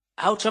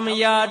Out on my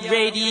yard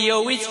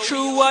radio, it's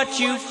true what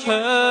you've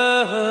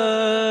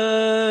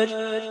heard.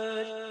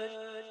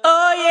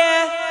 Oh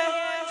yeah,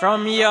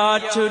 from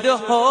yard to the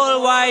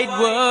whole wide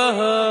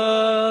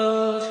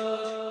world.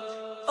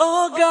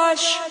 Oh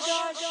gosh,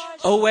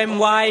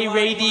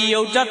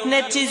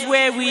 omyradio.net is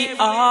where we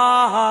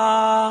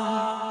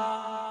are.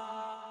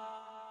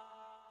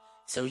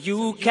 So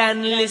you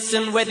can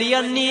listen whether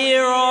you're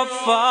near or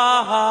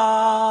far.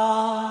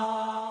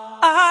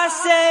 I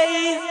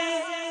say,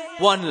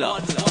 one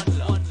love.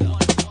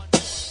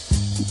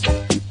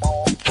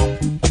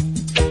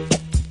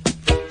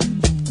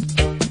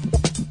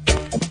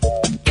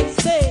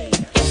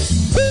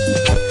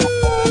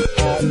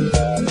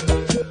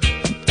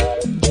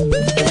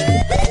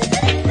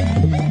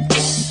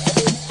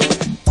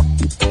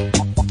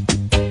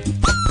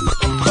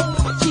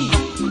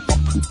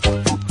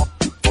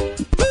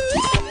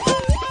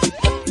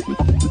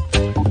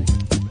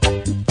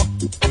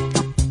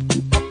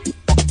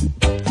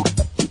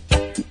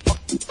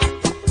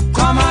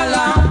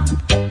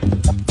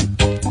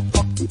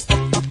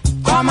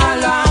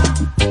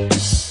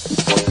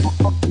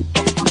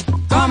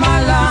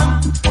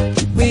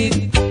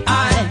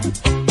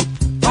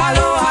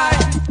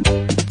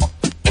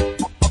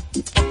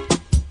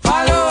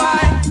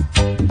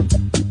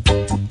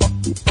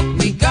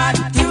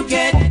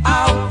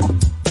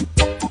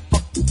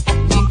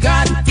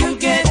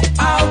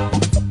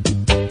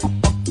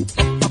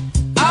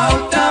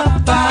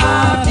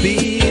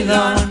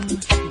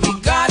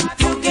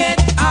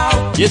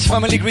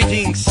 Family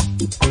greetings.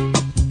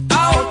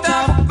 Out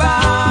of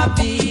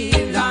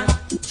Babylon,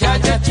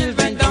 Jaja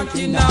children, don't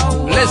you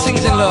know?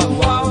 Blessings and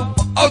love.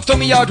 Out of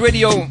my yard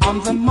radio. On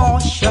the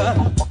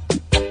motion,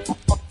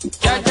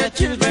 Jaja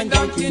children,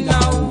 don't you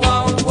know?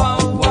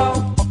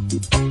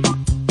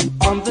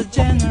 On the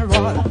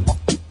general,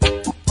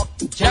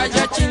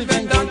 Jaja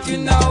children, don't you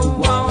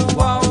know?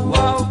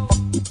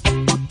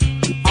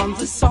 On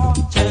the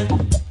sergeant,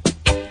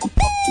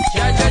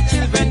 Jaja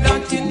children,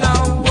 don't you know?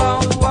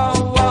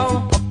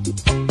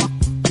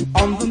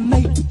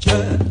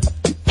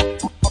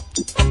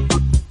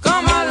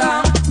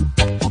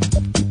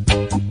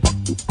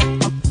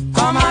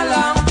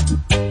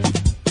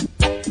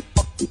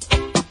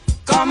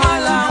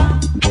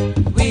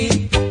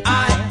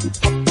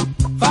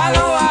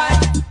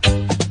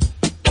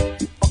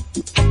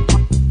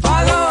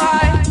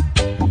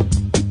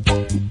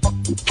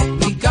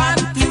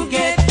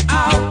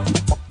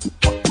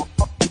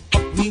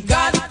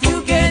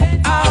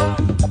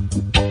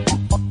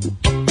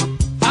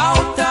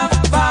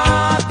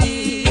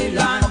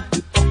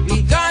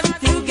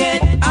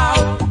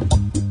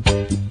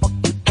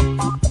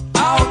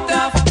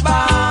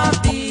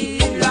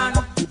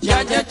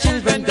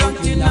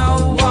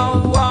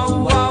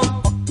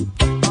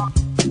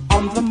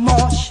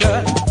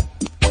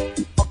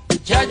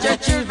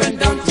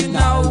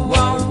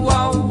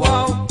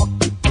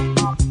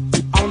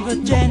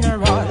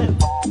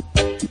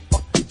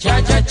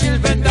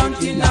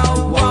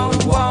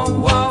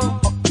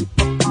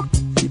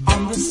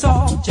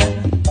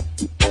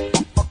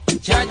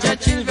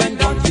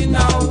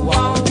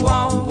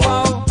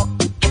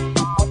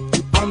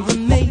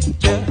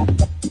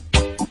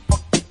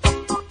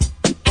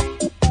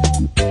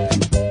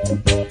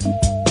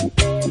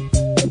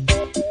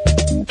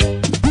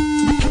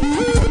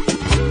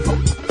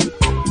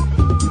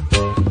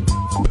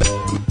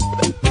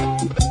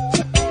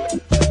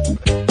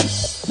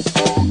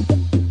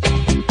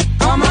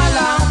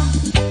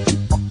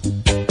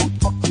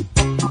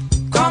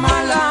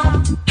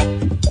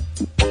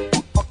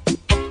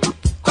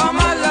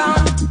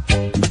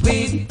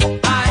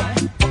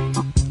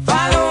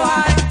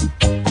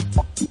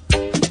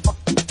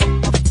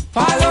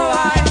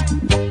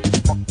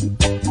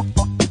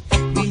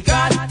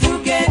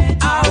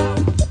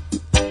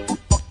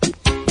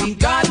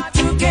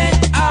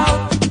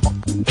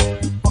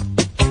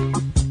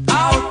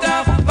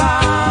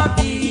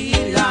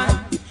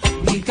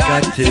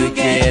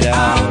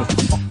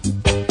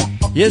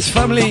 Yes,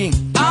 family.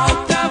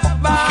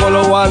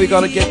 Follow why we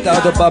gotta get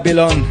out of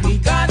Babylon.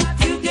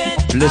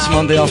 Bless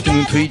Monday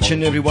afternoon to each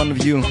and every one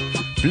of you.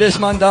 Bless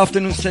Monday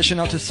afternoon session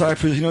out of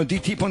Cyprus. You know,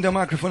 DT on the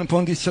microphone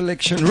upon this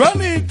selection.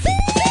 Run it!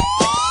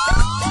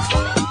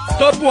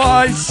 Top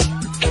wise.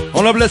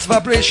 On a blessed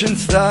vibration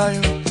style.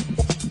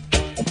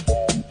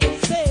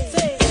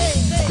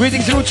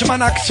 Greetings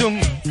Ruchman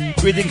Aksum.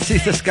 Greetings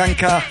Sister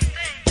Skanka.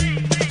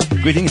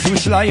 Greetings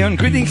Rich Lion.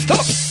 Greetings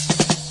Tops.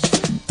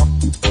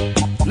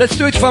 Let's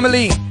do it,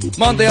 family.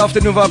 Monday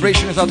afternoon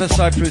vibration is out of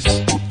Cyprus.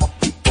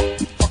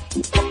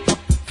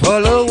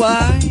 Follow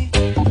why?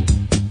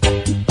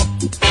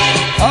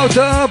 Out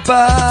of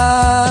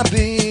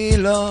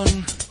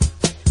Babylon.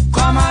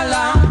 Come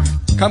along.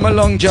 Come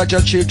along,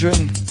 Jaja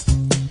children.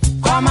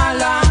 Come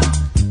along.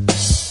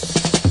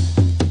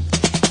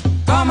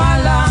 Come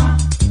along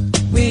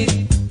with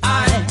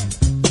I.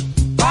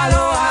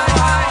 Follow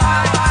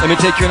I. Let me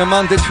take you on a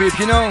Monday trip,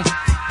 you know.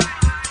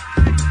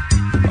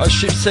 Our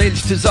ship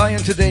sails to Zion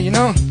today, you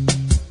know.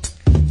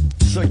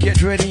 So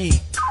get ready.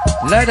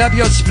 Light up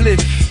your spliff.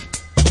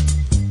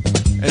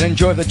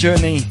 enjoy the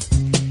journey.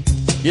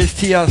 Yes,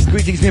 Tias,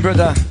 greetings, my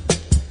brother.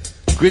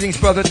 Greetings,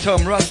 brother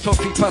Tom,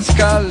 Rastofi,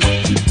 Pascal.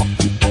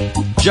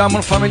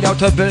 German family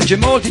out of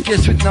Belgium, all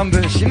details with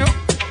numbers, you know.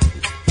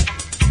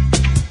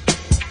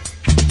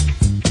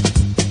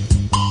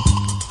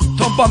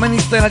 Tom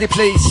Bauminister at the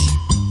place.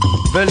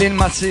 Berlin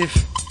Massive.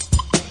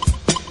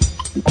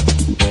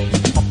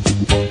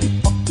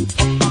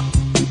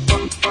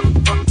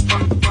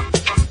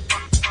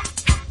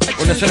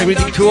 Honestly,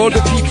 reading to all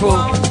the people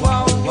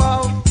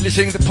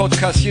listening to the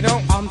podcast, you know.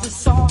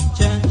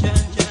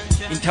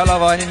 In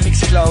Talava and in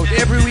Mixcloud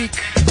every week.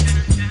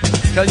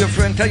 Tell your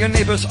friend, tell your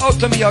neighbors, out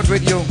to me out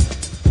radio.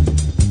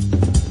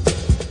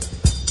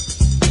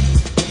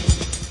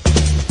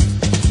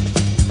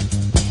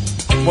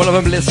 One of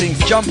them blessings,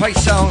 Jump High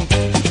Sound,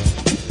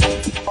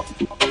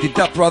 the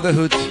Dap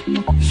Brotherhood,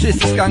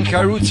 Sister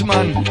Skanka,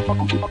 Rootsman.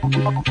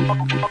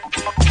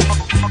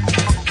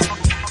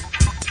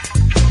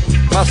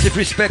 Massive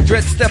respect,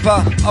 Red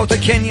Stepper, out of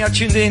Kenya,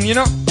 tuned in, you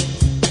know.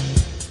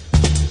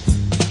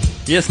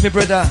 Yes, my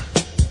brother.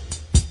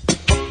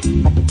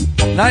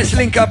 Nice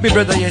link up, my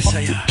brother, yes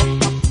I am.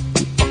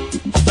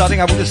 Starting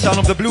up with the sound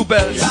of the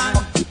Bluebells.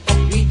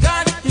 We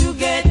got to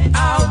get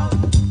out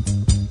of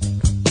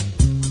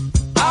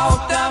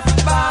Babylon.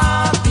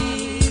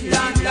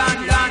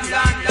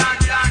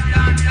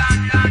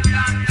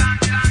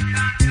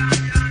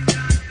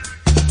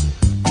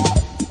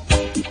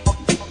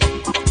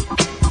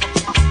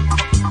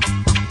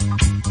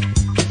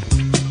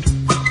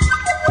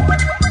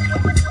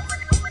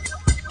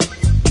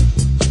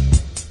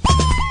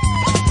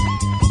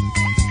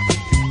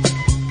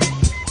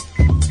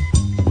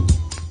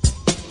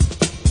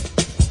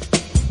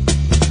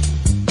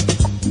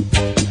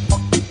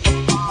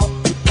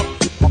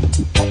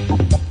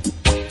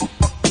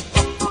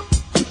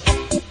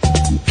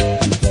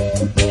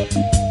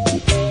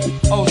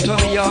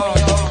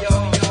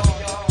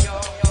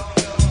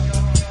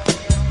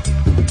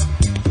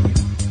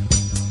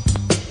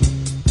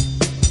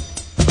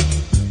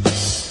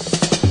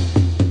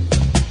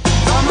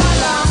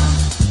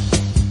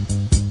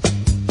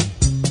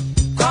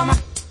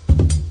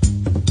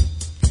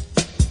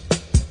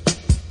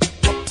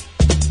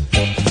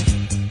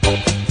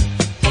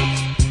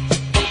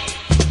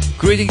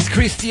 Greetings,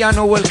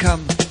 Cristiano,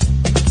 welcome.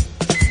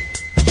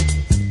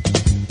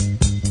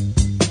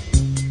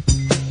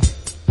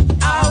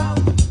 Out.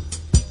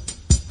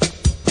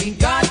 We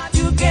got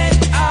to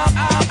get out.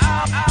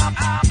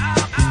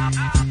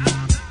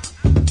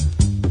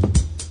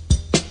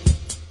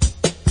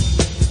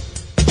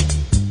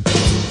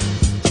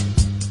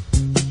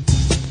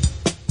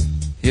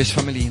 Yes,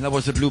 family, that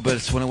was the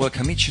Bluebells. I want to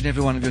welcome each and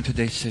every one of you in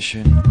today's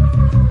session.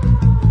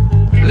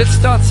 Let's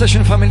start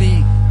session,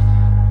 family.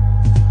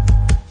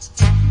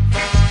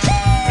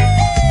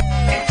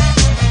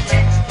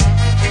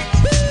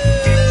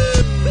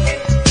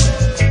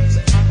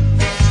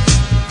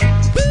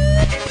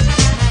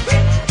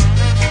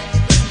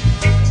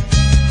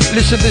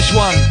 Listen to this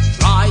one.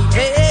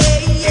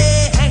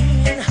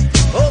 Driving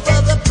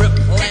over the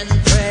Brooklyn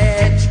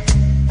Bridge,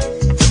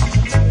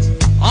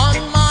 on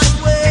my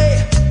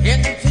way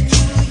into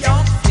New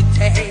York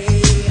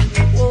City.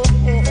 Oh,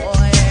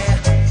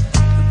 yeah.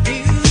 The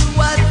view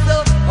was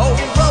so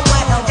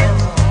overwhelming,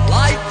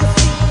 like a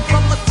scene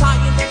from a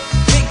science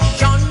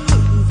fiction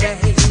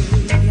movie.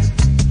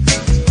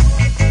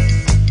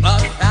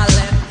 But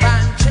Allen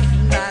Van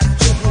Chain that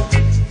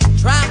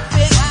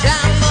traffic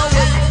jam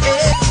away.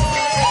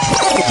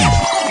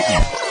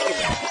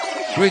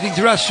 Greetings,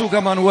 Ras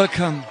Sugarman,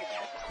 welcome.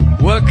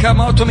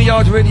 Welcome out to me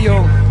out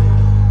radio.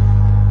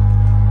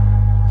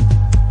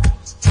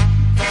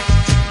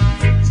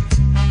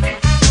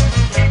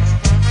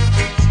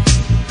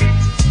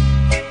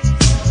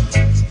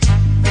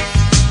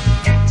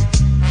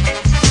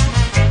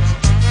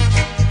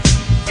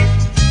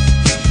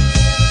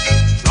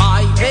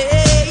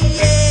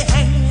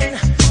 Driving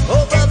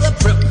over the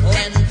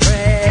Brooklyn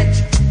Bridge,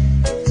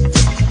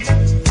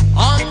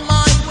 on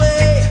my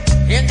way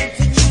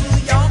into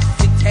New York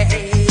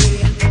City.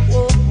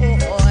 Oh,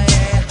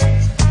 yeah.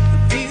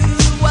 The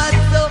view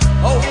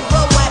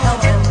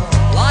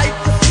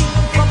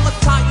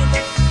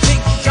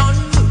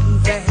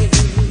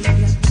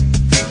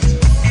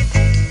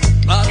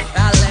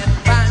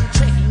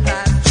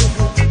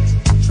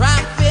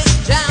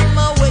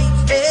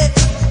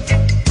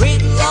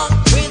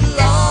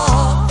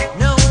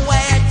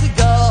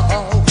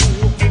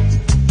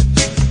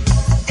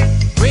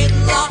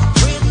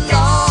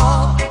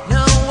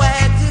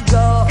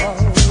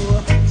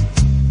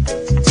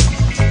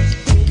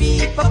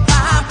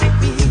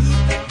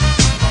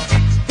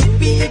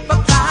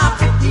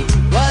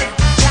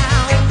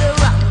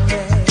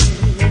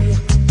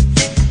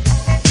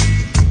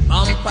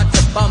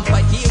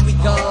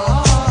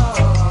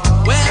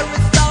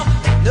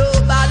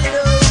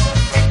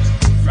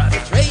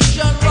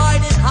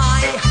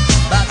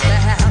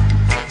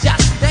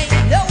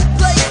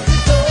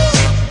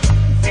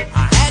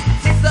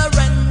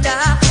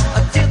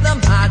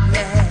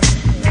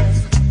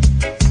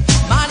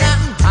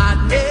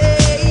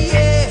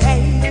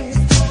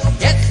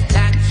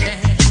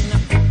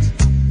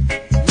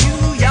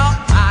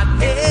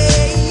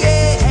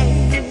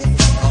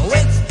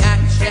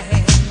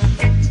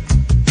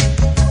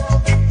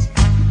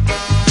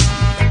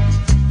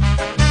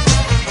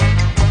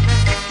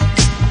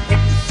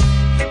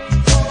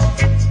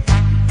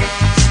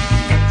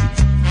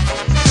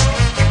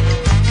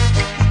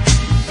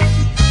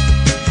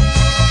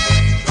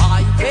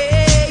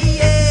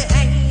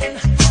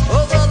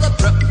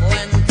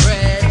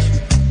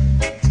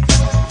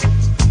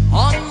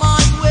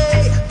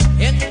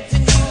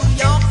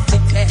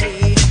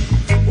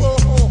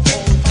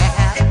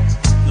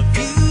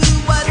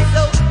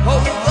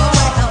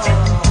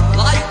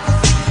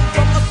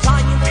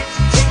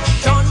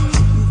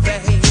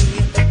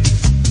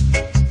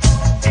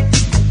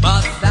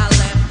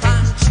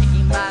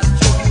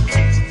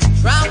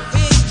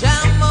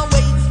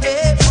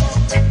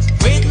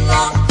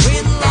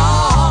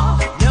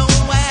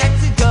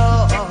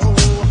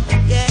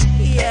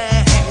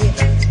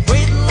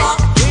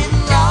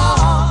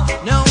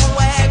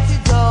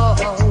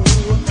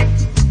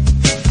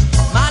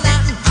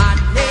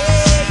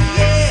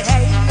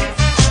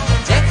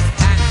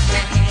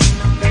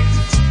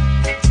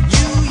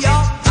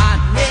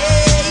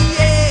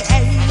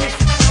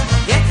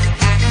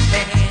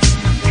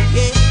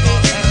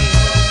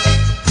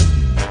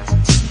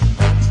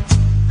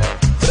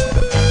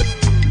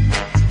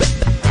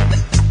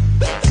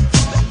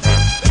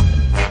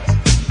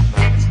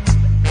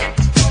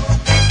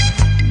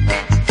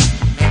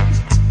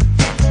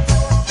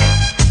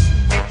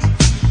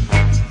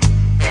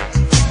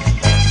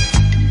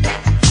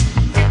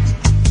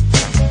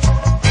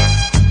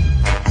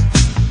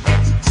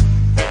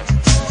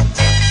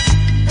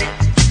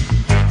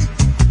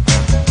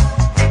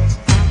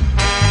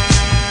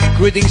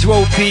Greetings,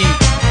 WOP.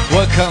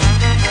 Welcome.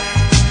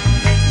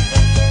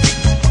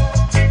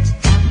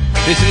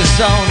 This is the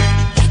sound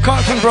of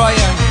Carlton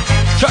Bryan.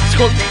 Track's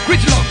called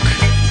Gridlock.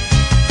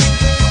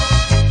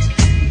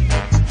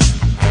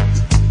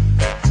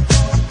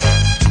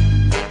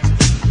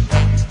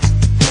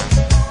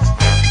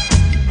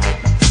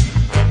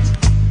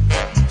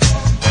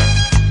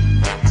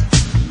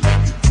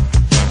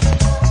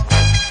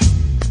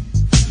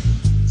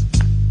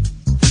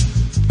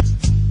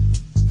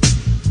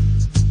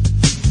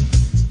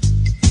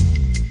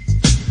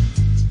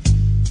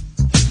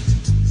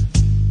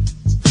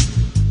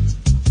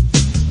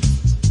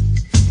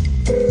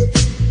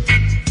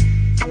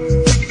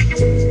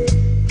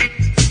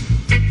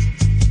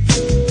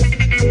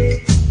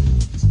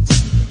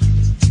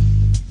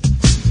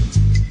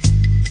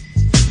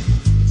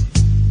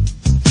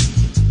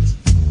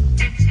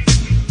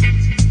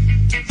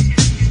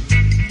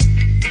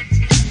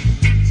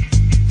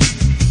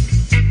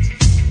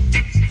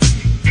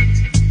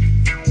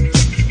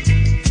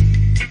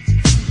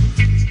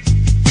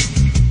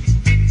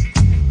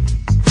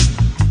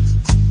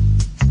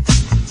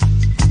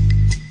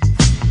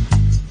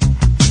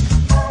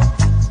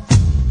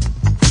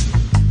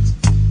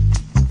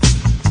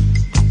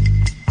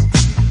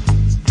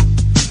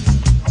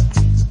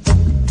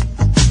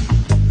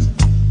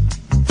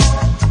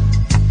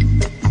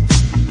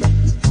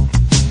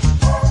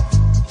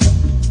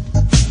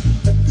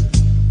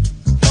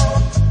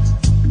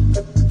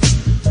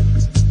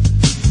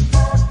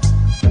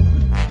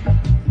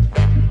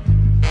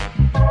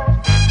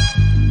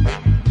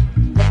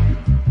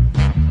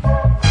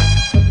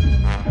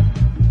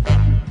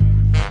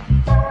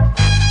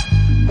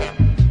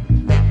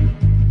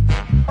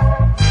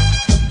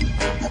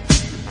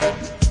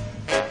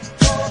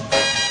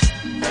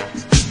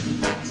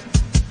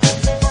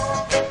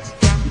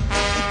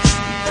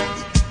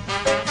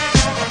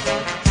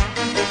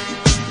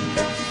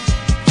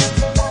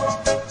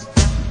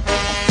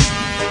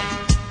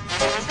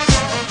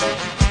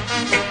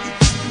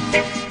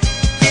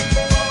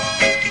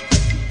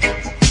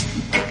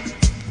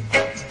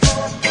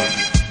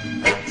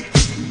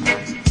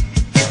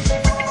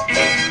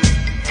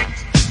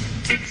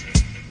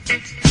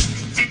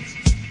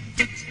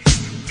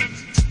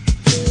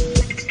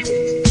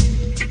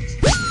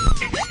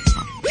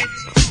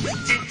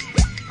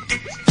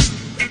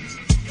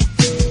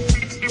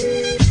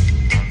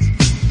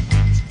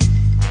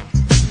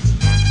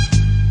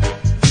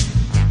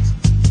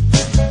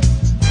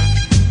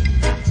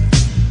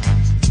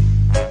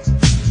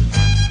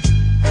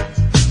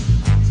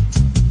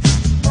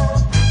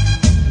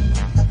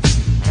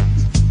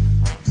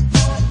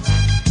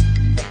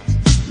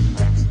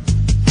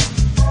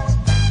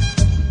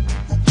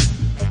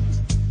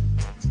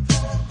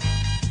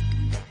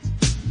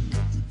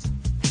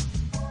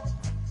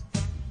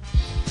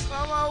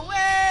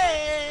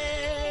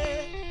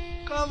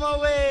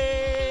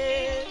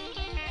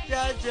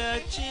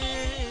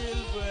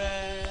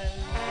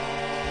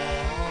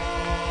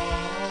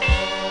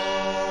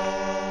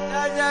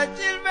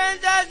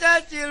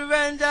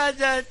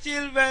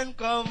 Children,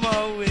 come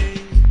away,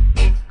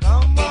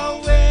 come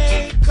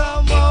away,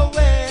 come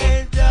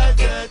away,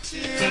 Jaja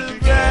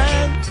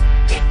children,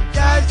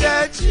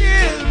 Jaja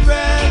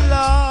children,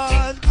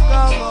 Lord,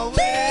 come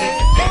away,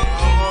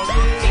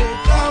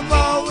 come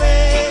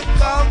away,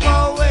 come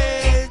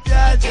away,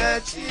 Jaja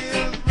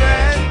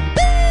children,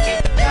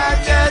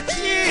 Jaja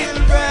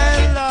children,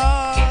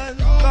 Lord,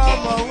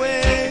 come away.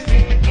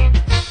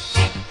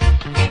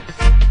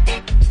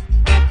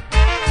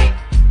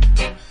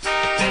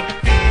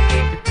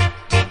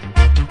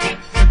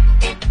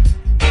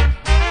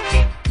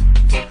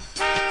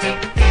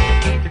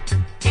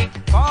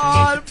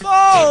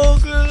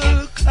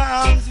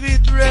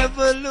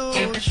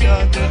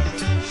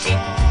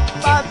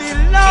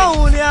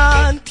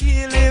 Babylonian,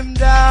 kill him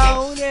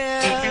down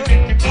here.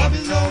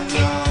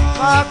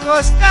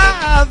 Marcus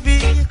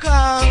Garvey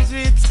comes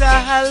with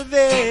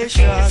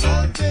salvation.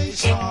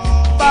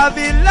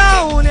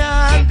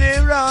 Babylonian, they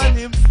run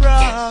him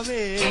from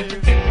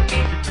here.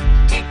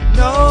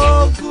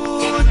 No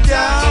good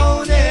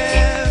down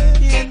here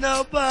in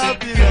no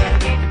Babylon.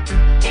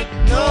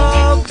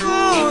 No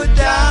good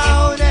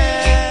down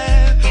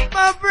here,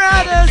 my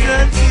brothers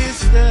and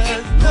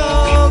sisters.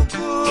 No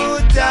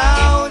good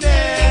down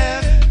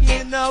there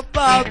in no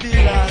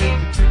Babylon.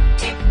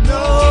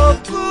 No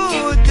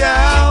good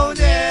down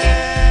there.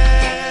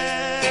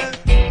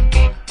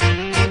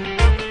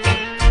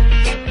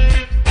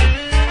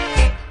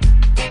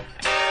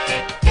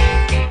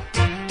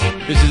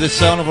 This is the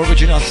sound of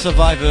original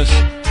survivors.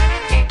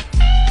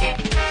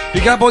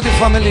 Big up all the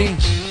family.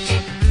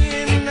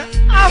 In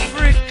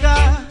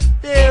Africa,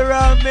 there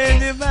are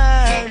many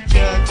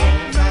mansions,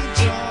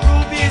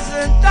 rubies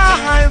and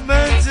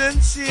diamonds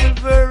and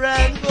silver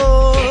and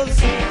gold.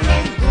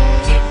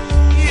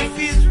 If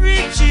it's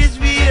riches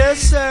we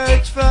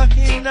search for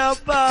in a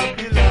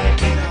Babylon,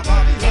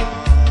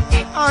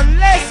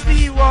 unless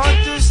we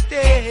want to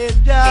stay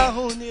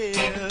down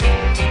here.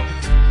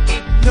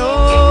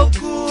 No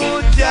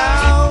good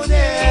down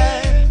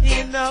here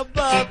in a Babylon.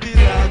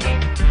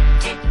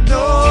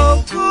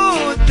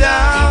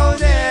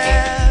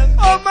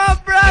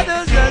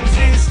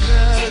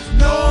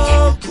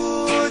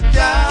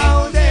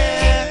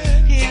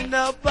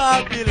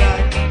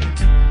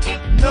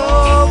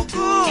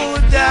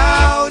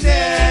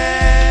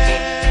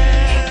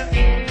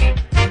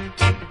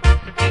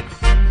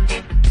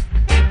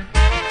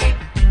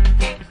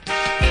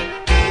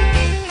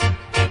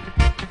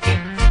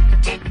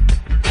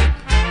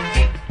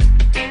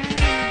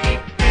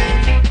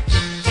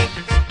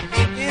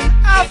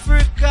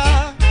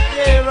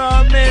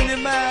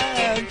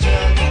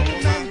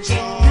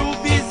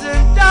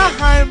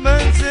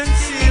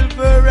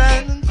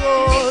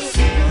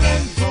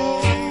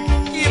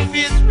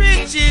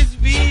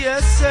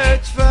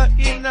 search for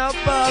inner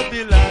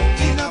Babylon.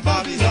 Inner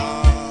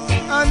Babylon.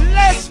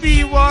 Unless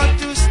we want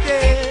to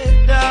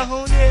stay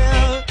down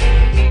here.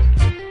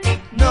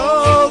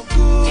 No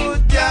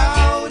good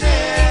down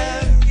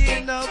here.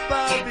 Inner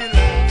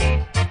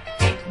Babylon.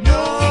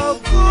 No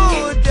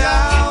good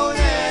down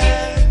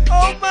here.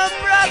 Oh, my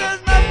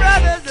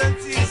brothers and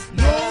sisters.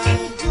 No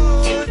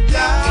good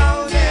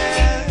down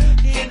here.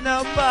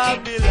 Inner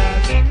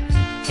Babylon.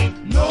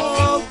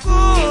 No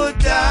good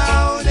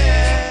down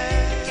here.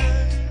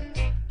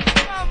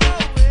 Come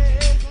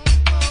away.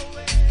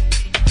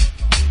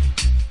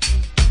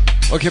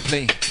 Okay,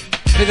 play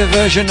the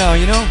version now,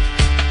 you know?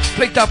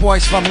 Play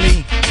Dubwise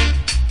family.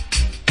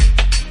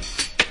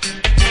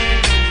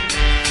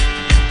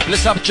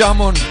 Bless up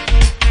Jamon.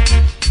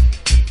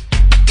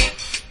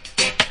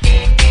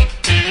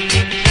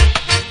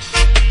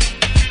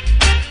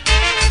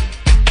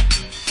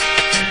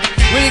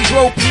 Winnings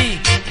Row P.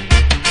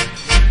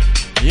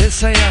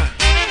 Yes, I am.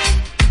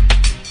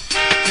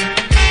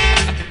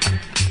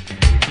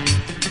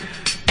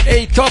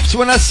 Hey, Tops,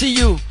 when I see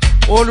you,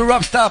 all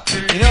wrapped up,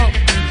 you know?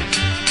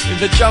 With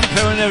the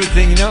jumper and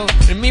everything, you know?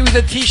 And me with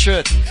the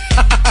t-shirt.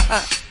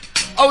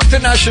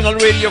 International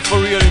radio for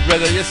real,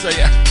 brother. Yes, I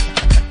am.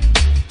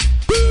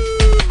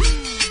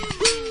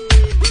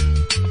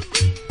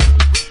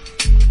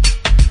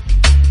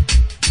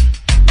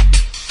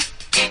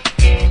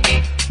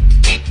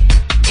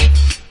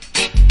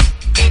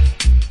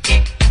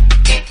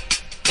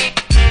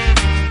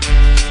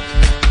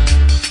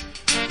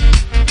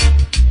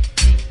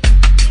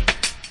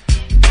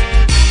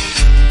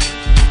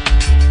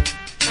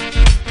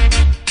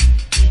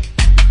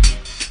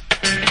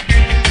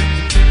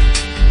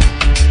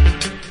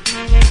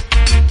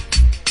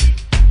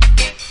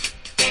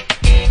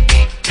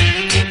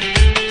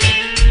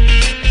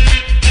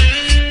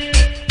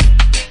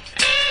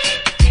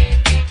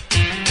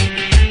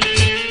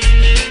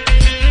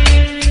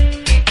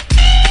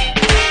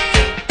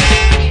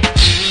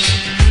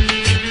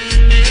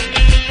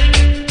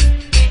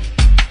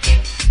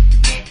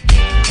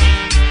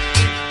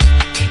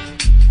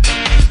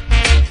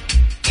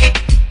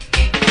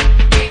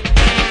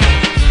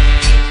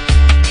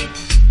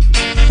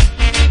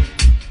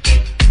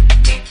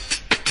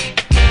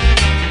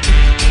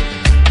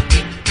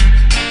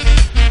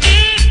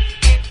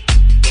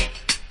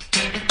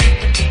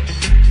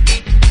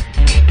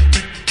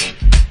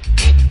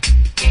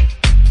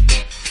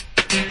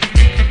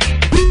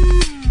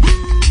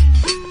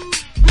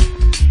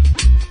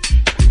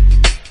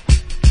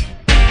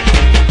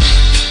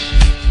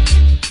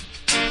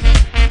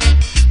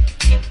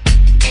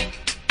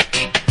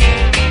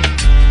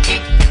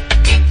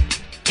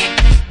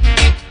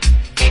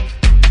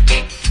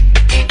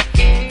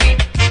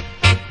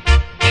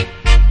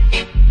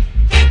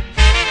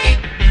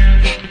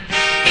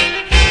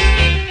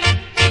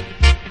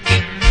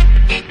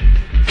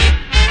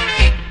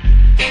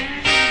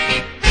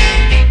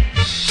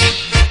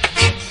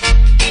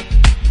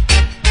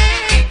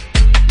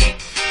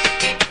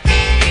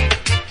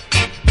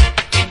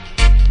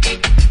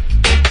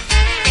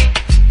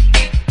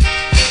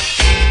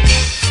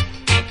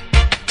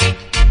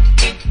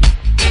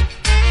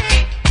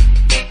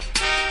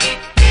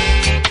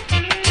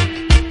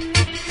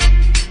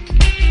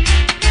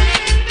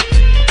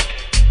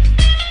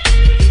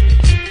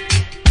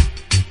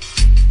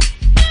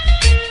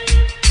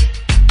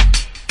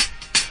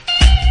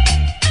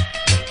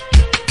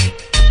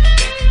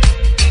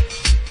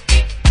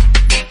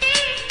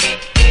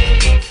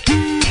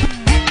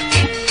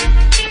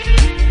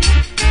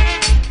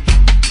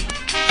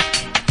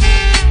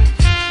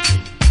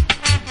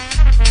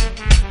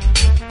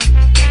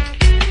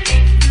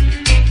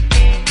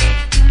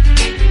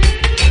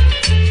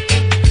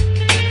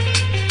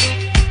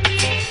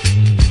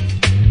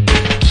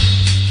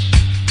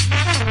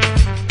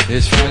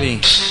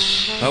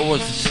 That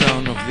was the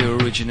sound of the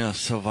original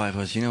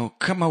survivors, you know.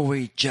 Come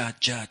away, Jah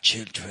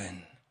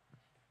children.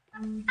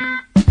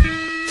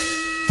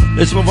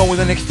 Let's move on with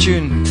the next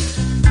tune.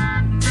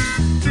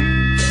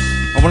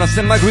 I want to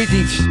send my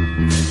greetings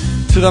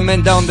to the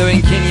men down there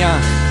in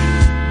Kenya.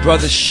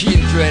 Brother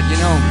Shield Dread, you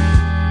know.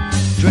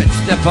 Dread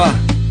Stepper.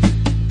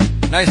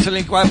 Nice to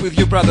link up with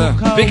you, brother.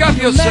 Pick up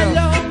yourself.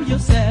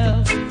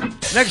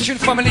 Next tune,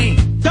 family.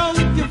 Don't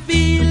you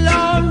feel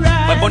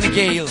alright? By Bonnie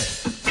Gale.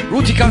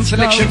 Rutican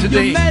selection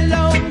today.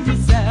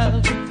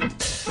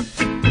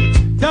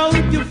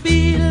 Don't you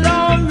feel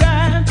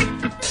alright?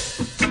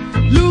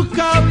 Look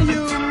how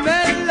you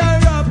mellow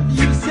up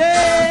yourself.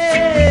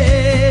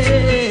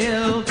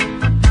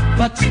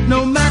 But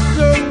no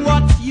matter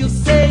what you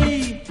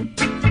say,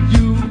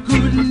 you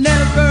could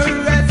never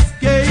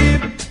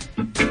escape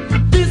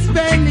this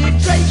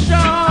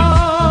penetration.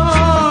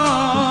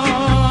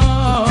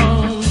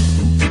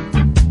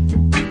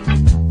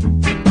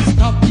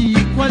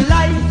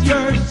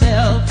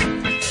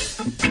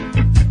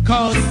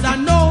 Cause I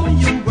know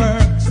you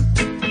works.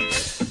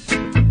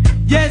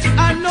 Yes,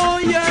 I know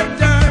your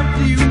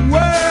dirty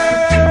works.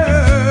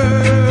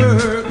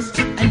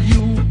 And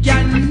you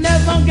can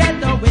never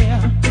get away.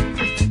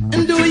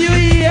 And do you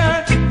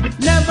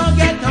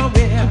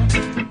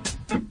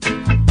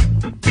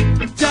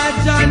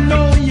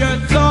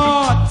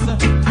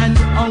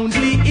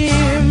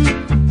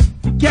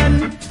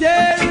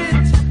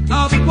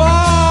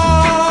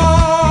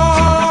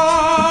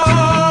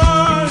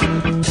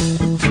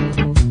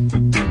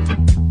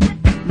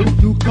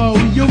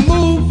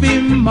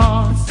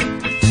Christmas.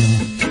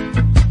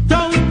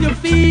 Don't you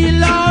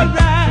feel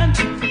alright?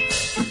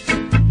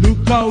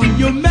 Look how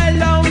you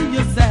mellow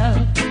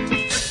yourself.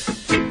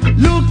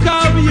 Look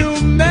how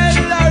you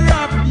mellow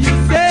up yourself.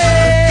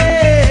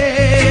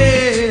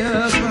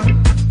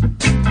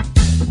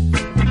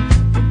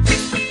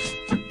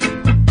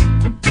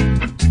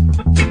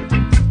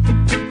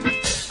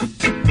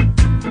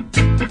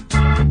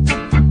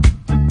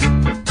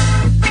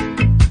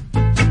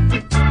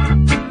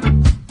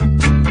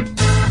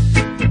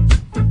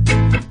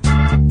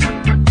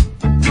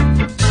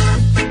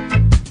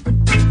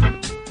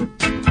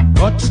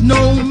 But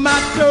no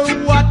matter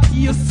what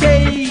you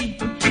say,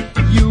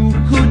 you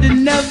could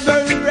never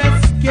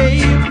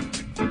escape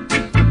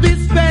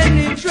this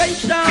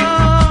penetration.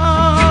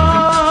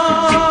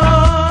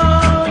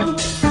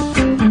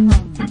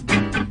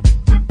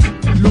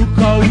 Look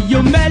how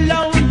you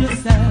mellow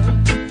yourself.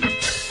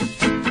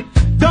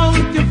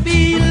 Don't you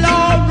feel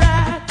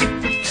alright?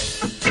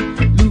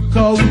 Look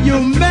how you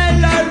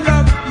mellow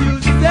up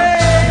yourself.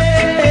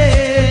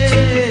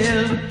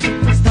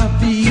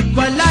 Stop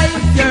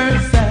equalize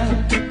yourself.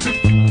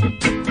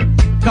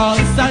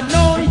 'Cause I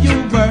know you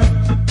work.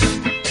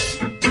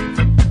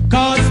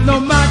 'Cause no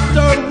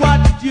matter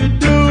what you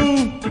do,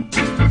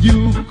 you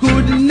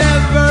could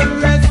never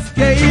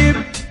escape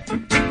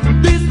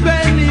this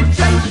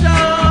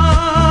penetration.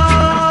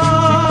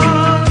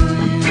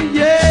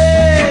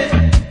 Yeah.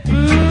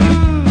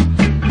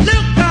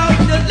 Look how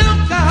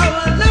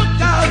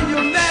you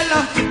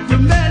mellow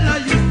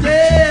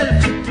yourself.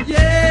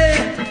 Yeah.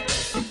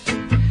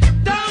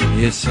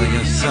 Yes, I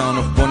have sound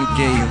of Bonnie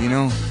Gale, you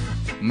know.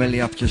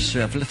 Melly up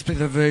yourself. Let's play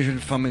the version,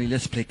 family.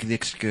 Let's play the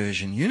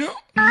excursion, you know.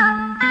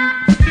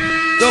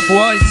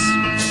 Dubwise.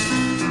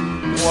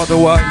 No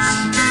otherwise.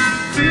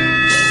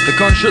 The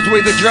conscious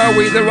way, the dry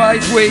way, the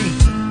right way.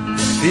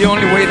 The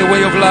only way, the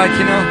way of life,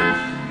 you know.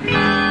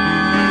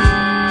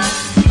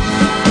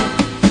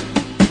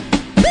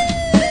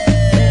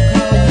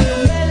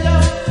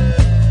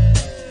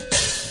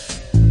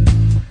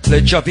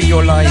 Let Jah be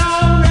your light.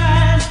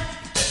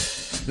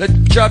 Let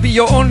Jah be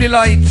your only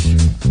light.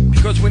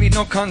 Because we need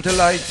no counter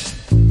light.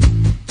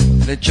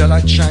 Let Jah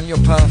light shine your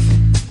path.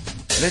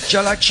 Let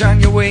Jah light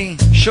shine your way.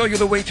 Show you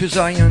the way to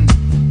Zion.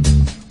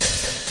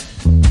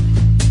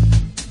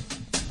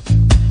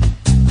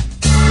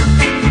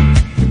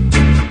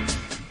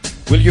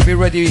 Will you be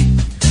ready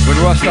when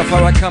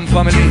Rastafari come,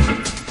 family?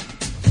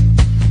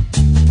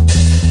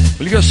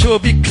 Will your soul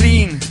be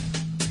clean?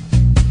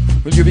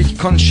 Will you be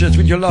conscious?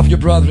 Will you love your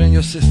brother and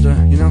your sister,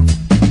 you know?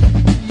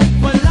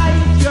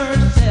 Equalize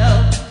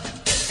yourself.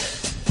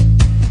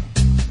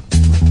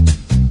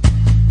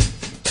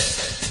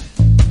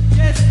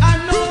 Yes, I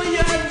know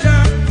your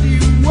dirty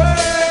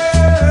words.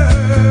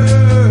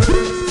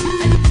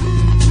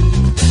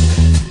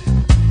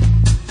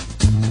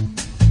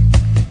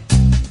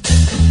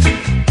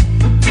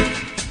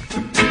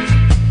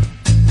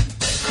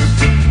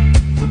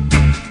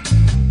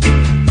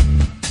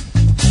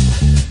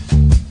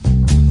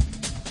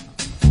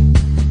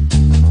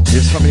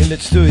 Yes, family,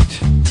 let's do it.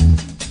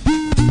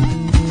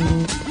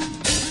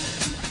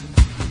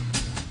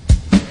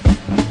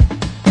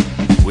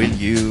 Will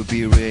you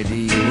be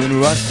ready when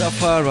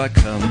Rastafari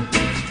come?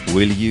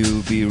 Will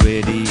you be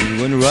ready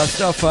when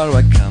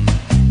Rastafari come?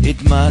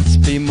 It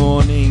must be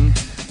morning,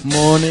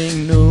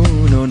 morning,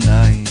 noon or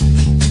night.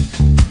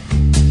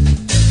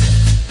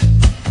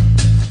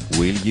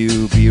 Will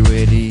you be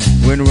ready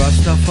when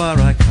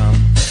Rastafari come?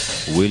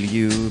 Will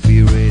you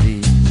be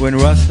ready when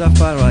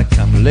Rastafari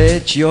come?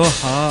 Let your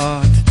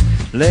heart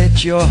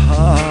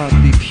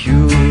be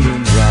pure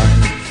and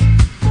right.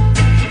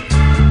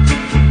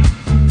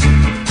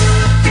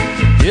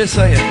 Yes,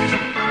 I am.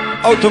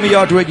 Out on the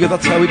yard radio,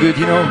 that's how we do it,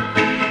 you know.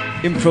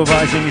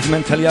 Improvising is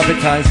mentally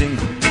advertising.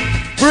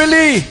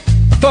 Really?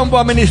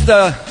 Tomboa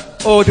Minister,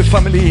 oh, the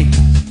family.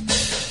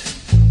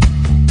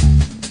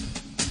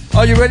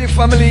 Are you ready,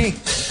 family?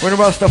 When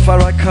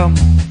Rastafari come,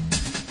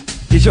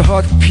 is your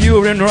heart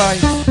pure and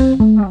right?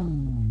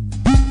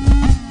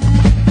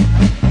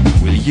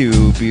 Will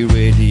you be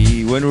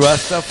ready when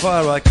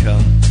Rastafari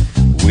come?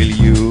 Will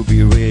you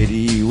be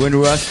ready when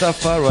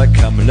Rastafari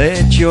come?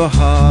 Let your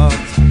heart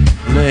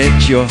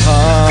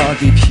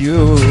be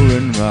pure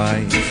and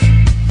right.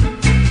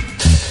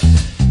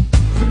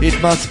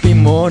 It must be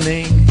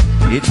morning,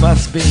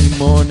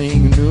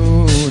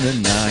 noon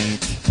and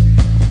night.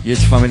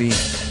 Yes, family,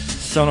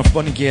 son of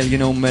Bonnie Gale, you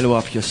know, mellow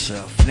up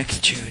yourself.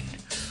 Next tune,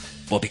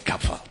 Bobby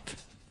Capfalt.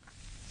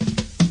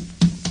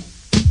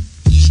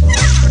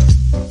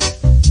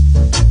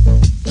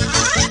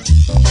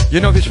 You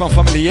know this one,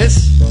 family,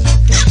 yes?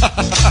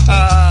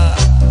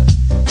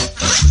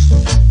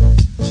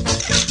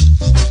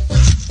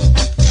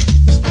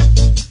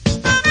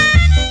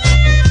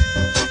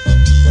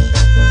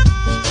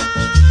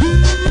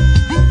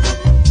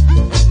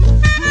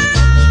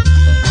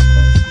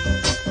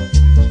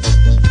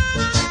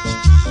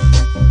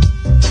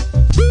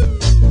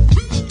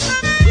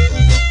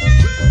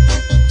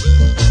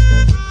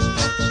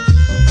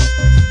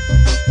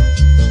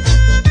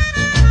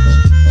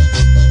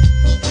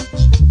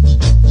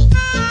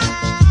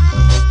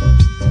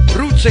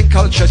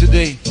 culture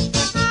today.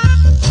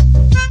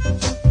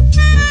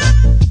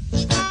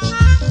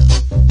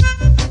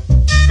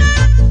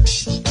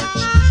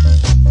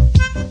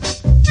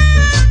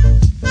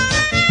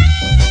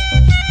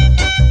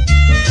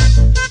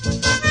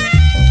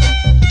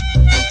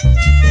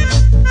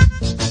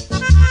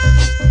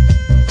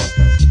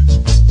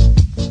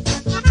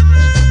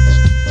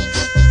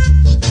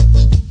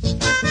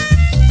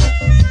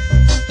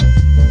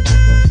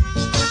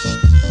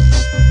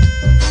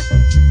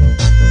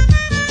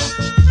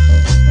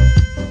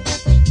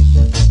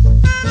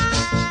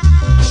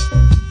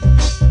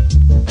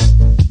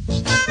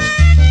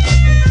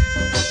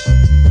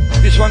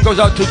 Goes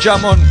out to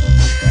Jamon.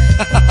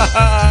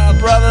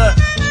 Brother.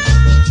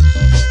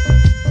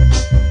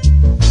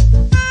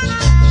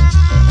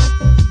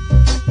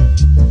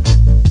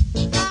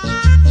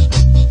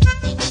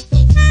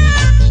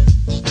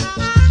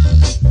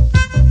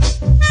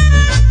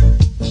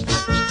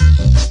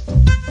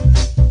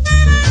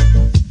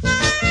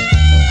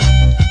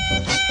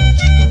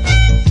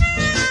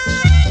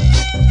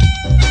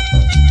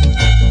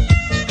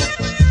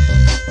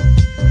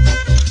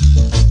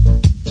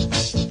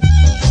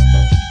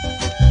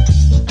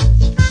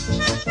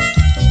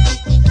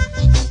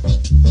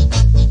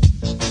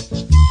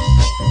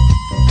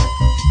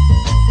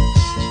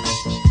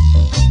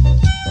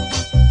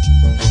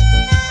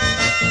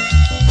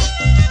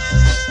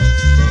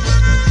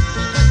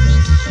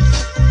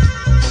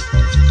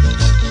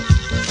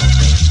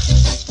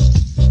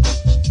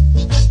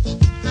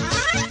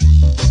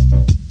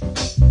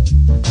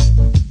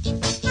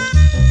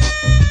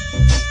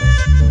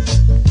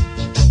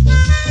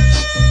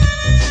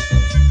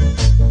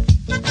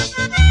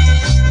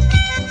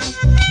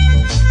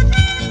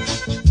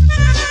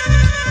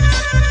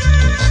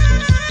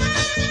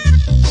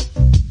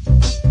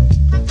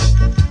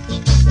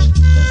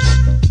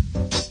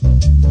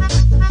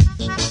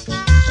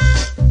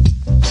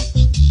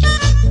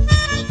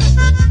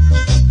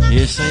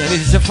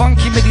 This is a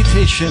funky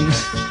meditation.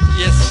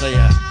 Yes,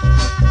 sir.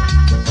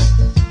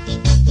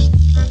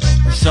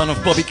 Son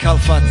of Bobby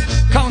Calfat.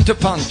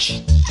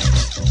 Counterpunch.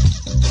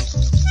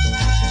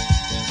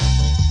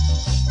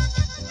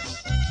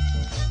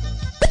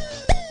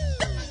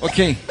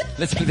 Okay,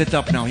 let's play the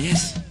dub now,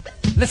 yes?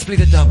 Let's play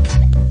the dub.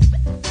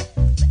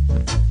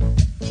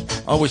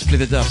 Always play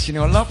the dubs, you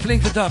know, I love playing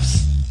the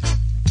dubs.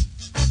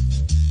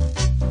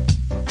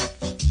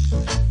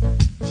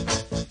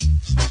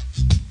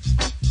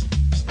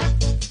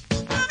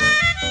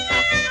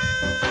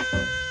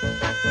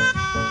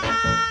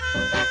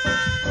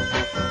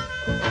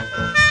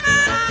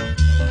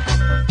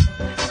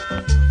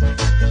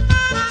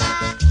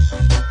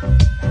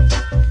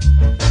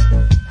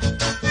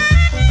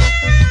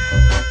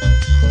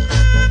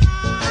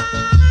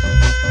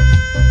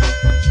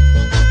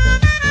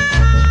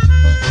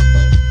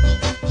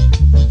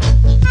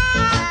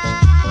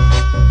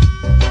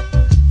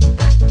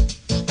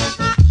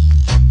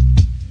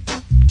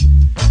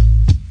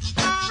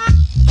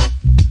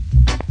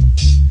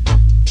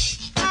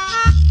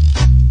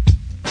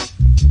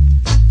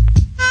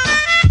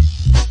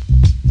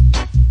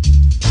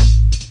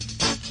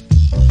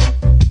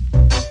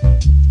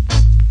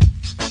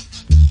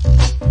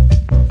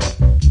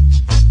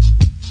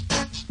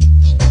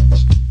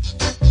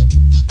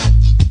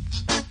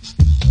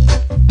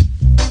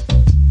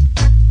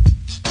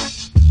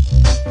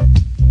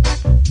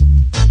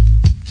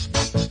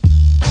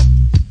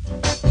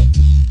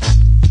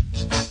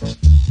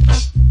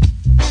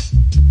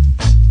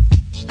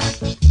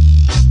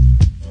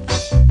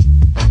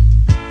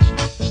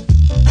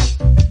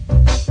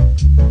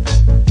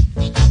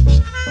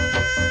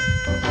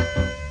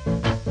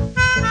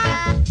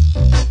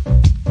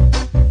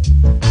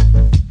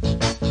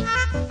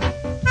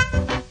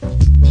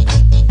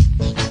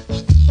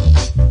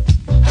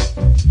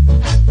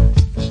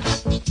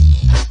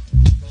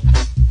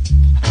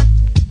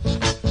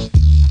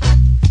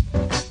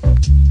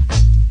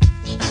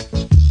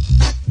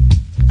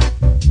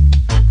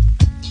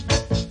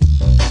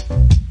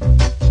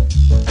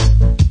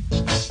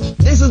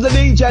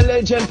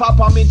 Legend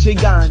Papa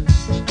Michigan,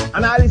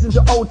 and I listen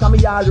to Out of My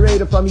Yard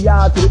Radio from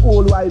yard to the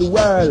whole wide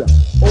world.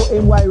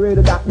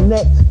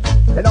 OMYRadio.net.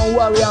 They don't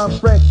worry and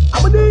fret.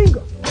 I'm a ding.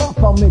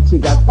 Papa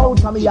Michigan,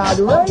 Out of My Yard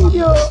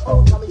Radio. Out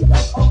of My Yard,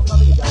 Out of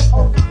My Yard,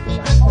 Out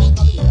of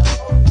My Yard.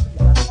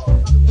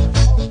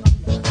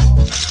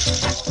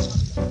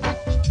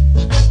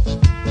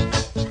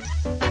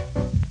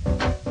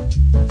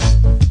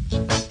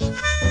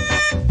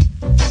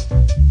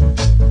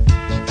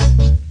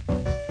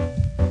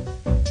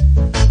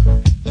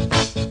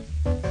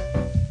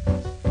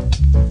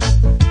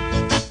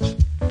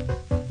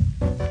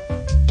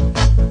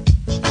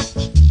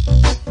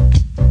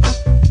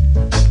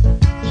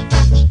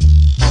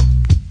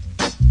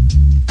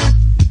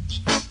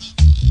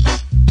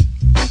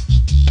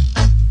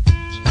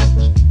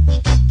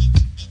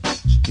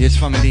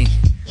 Family,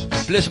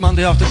 blessed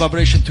Monday after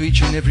vibration to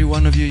each and every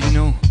one of you, you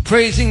know,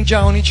 praising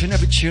Jah on each and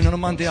every tune on a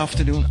Monday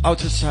afternoon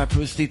out of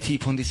Cyprus,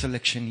 DT on this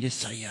selection.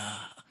 Yes, I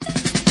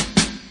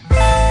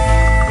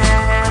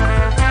am.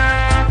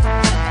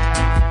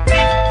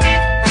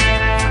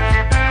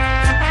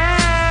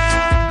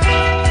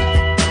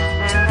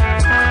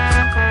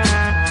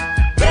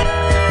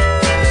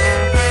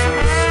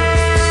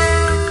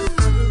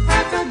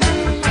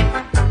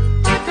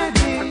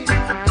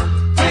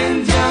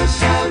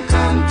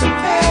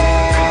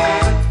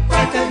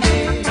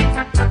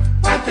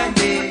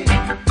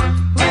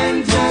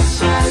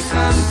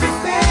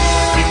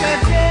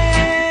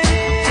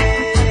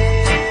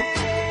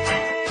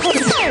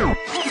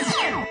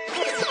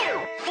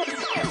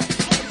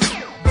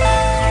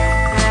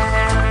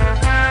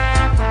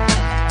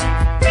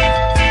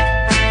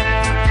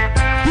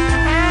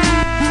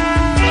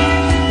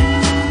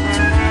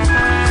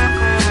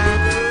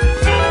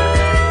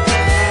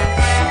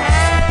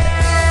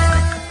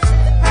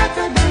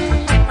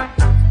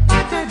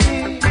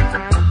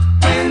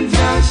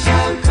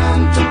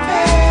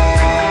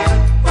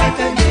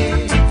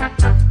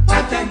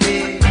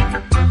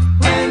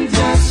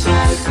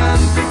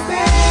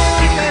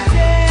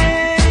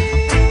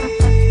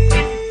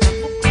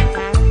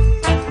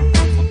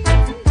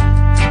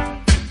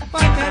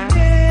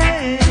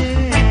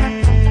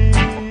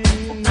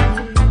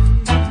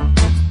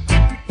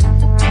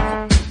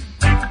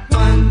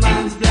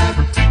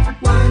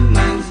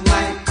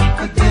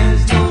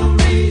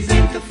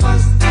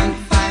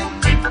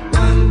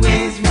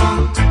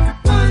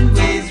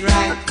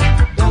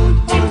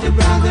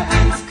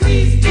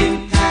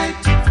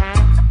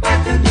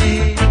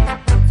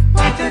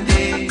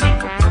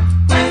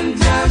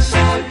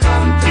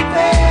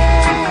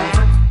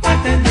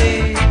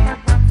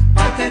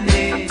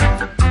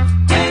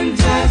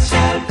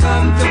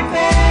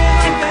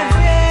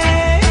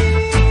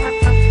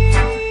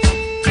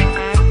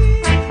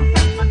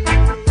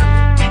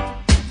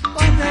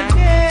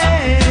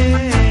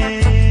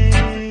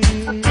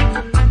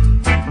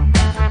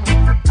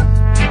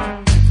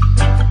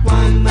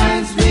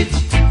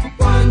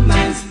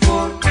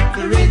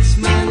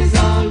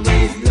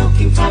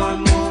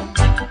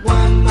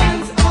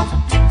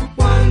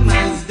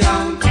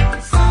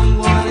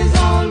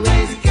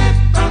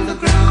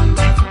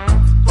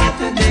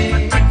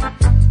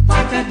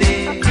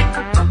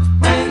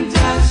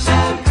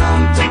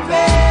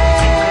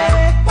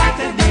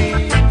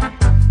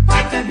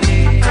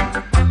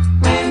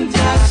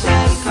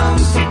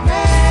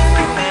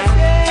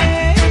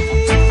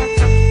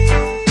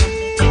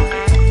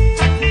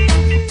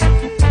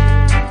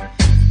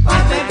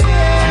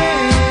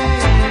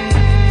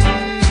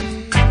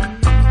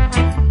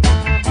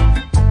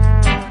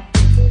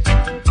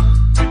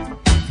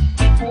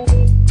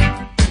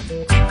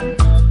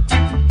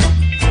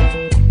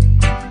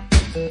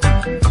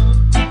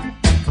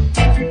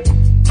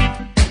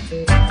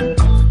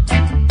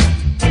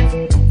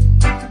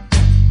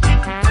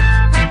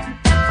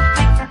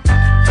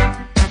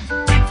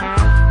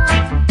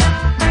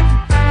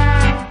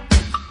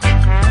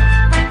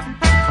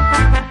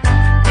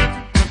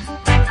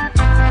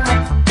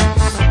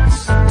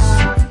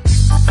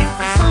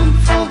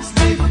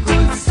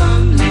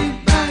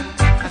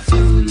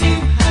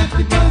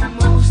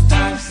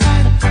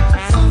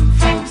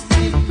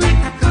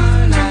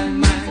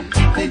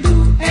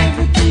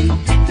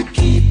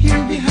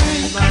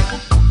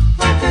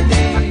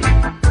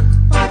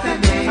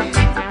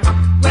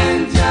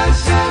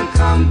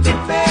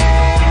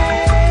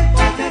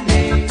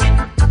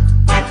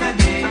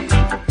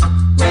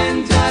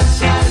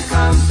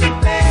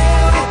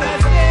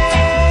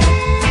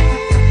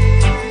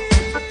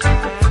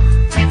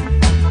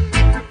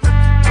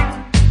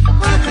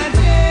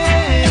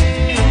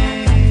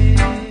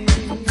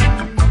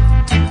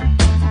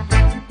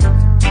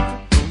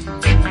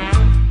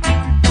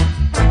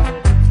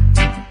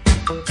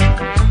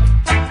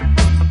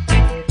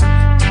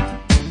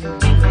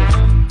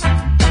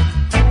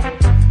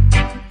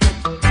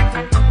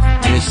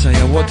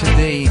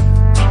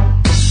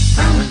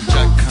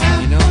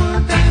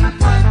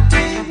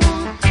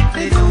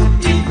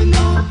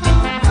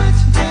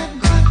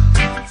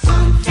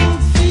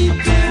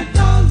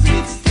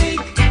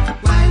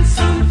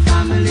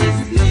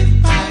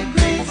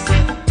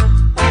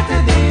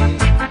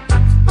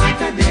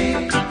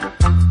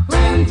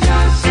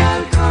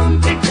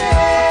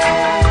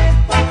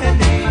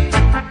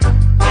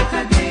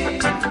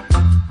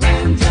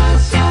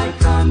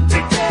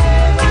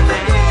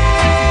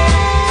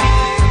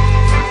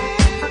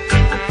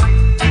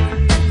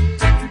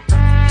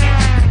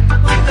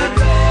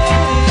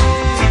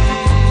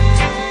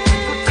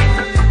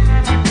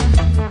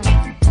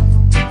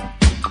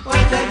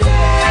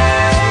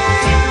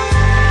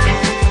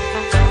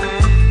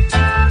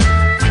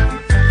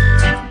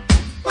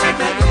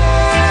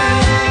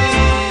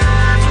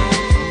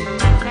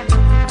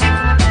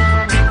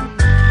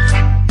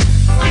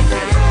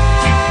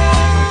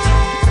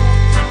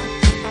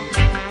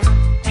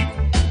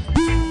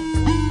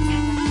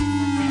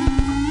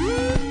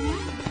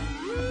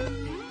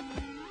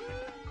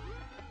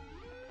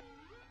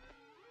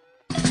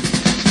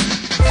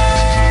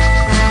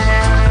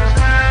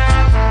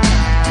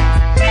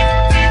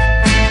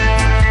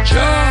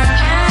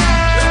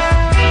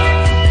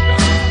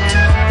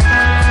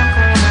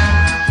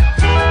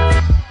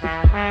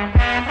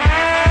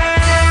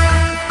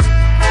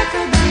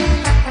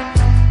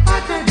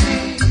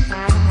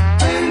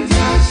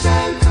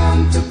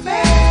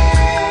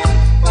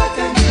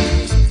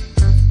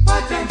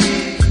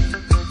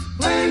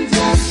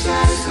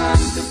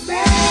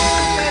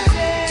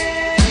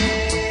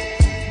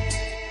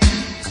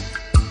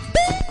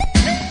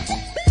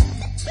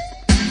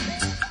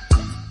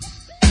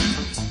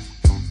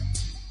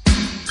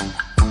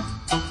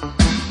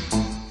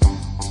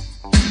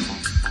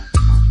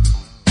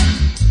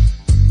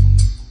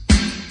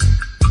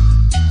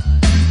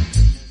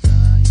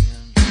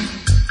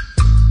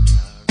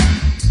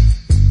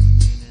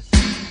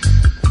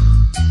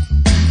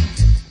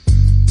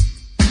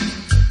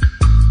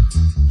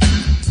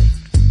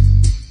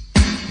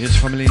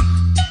 family.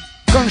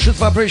 Conscious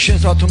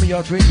Vibrations, Atomic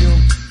Heart Radio.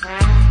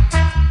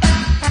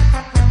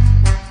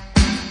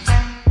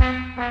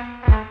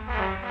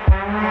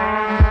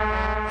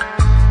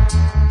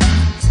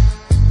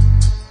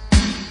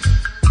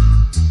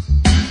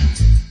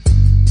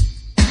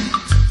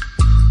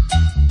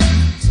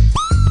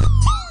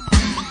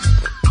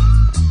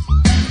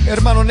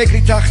 Hermano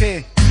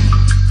Negritaje,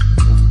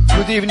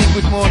 good evening,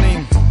 good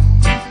morning,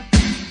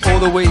 all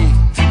the way,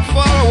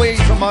 far away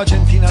from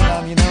Argentina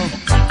land, you know.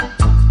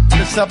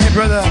 What's up, my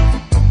brother?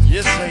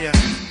 Yes, I am.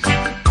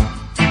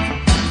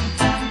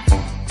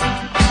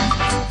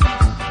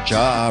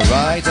 Jah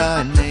write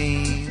thy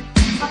name,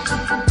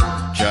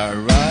 Jah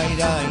write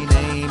thy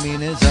name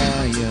in his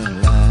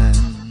Zion land,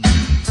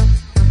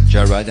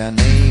 Jah write thy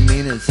name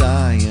in his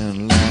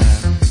Zion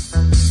land.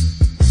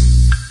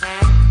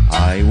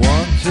 I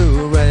want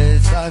to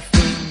rest thy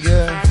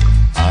finger,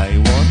 I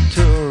want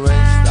to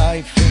rest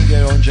thy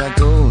finger on your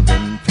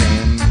golden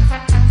pen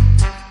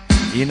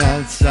in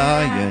our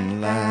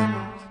Zion land.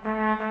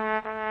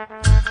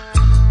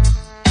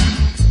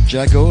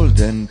 Your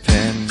golden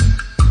pen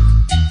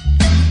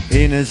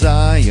in a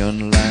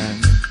Zion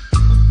land,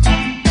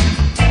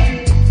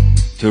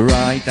 to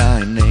write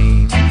thy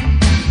name,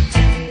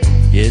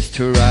 yes,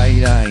 to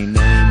write thy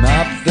name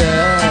up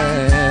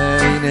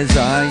there in a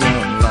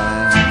Zion land.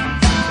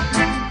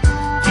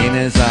 In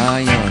a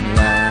Zion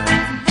land,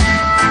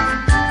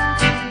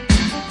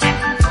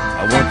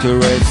 I want to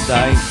rest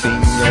thy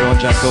finger on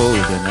your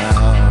golden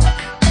ark.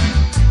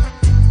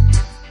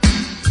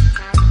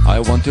 I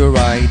want to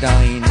write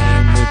thy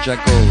name with your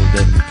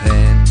golden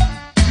pen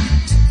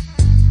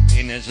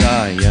in a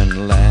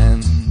Zion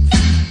land.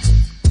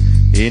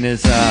 In a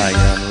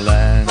Zion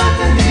land.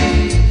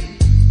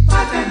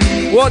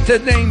 What a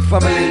name,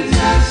 family!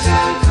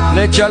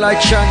 Let your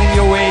light shine in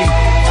your way,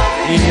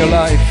 in your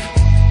life.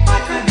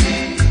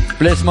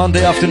 Bless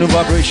Monday afternoon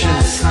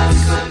vibrations.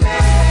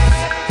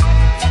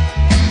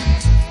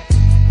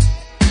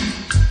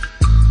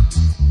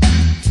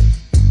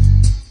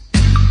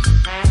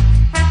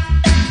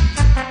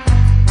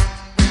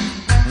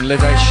 And let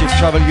thy ship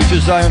travel you to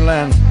Zion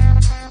land.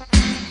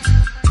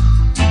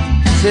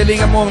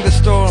 Sailing among the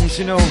storms,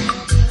 you know,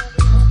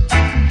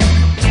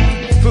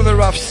 through the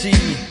rough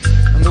sea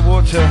and the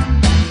water,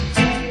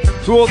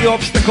 through all the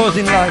obstacles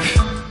in life.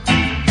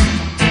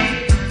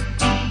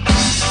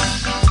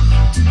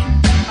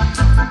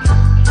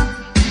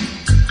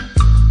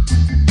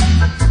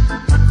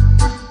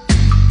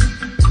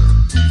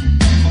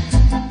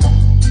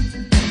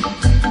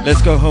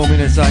 Let's go home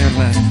in a Zion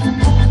land.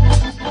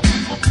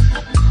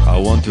 I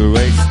want to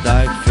rest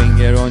thy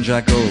finger on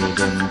your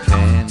golden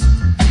pen.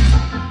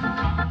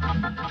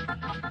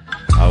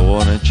 I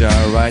wanna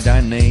write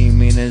thy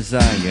name in a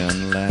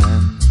Zion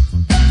land.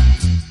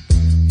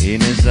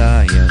 In a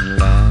Zion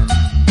land.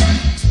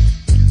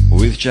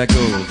 With your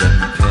golden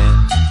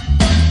pen.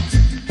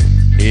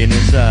 In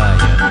a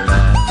Zion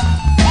land.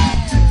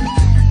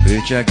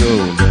 With your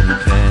golden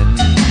pen.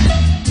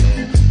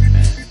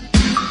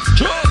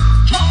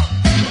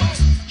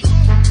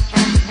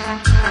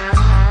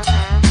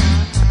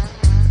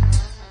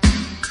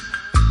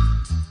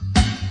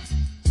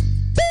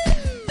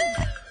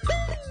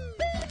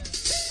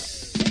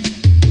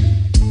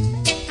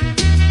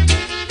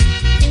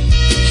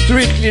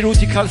 Strictly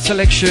Rutical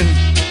selection.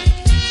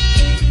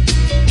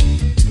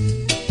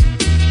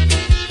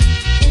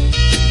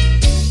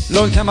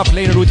 Long time I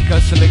played Rutical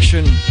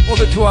selection.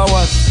 Over 2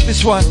 hours.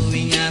 This one.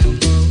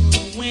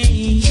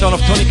 Son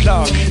of Tony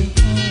Clark.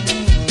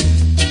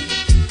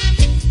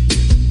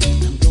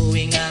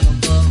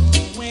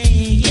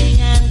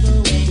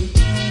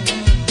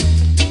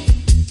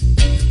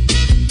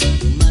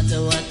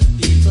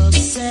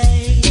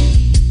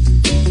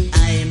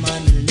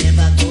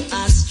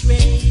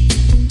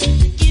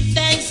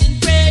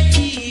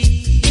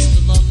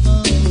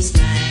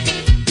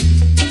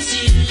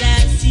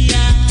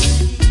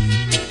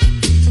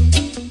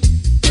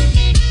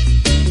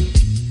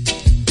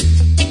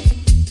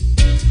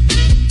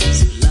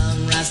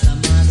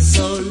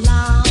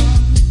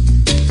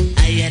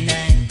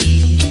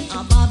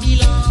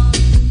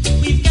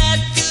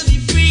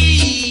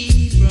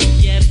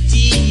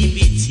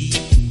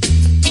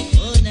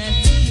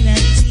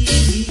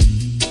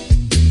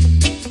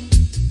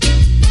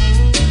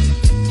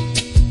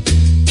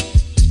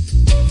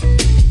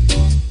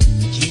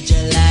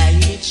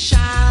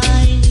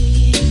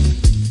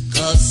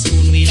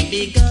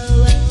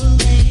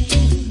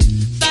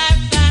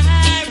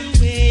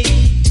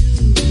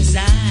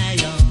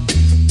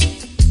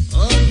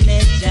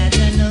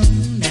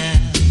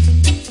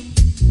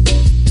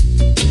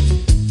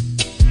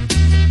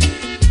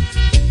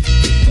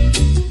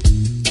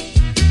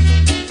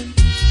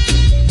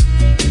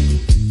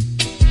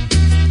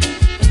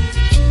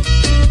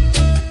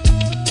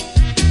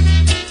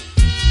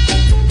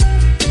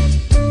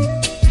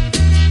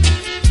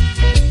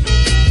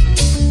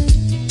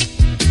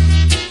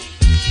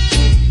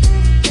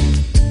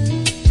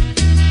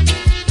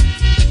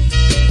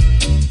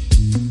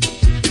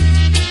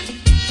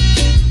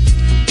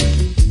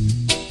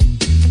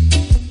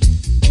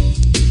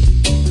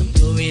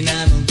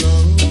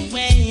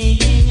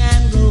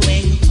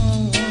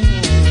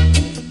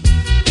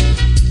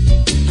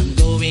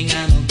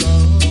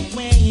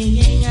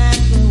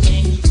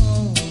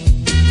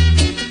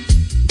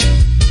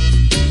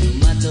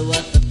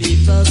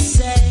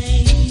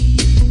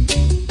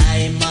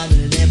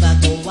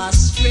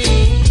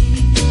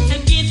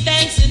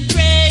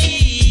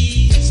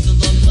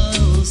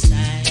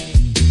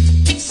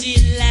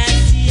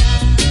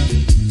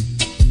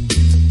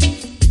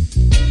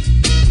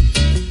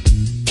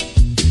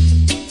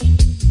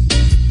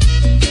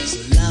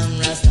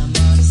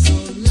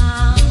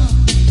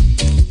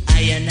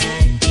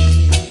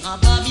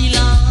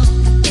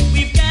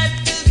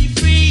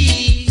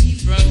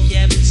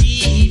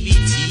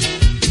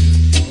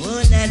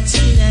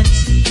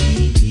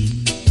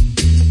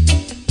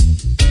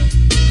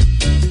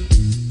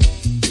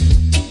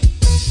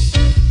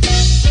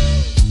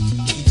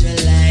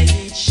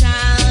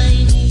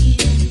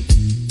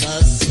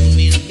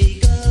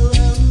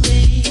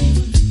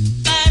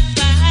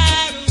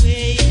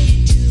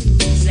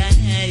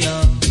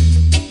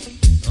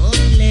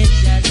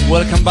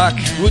 Welcome back,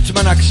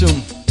 Rootsman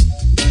Aksum.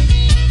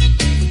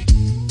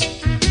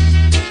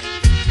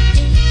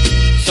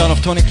 Son of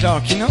Tony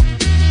Clark, you know?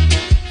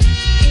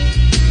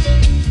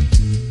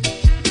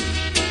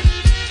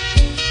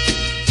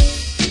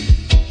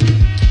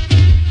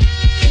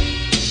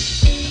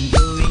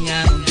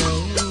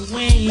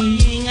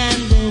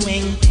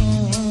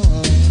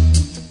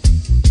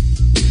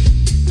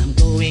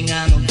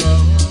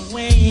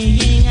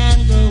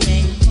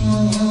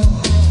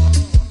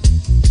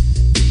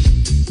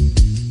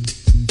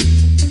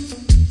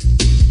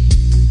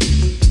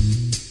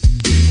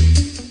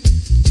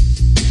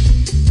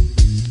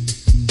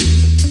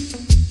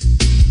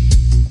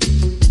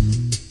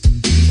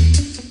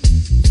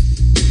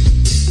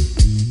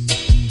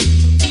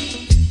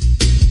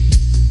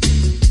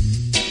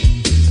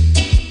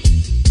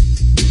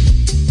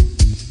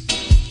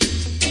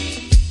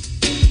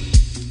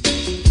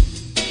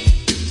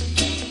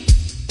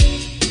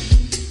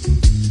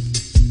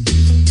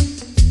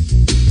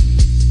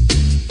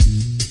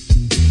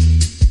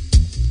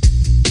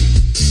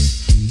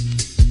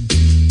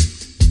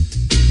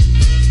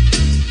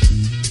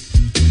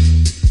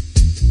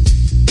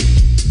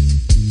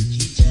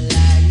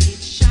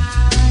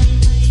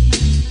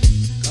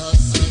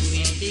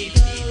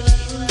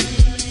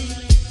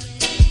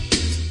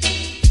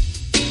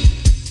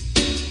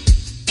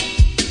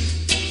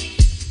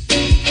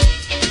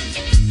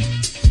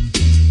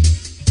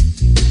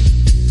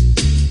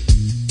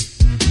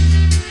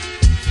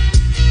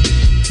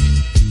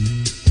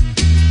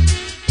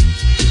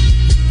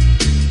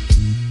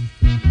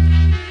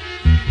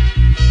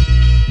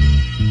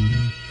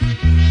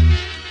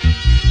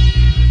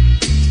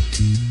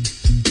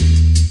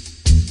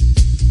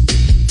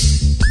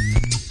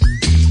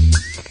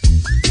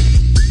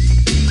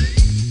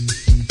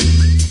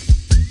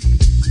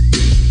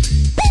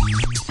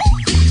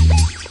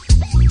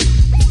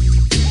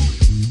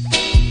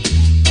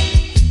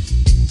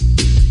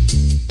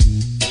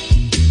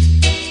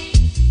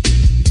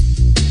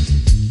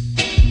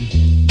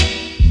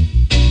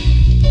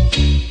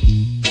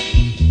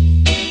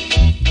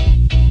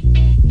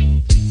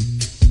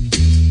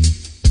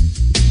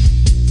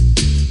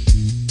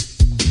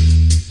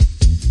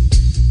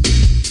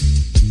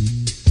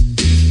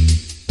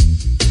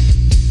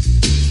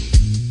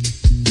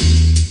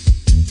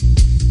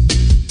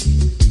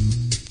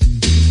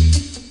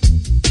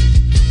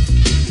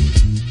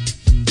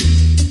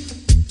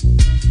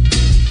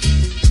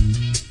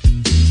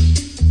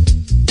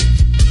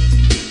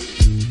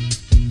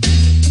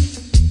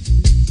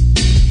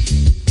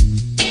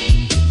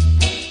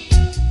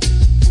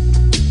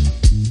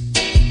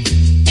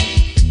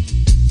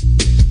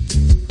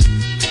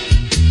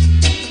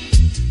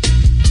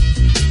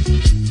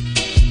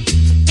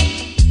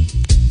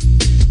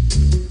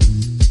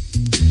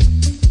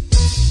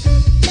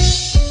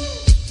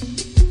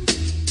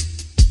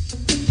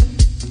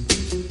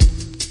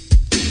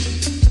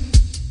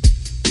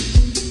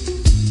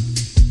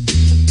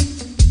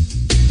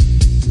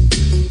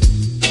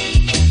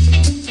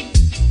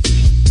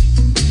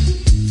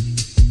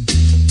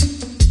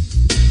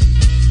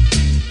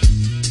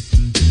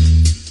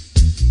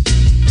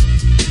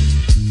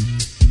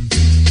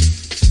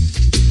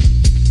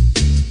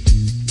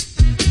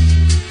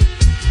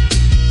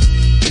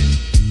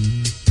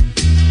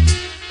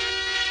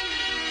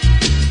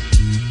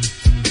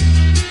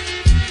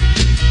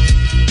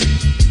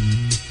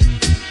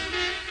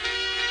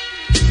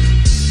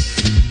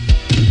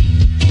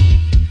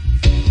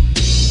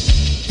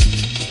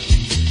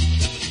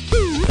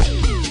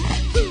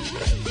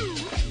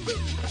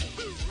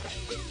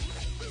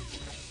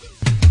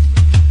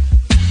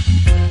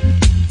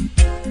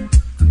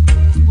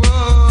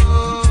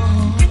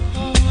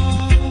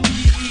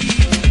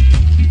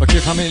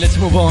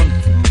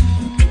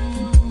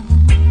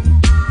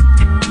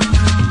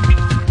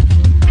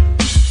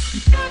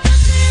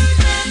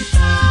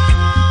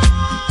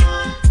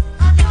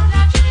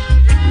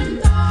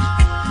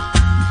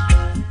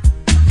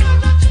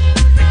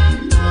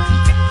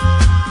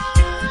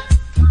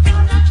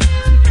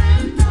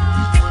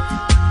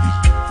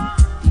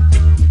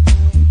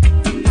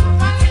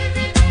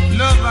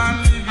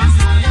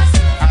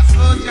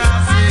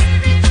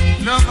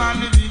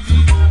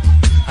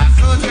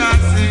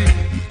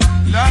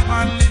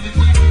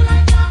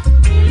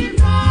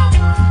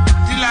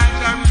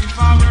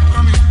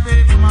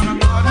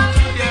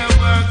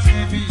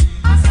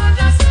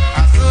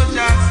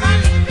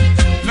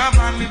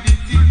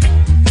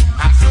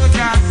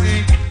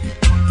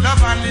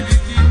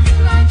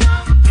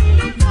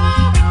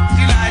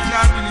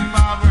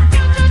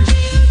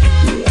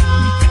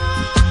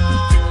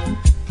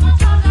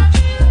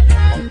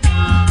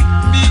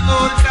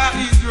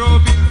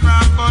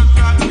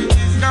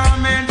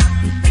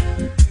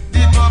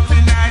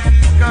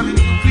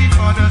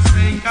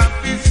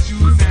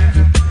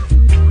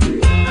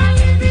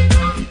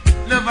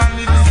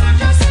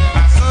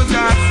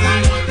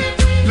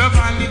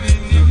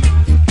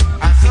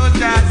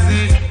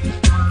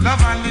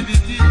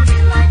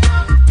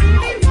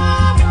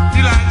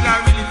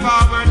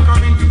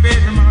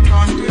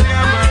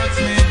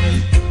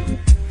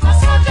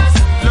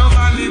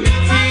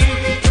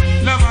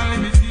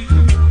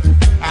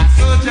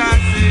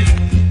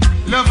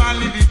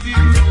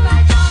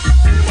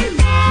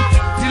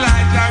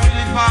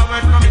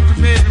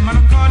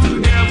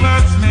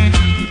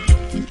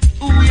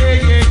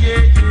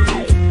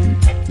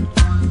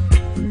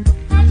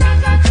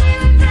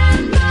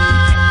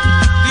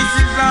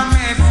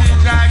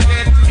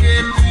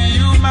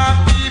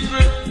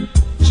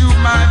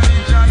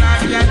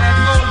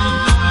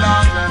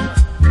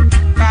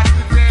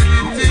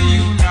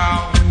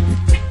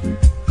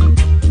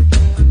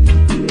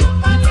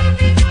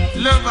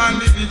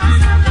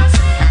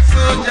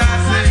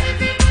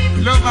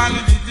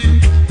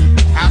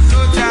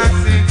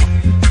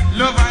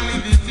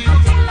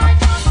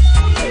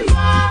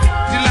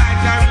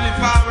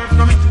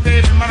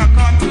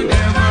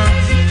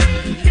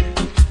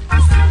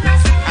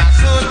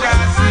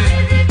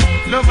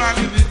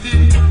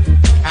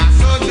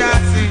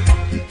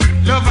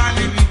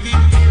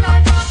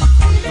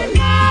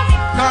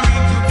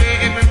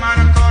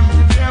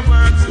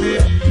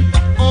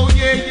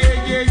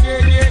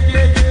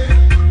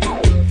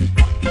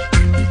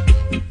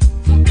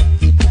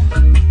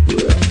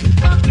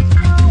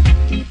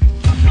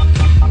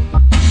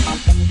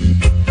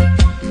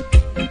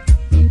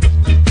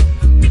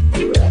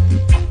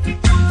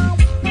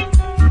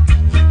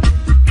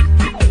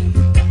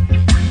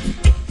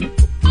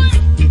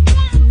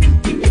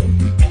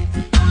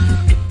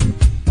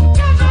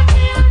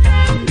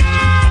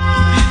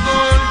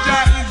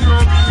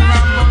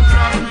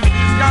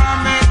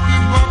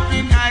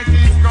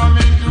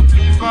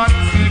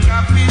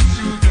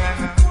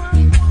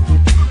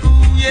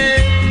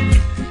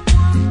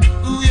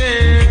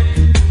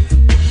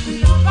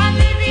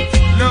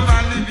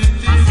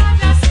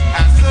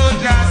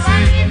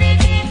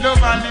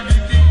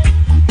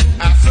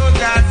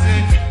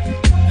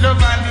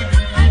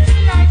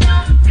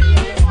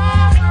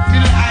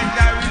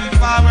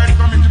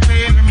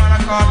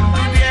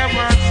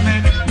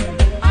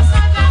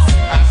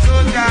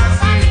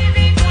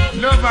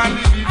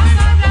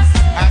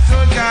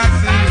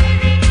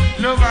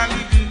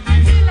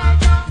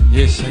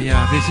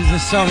 This is the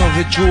song of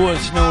the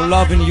jewels, no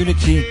love and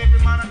unity.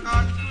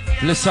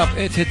 Bless up,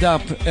 et it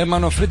up.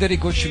 Hermano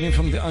Federico tuning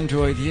from the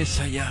Android. Yes,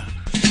 I am.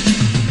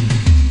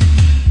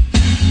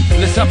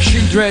 Bless up,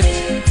 Shildred.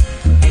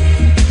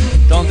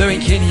 Down there in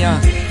Kenya.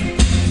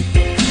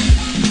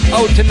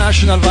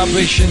 International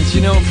vibrations, you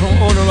know, from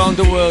all around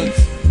the world.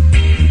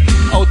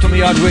 Out on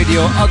Yard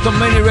Radio, out on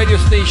many radio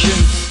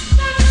stations.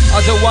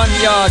 Out of 1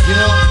 yard, you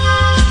know.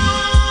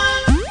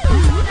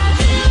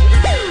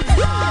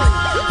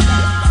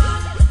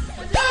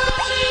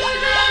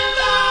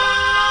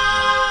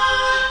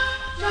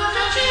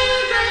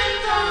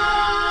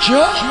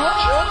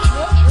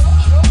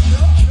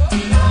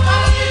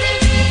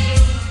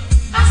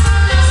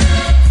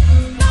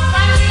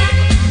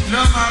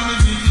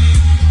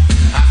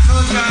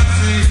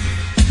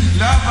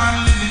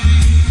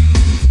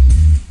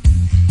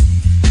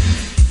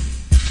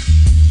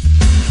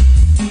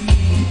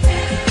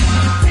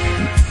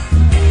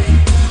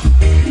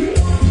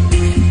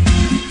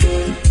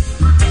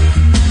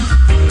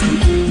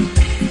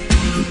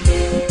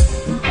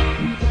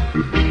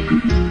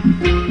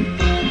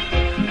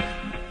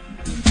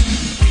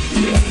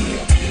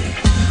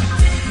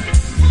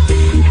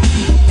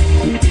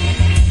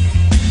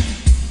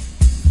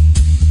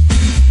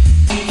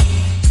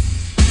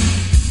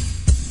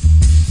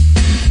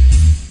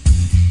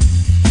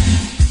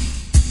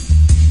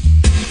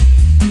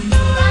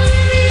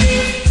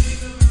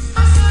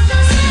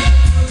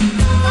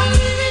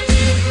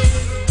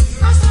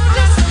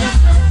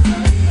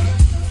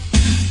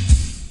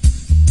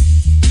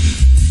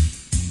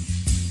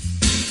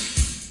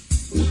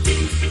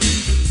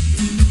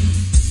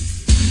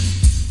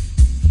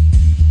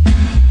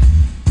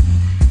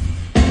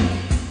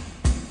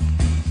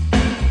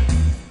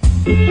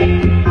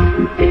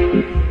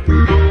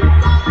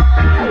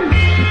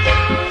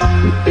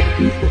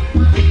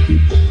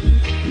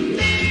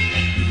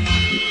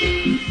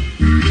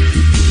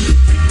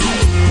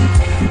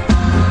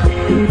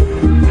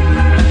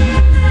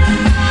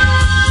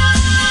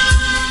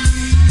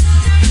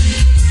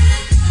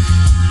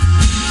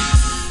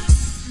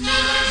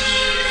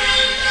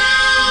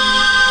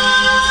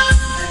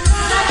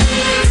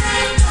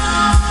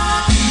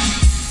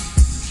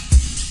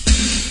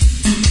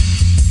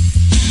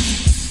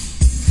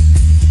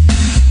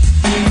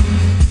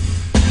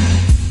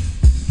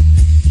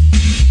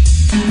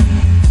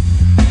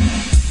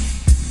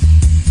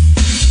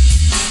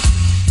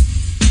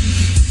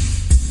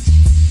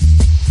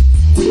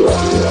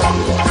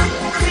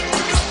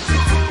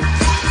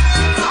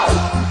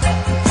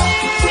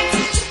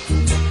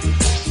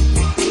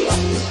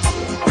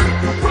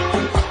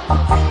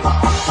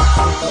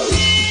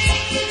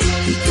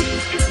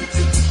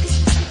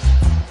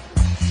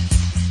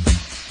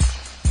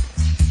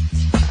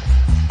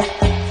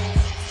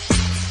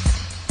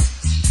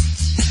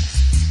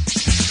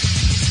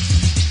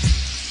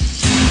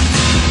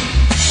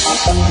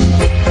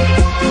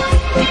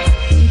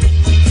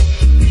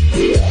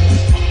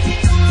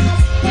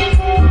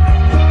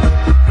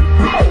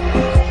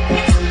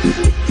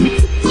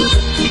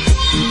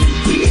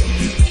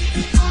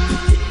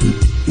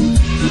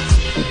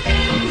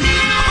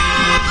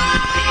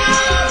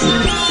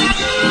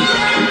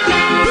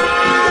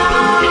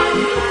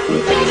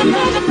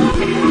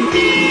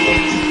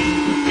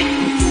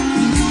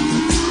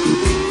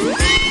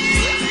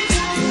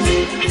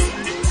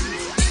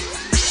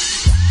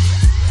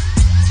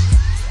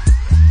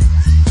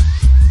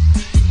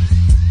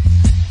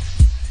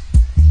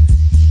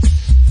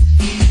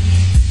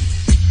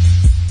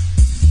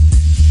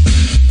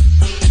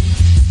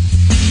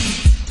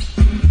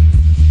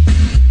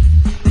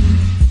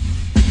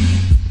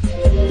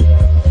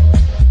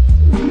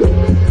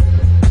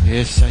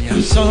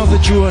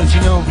 Jewels,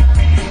 you know,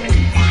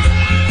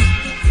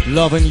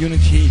 love and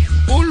unity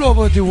all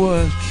over the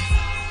world.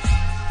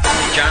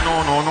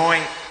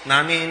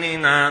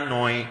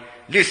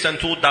 Listen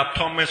to that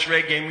Thomas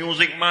reggae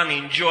music, man.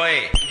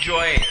 Enjoy,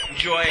 enjoy,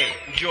 enjoy,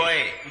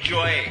 enjoy,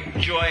 enjoy,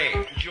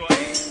 enjoy, enjoy,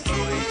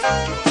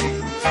 enjoy.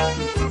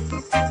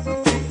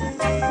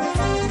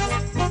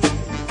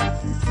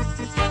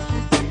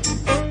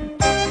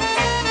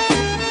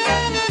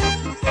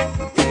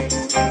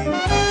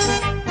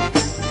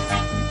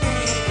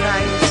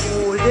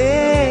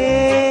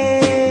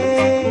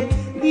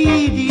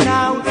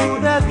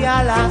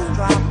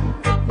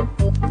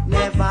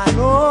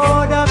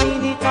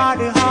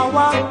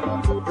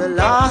 The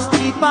last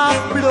drip of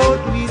blood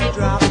will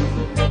drop.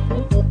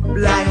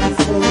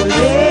 Blindfolded,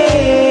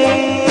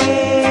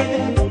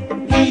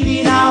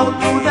 leading out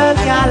to the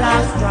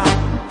gallows trap.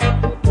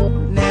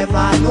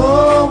 Never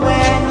know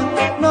when,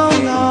 no,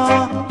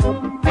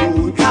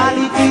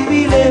 brutality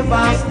will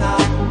ever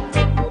stop.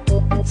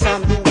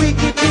 Some do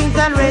wicked things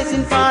and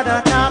racing for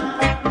the top,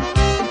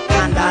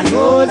 and I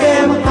know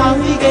them how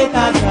we get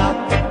a drop.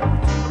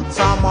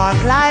 Some are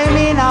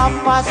climbing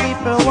up a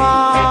simple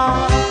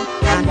wall,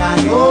 and I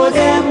know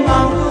them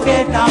bound to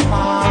get a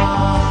fall.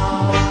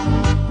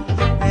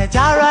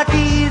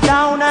 Majority is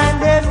down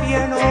and they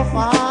fear no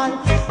fall.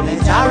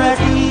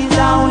 Majority is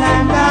down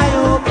and I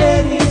hope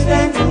they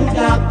listen to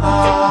the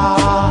call.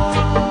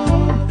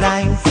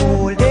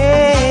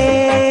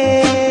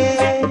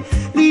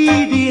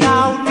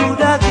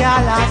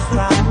 gallows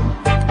trap.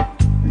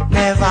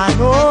 Never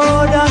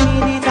know the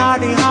minute or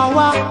the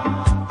hour,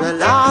 the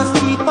last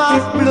heap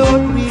of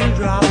blood will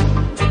drop.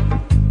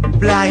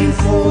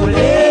 Blindfolded,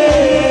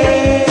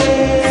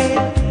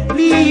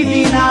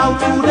 leading out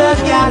to the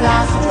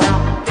gallows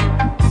trap.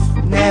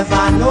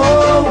 Never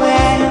know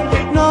when,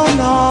 no,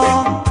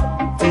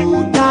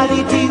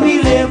 brutality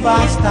will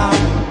ever stop.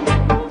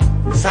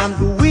 Some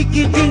do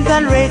wicked things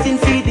and racing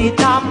to the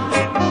top,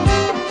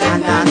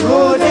 and I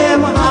know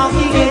them how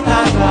to get a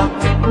drop.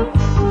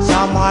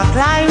 Some are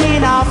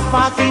climbing up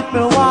for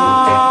people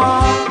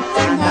walk,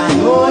 and I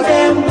know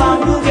them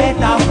bound to get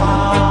a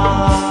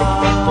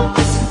fall.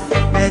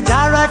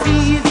 Majority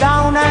is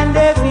down and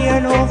they fear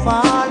no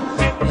fall.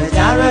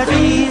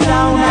 Majority is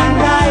down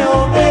and I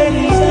hope they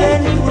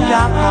listen to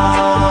the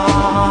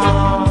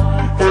call.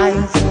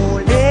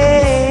 Blindfolded,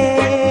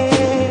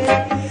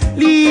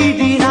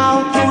 leading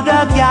out to the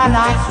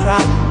gallows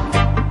trap.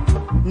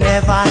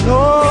 Never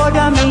know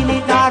the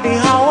minute or the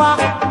hour,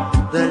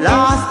 the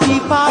last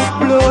heap of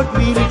blood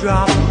will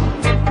drop.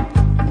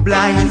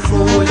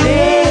 Blindfolded,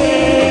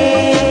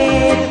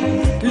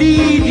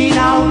 leading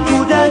out to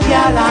the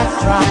gallows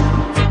trap.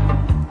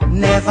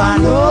 Never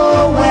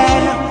know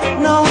when,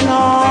 no,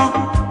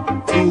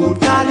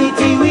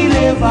 brutality will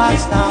ever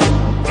stop.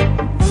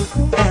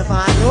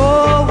 Never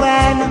know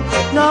when,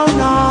 no,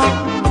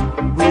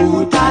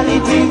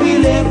 brutality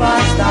will ever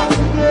stop.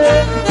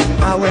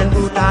 And when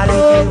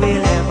brutality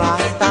will ever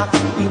stop,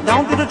 deep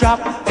down to the drop.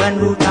 When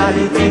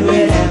brutality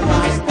will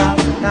ever stop,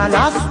 the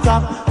last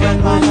drop. When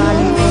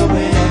brutality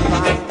will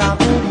ever stop,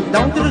 deep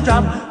down to the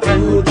drop. When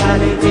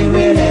brutality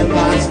will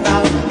ever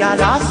stop, the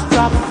last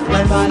drop.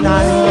 When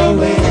brutality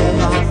will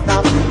ever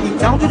stop, deep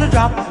down to the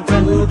drop.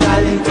 When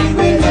brutality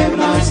will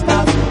ever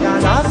stop, the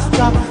last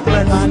drop.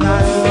 When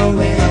brutality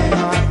will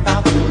ever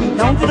stop, deep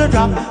down to the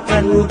drop.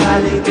 When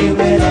brutality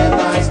will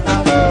ever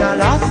stop, the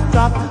last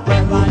drop.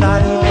 When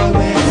brutality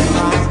will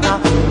ever stop,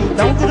 deep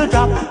down to the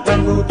drop. When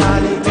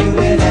brutality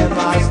will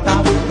ever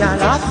stop, the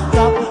last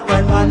drop.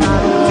 When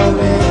brutality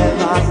will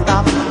ever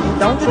stop, deep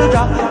down to the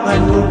drop.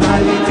 When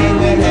brutality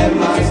will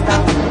ever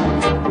stop.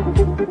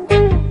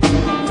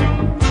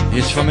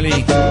 Yes,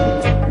 family,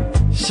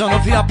 son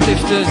of the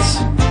uplifters.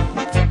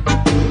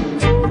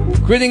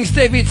 Greetings,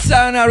 David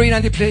Sayonara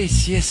in the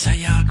place. Yes, I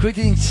am.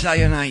 Greetings,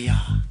 Sayonara.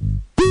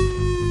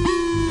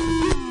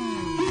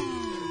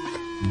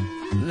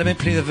 Let me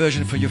play the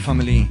version for your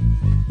family.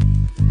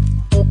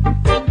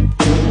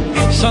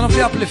 Son of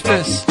the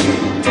uplifters.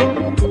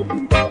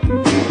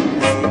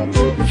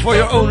 For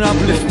your own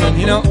upliftment,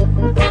 you know.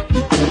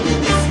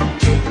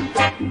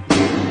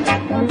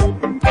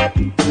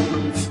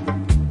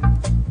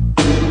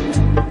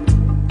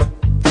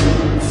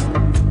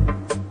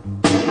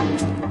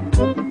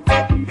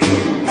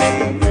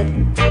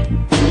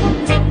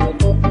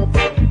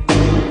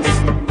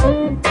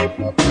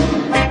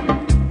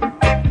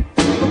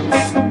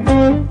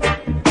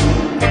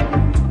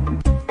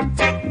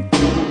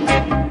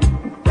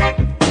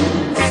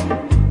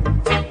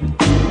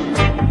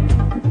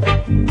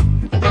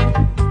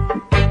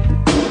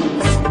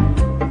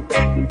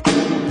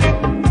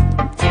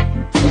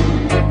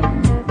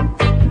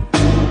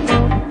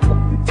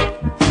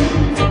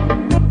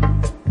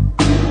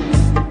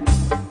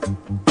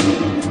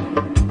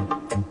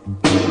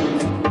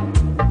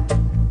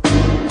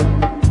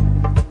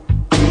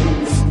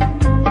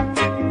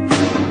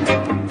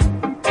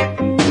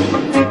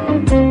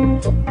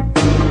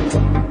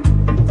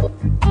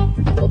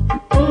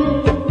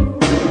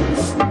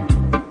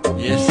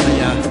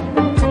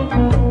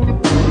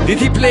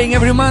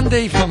 Every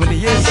Monday, family,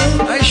 yes,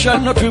 I shall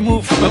not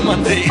remove a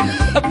Monday.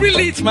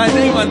 Really, it's my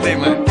day, Monday,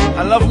 man.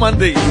 I love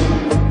Mondays.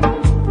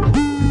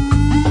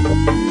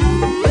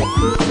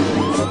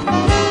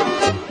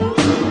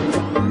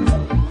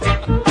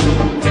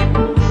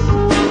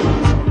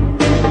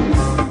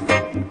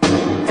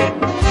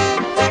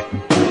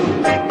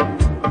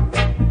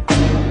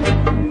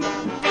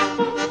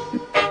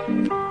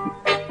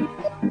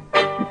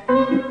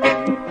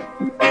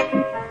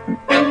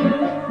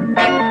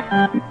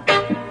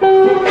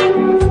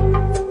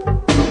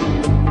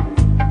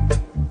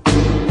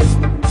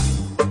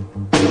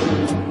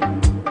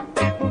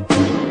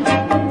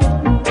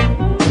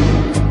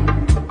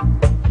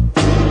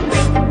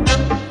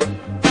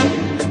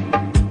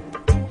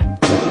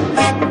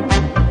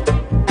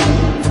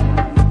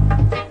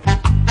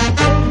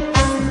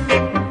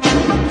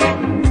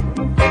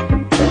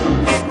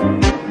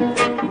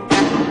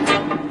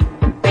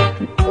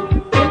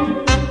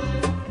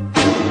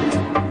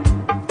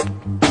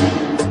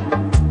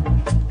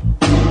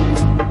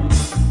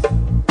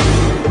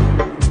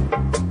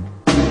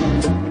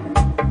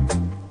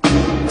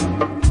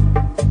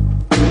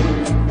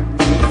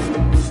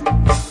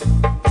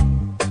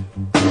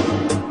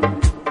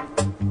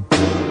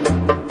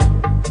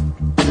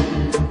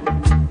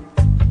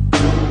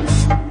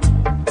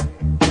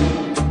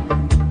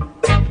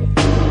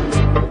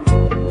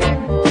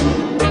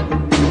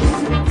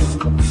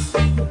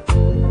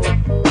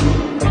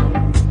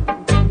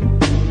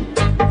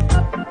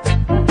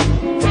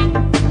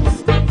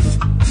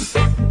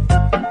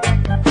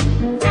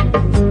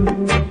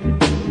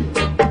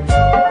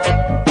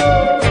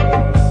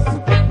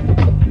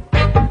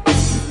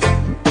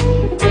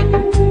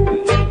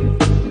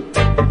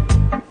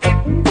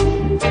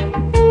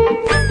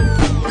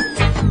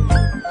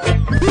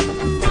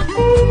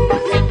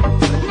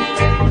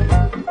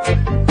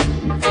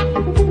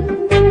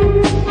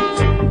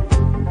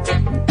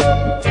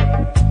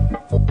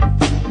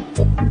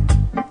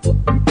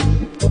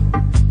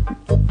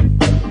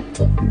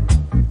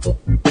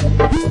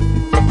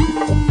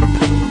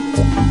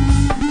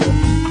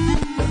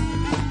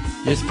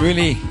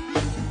 Really,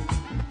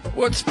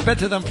 what's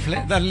better than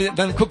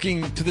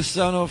cooking to the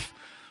sound of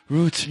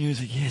roots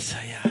music? Yes,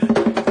 I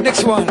am.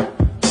 Next one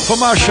for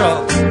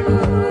Marshall.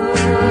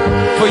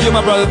 For you,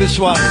 my brother, this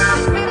one.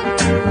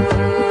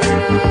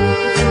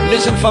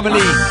 Listen,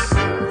 family.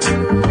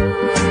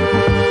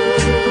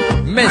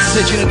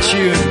 Message in a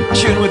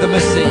tune with a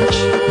message.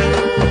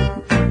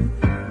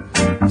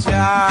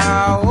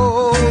 Jah,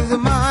 the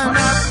man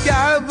of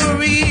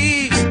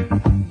Calvary,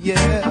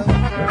 yeah.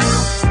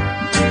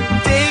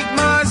 Take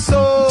my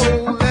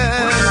soul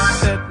and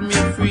set me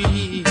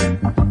free.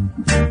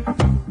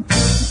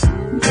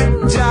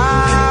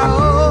 Jah,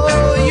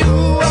 you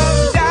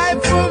have died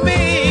for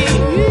me.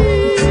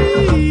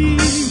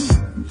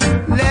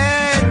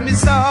 Let me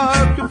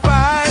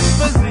sacrifice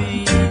for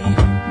thee.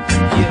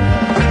 Yeah.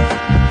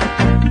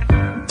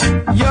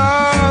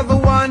 You're the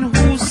one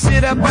who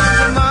sit up on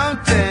the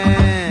mountain.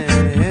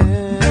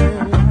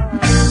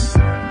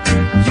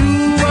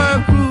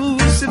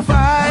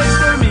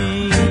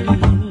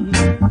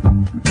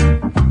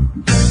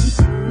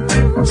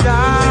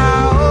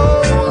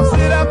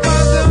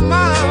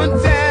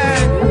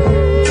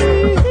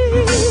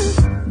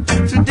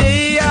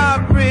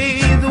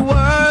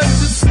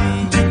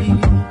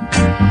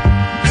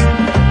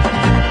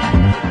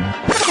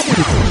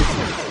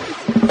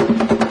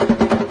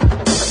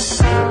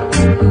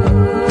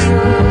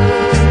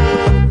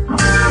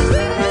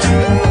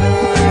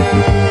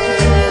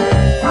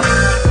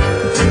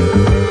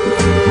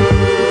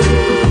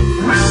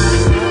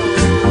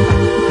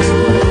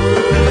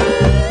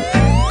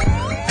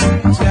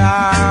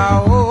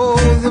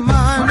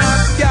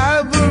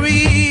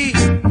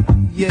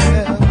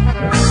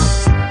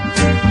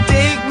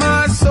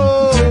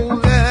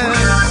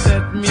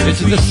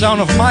 The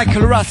sound of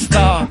Michael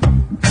Rasta.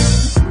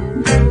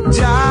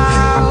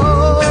 Jah,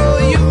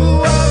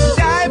 you have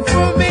died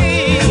for me.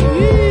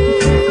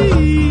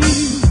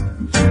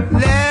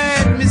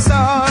 Let me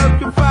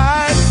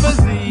sacrifice for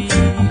thee.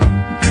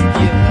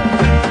 Yeah.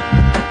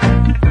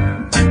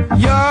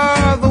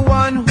 You're the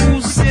one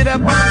who sit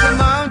up on the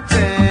mountain.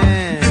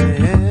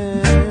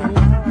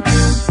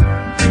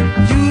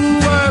 You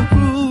were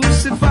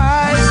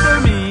crucified for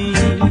me.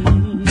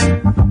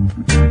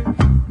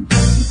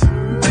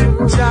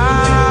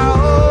 Jah,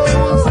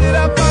 sit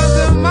up on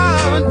the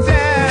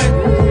mountain.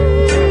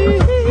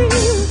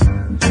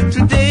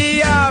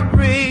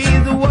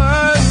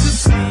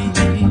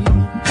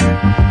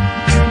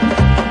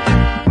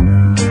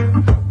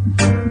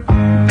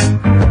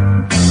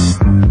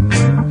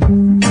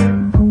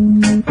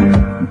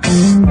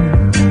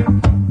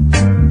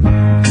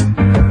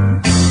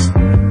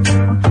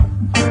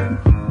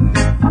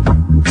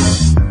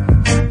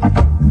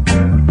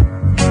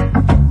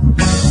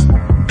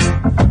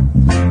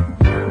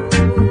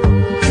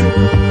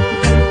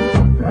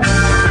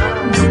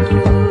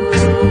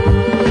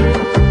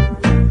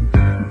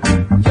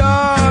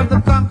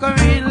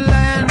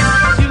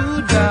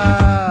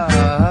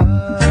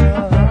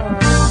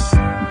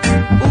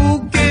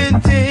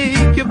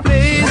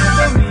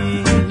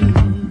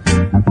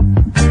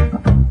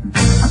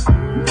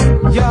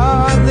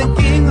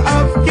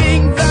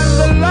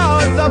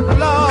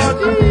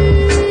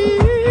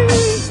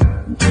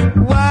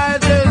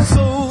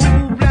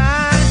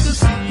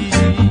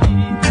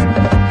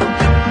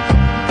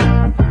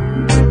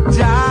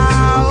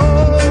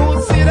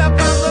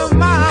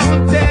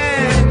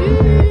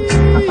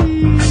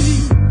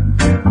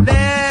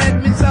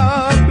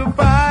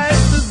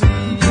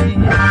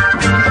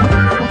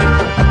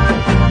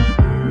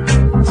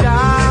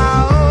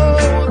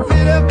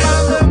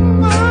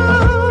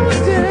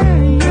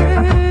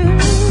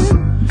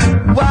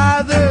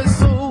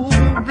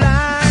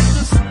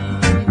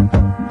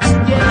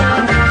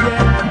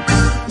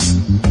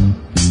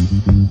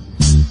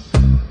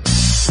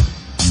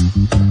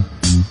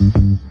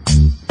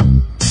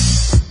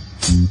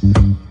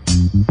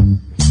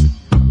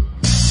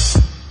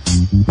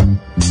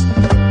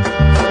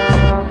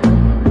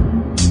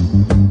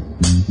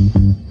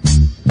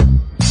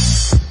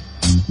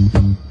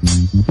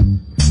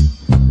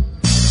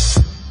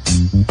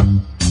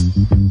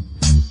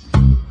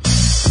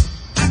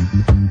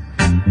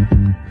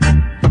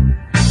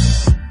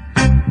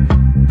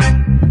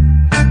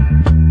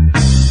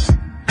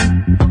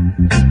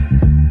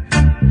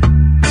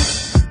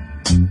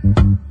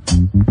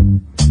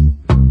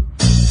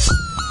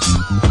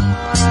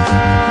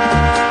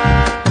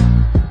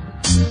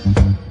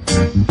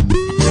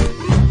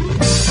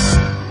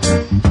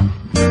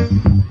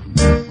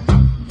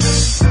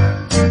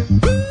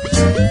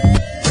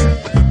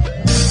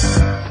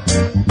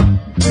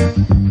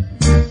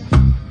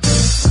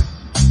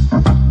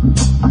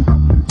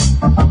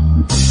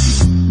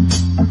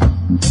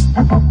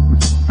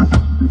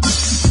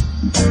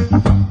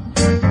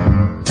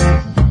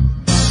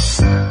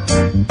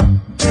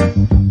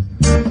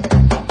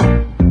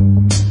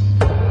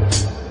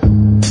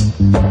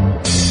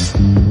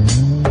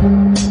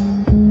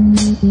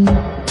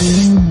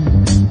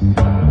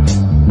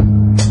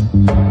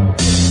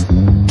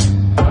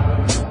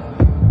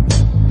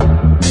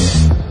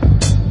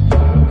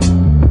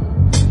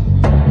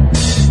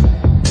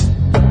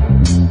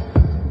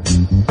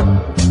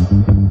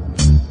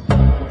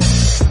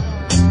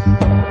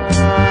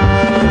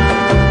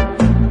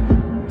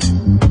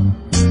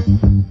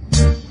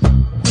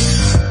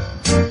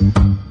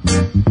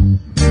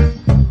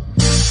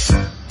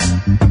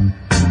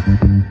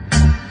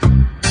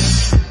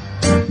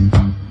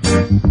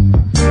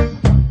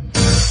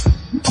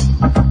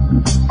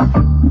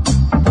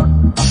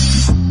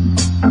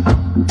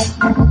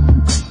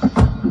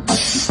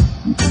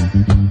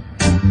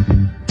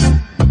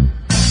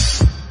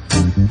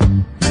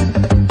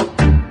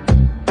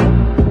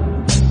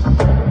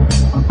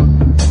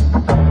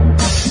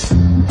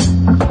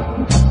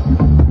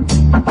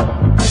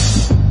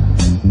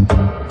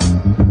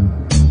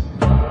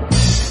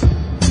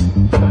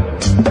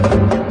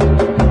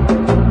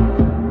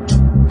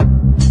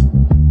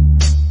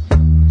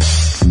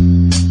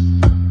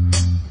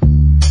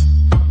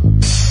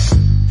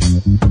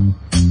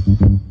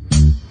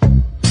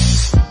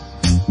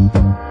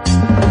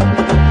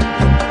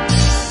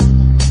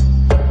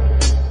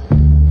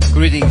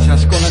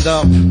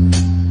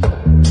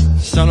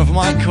 up. Son of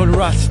Michael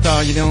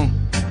Rasta, you know,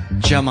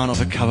 German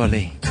of a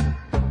Cavalry.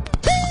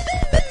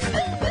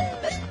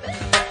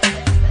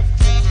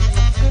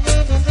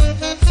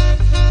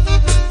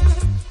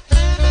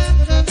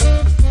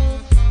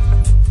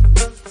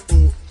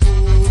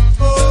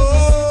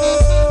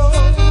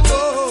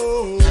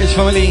 His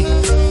family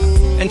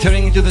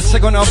entering into the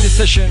second half of the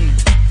session.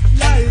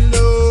 Lie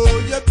low,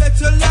 you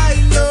better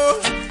lie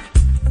low.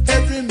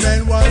 Every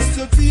man wants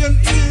to be an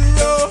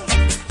hero.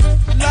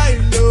 Lie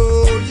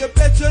low, you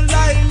better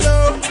lie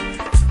low.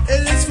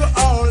 It is for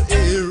all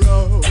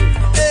heroes.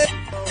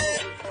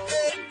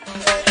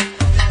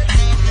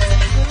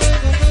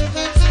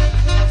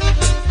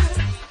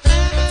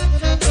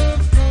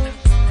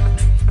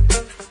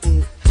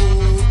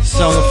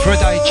 Sound of Fred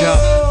Aija.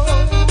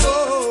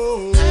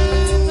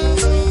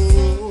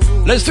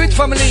 Let's do it,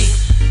 family.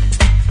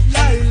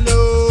 Lie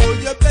low,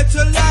 you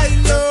better lie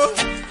low.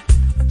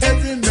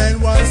 Every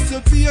man wants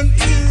to be an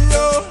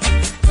hero.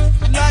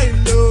 Lie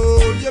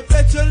low, you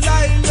better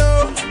lie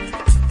low.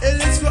 It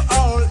is for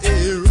all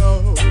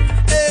heroes.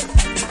 Hey,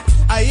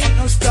 I ain't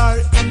no star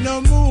in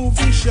no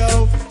movie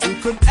show. You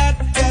can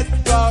act that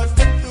part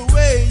the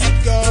way you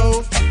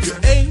go. You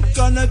ain't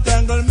gonna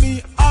dangle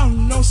me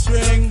on no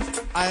string.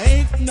 I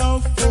ain't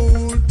no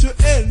fool to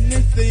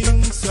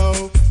anything,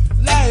 so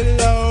lie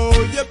low,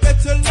 you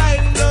better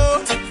lie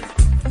low.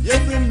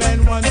 Every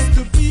man wants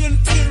to be an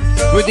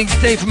hero. Greetings,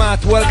 Dave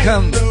Matt,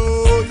 welcome. Lie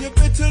low, you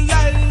better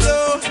lie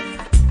low.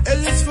 It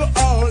is for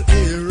all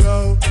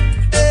heroes.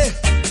 Hey,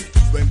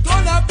 when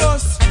gonna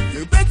bust,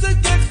 you better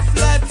get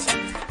flat.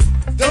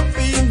 Don't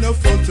be no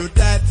fool to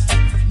that.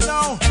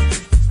 No,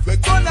 we're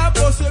gonna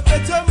bust, you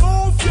better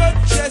move your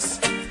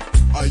chest,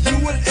 or you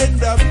will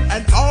end up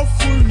an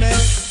awful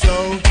mess.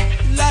 So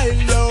lie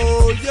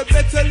low, you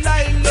better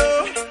lie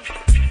low.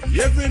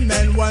 Every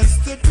man wants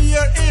to be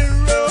a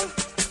hero.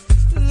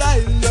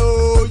 Lie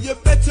low, you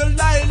better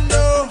lie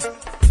low.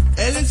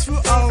 And it's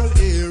for all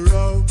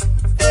heroes.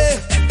 Hey,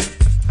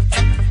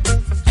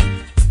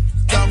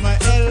 come on,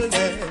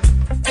 elder.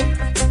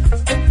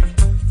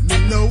 Me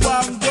know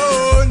I'm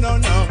going, no,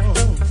 no.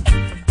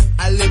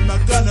 I leave my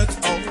gun at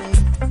home.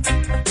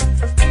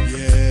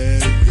 Yeah,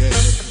 yeah.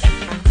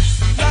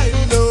 Lie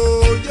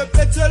low, you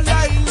better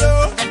lie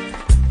low.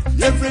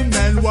 Every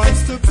man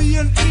wants to be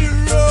an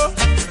hero.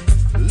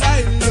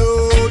 Lie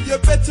low, you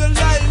better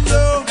lie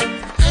low.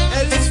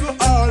 And it's for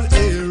all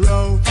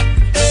heroes.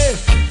 Hey,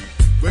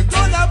 we're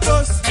gonna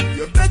bust,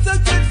 you better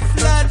get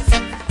flat.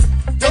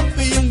 Don't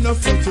be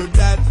enough to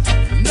that.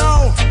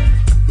 No,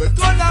 we're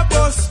gonna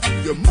bust,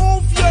 you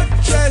move your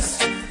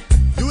chest,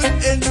 you will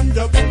end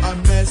up a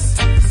mess.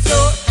 So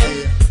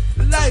hey,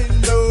 lie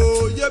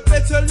low, you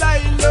better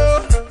lie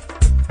low.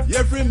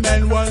 Every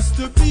man wants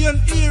to be an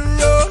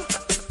hero.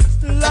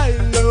 Lie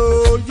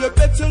low, you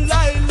better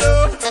lie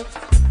low.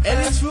 And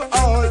it's for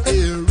all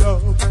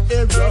heroes,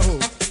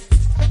 heroes.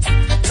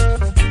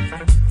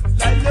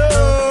 Lie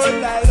low,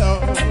 lie low.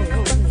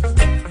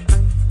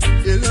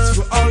 It is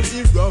for all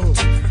heroes,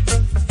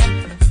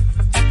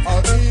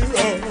 all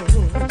heroes.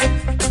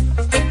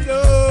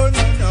 No,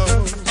 no, no.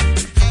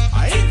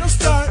 I ain't no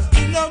star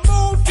in a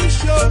movie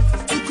show.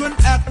 You can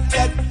act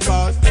that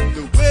part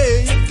the way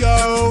you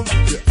go.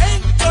 You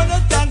ain't gonna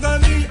tangle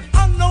me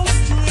on no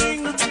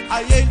string.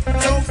 I ain't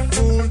no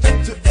fool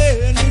to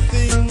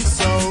anything,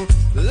 so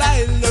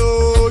lie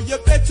low, you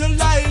better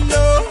lie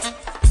low.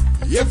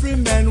 Every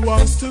man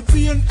wants to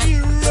be an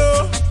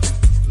hero.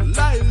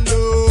 Lie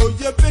low,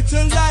 you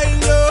better lie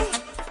low.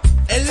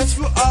 And it's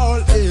for all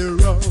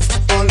heroes,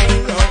 all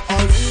heroes,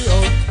 all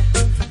heroes.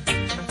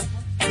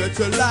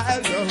 Better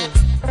lie low.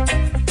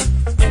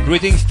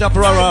 Greetings,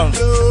 Taparara.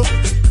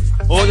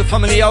 All the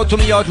family out on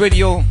the Yard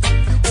Radio. You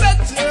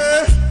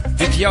better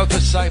With the outer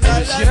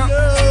Cyprus, you know.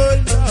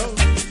 low.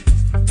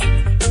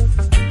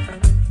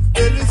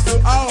 It is for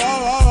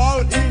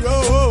all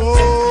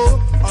heroes,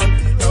 all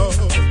heroes.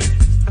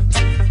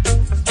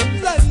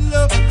 Lie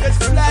low, get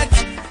flat.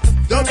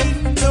 Don't be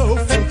no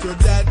fool to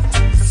that.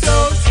 So,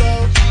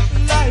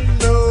 lie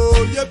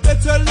low, you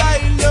better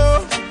lie low.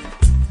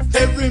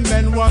 Every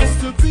man wants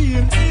to be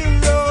an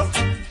hero.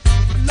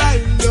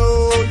 Lie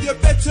low, you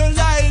better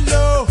lie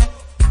low.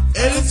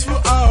 And it's for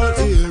all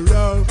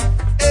heroes.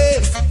 Hey,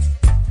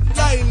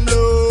 lie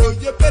low,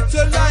 you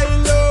better lie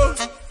low.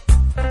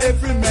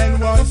 Every man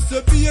wants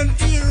to be an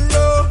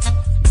hero.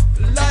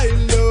 Lie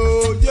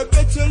low, you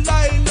better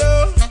lie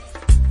low.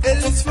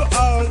 And it's for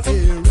all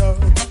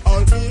heroes,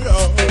 all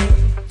heroes.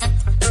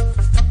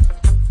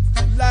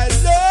 Lie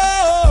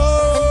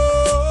low.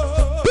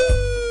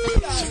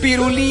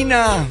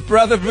 Spirulina,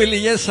 Brother Billy,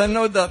 yes, I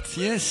know that.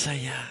 Yes, I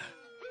am.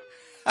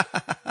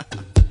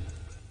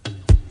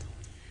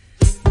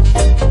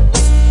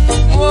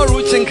 More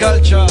roots and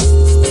culture.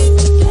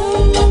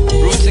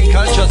 Roots and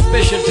culture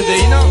special today,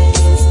 you know.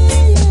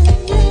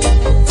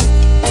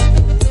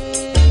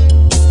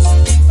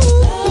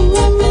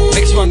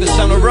 Next one, the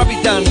sound of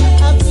Robbie Dunn.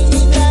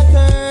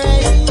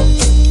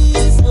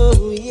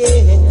 Oh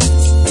yeah.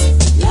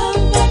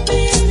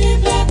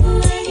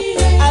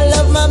 I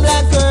love my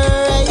black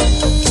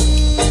rice.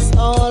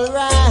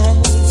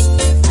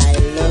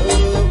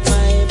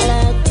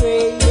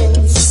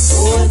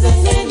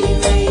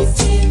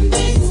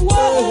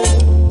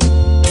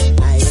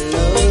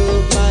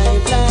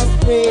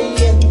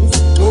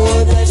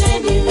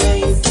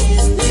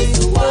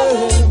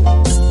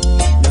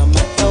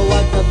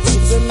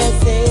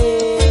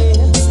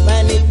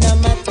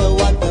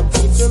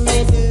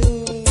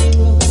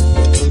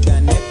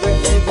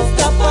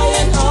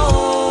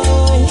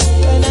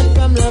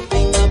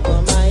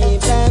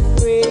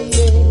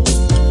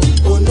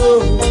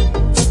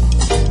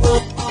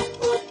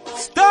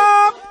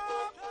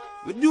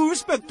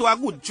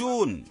 good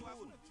tune.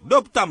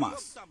 Dub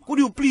Thomas, could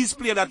you please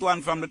play that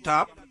one from the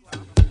top?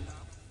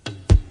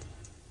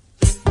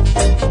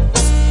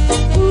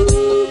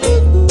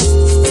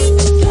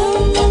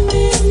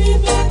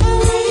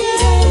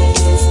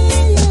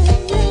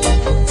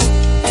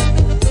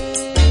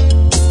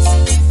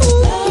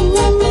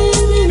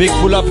 Big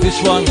pull up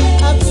this one.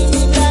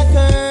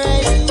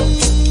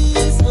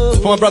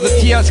 For my brother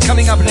Tias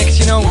coming up next,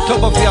 you know,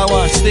 top of the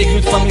hour. Stay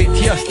good family,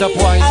 Tias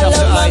Stepwise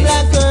after I.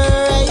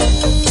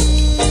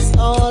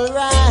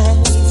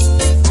 Alright,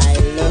 I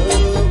love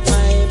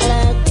my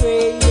black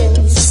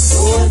race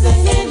more than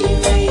any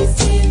race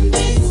in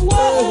this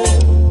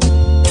world.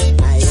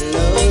 I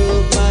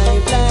love my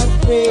black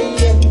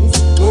race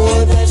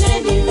more than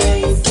any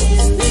race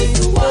in this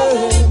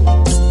world.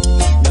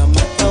 No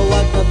matter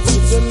what the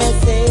people may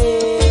say,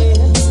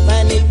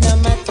 man, it no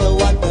matter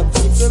what the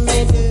people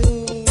may do,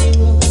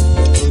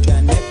 you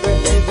can never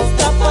ever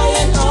stop I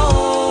and I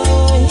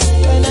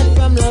when I'm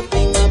from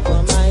loving up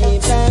on my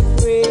black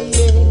race.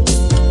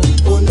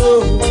 Oh no,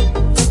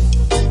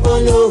 oh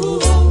no,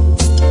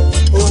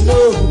 oh no,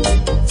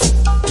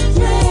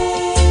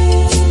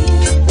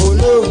 oh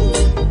no,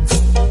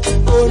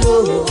 oh no,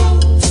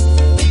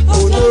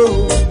 oh no.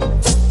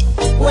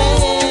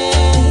 When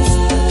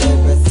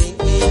everything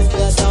is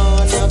the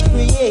dawn of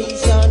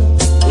creation,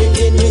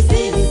 living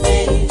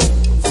resistance,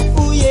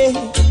 oh yeah,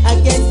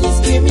 against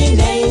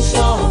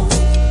discrimination,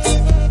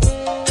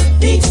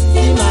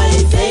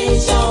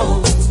 victimization,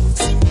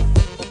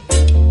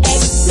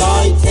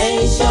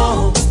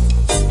 exploitation,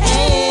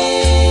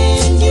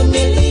 and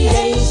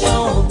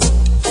humiliation.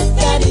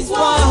 That is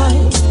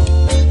why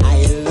I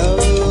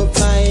love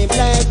my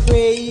black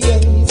race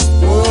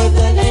more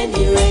than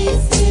any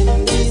race in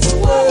this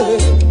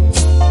world.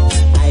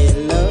 I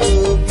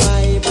love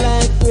my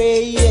black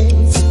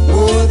race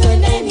more than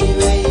any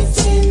race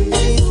in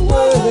this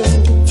world.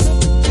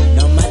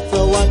 No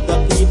matter what the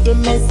people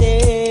may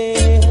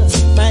say,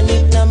 man,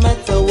 it no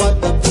matter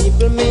what the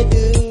people may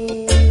do,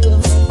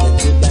 that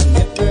you can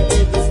never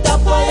ever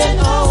stop I and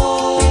I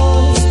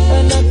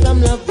when I'm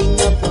loving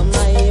up on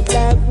my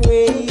black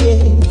race.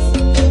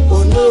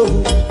 Oh no,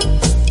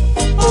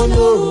 oh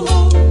no,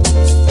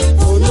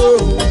 oh no,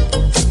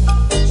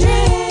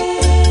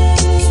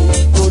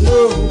 oh no,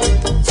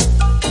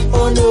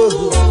 oh no,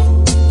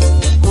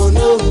 oh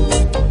no.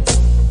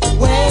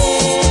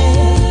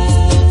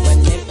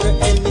 Whenever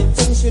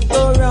anything should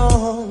go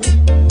wrong,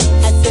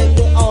 I said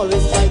they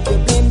always try to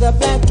blame the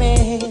black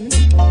man.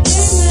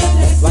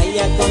 That's why I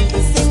come to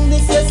sing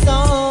this your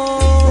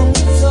song,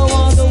 so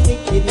all the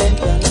wicked men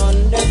can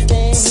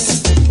understand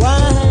why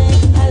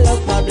I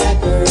love my black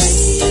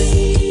race.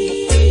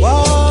 Why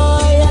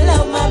I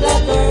love my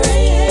black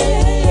race.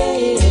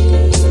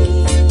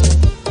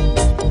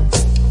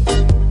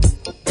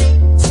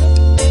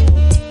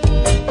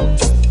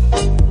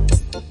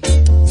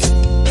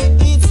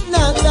 It's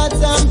not that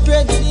I'm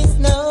prejudiced,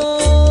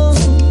 no,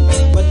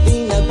 but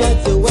being a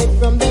graduate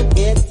from the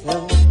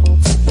ghetto,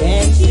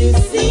 can't you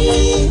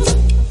see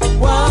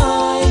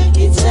why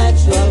it's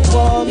natural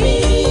for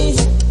me?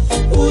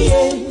 Oh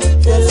yeah,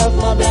 to love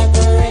my black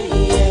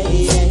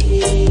race,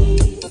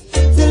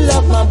 to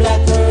love my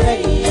black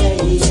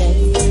race.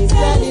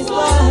 That is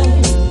why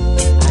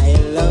I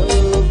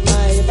love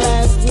my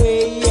black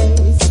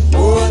race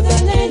more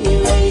than any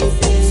race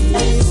in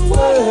this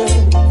world.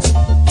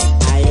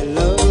 I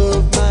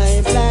love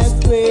my black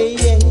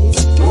race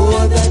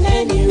more than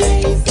any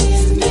race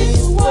in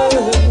this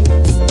world.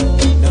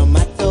 No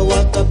matter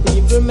what the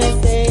people may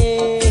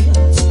say,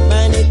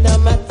 man, it no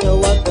matter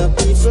what the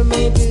people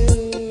may do,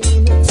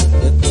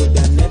 they could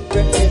never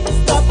ever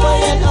stop I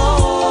and I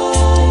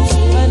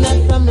when I'm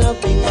from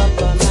loving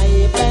up on my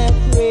black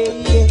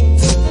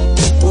race.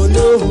 Oh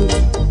no,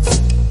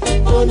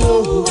 oh no,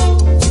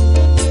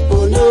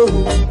 oh no,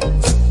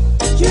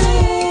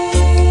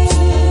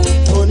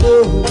 oh no,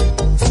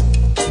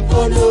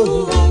 oh no,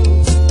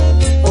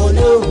 oh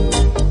no.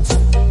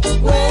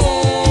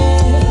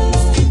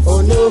 Well,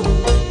 oh no,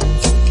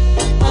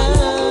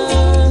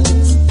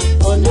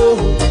 oh no,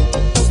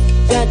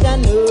 Jaja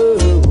no.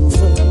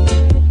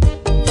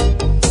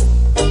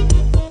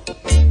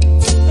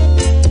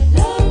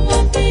 Love my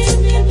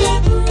baby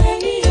black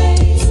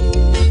race.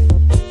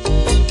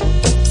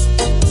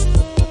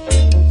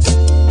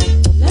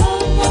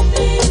 Love my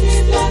baby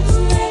black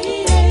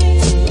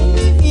race.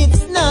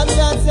 It's not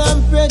that I'm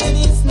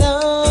prejudiced, no,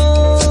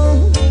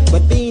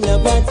 but being a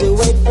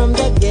graduate from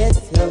the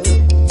ghetto,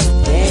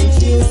 can't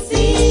you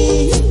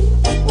see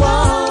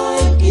why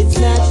it's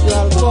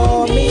natural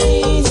for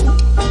me?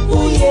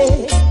 Oh yeah,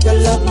 to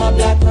love my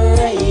black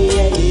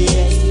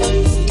race,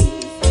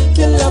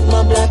 to love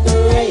my black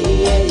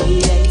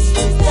race.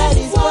 That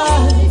is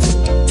why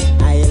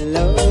I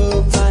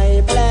love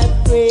my black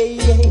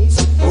race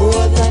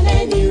more than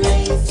any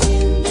race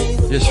in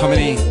this Yes,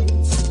 family. world.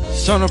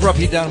 Son of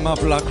Rapi down my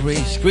black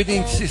race.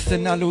 Greetings, Sister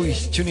Nalu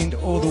is tuning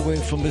all the way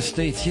from the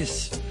States,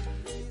 yes.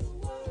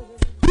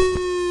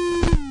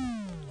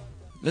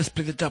 Let's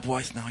play the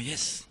dubwise now,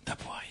 yes,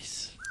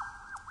 dubwise.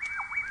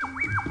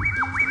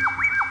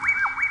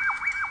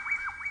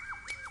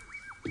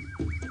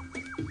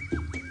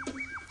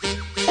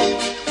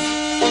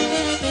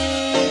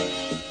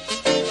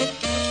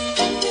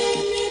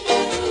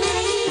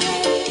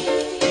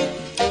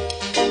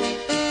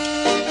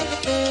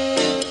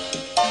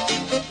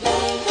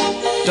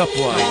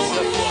 Stopwise.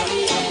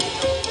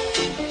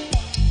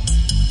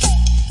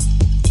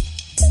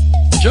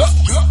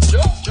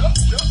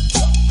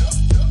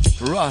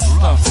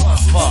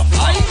 Rastafari.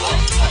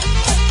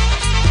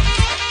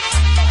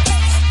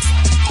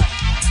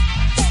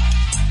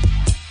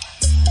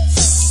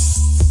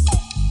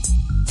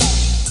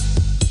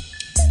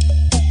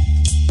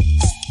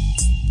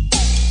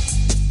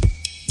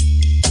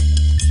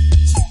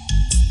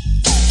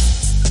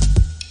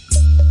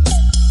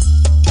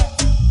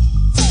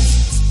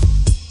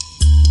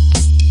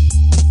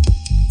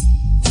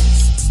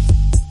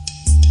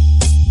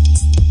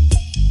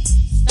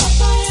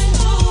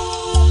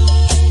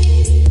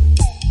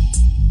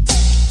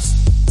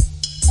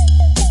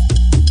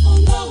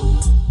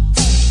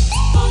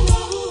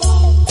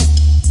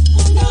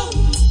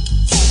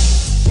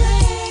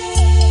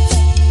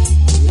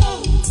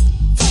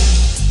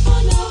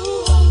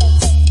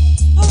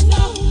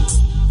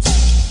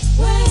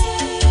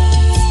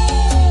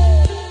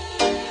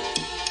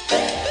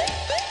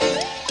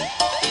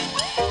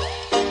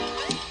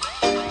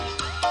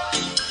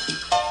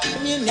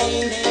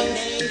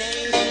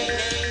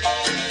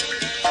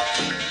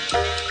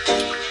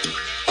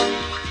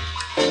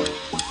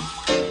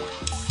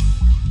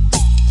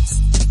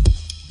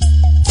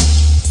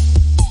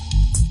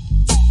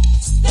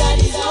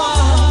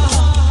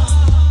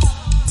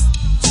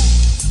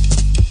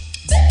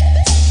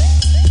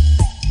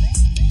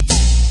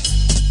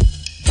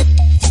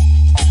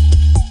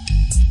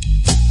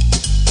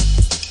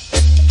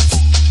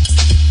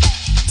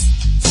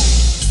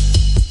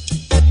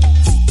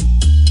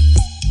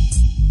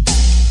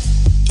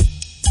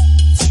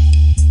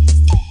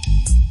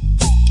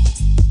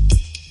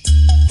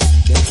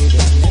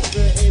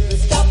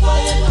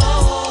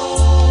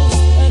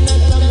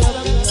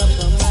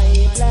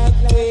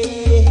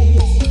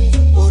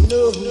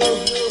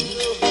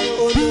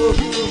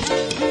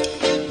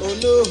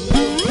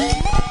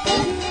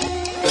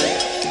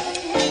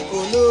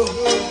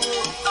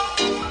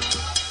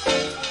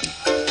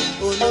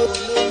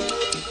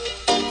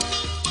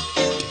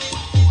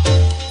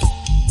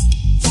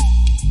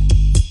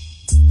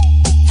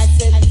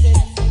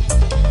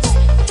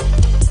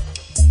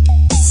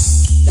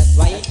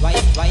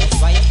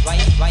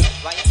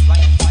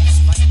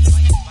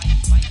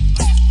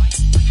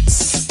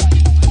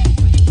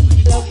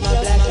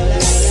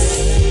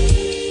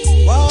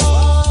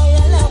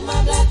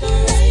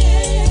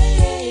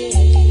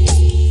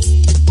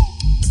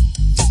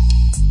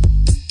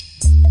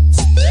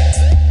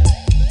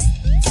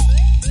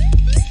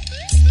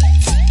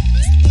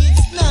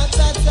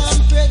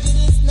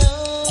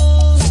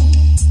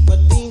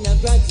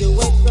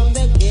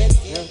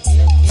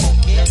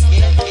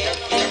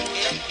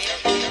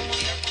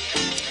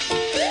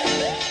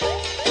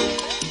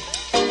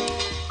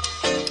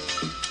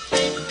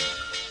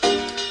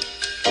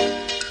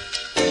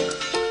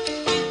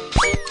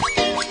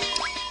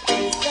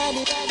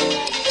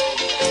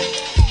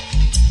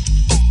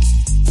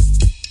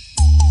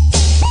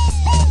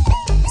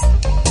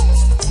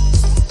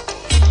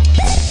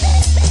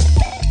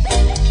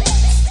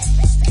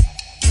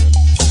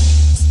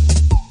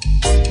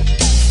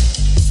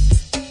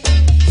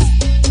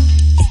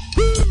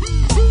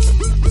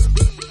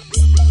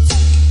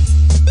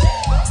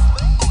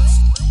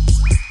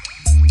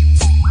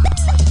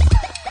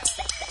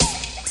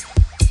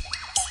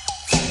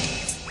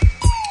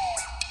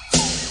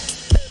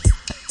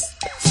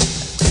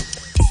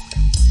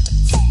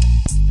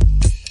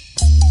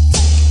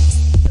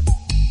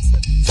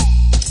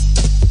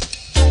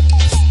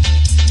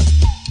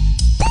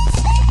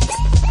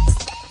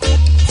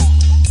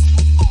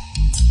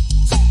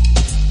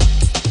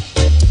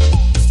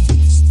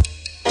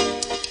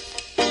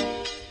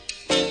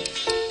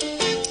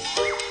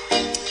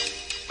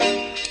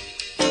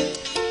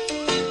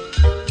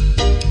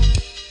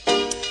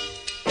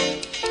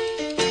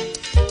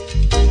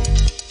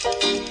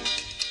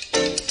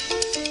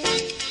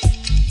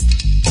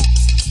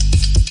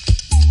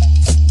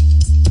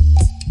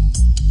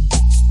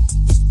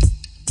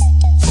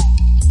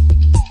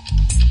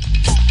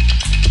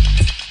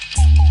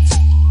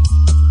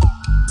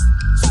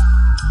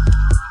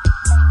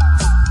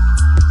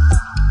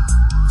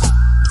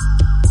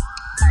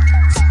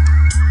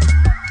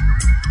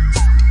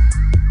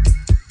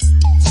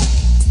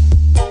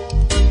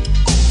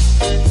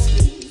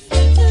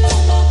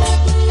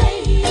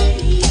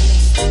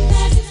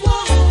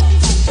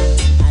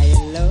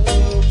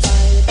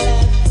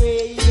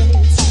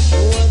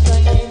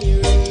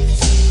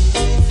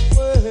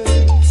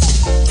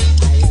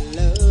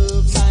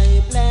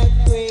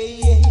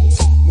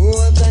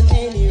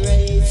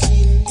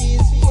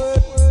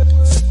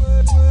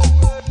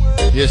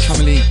 Yes,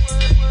 family.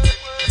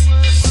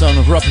 Sound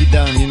of Rap It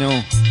Down, you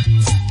know.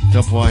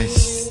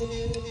 Dubwise.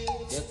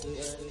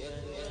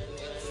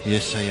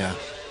 Yes, I am.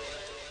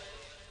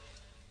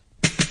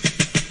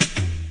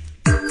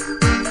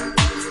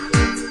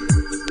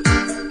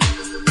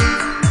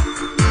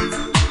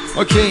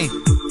 Okay.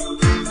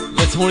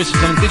 Let's move to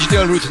some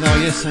digital roots now.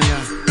 Yes, I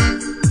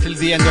am. Till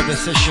the end of the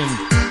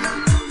session.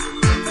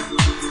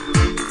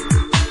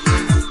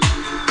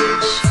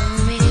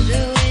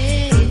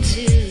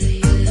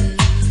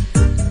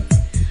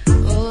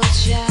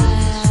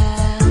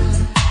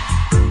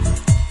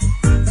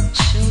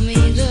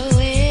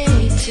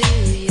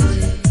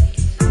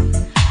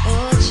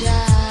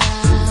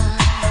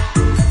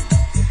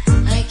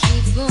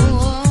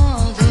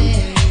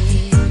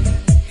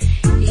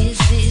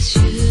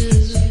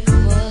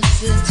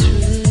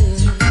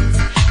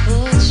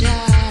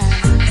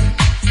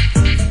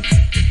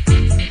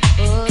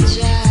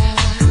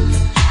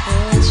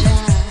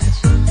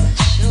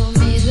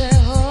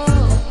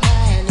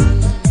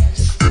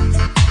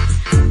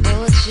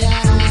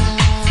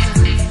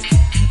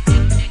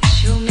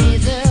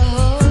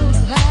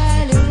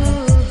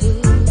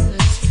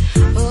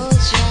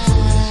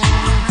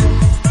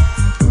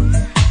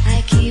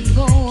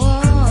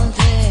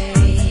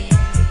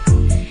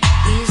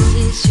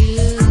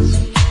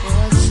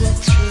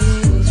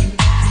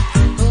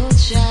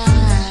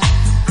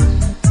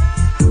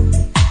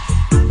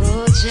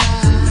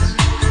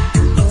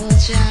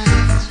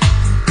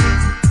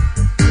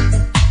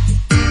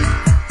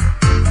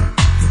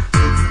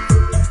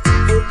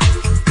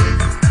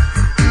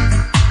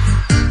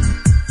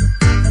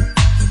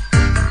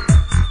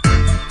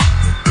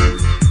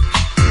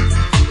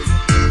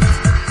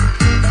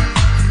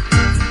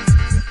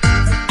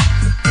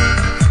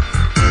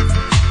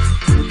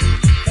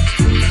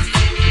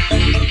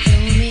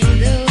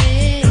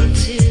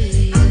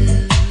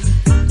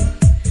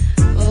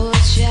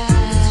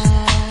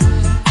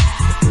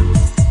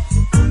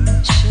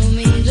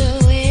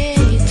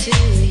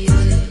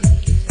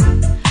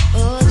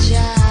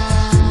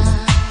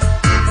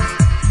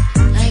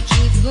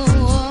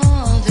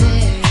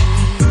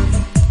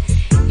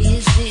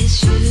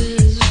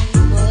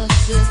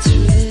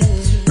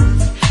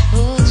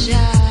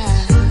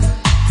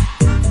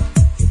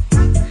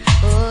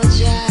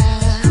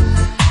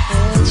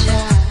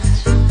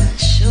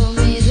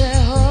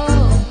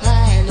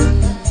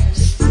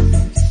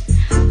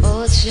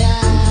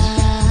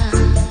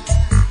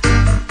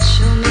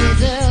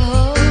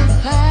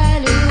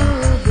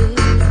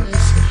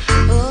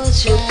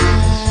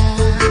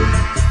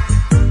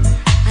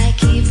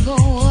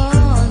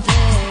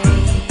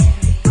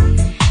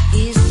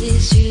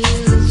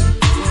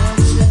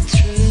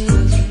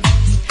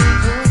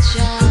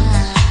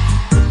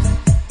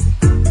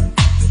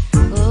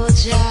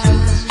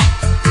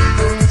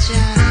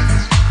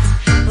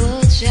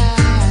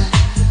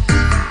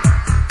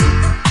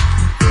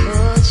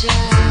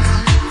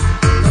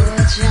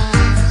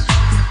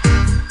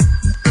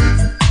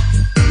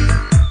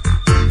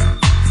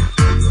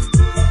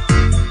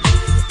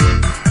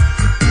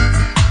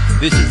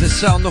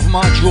 sound of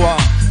Majua.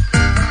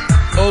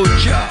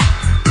 Oja.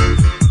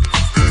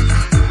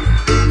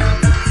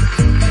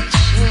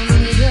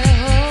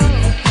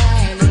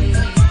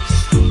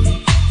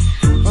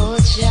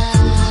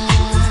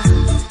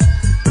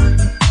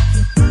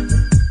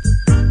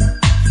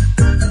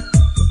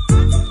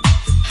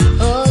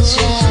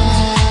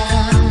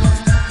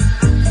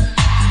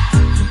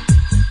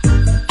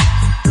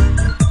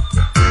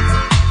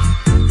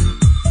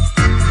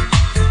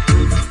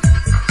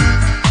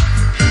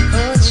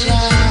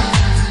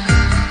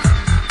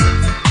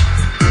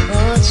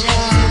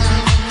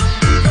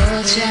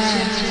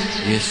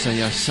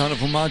 Son of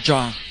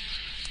Umaja,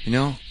 you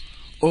know,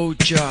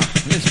 Oja.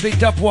 Let's beat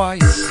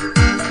Dubwise.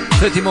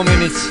 30 more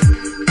minutes,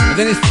 and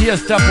then it's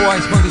Tia's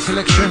Dubwise Monday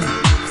selection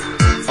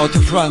out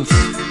of France.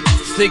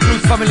 Stay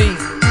glued, family.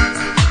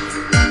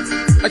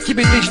 I keep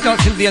it digital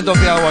till the end of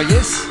the hour.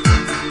 Yes.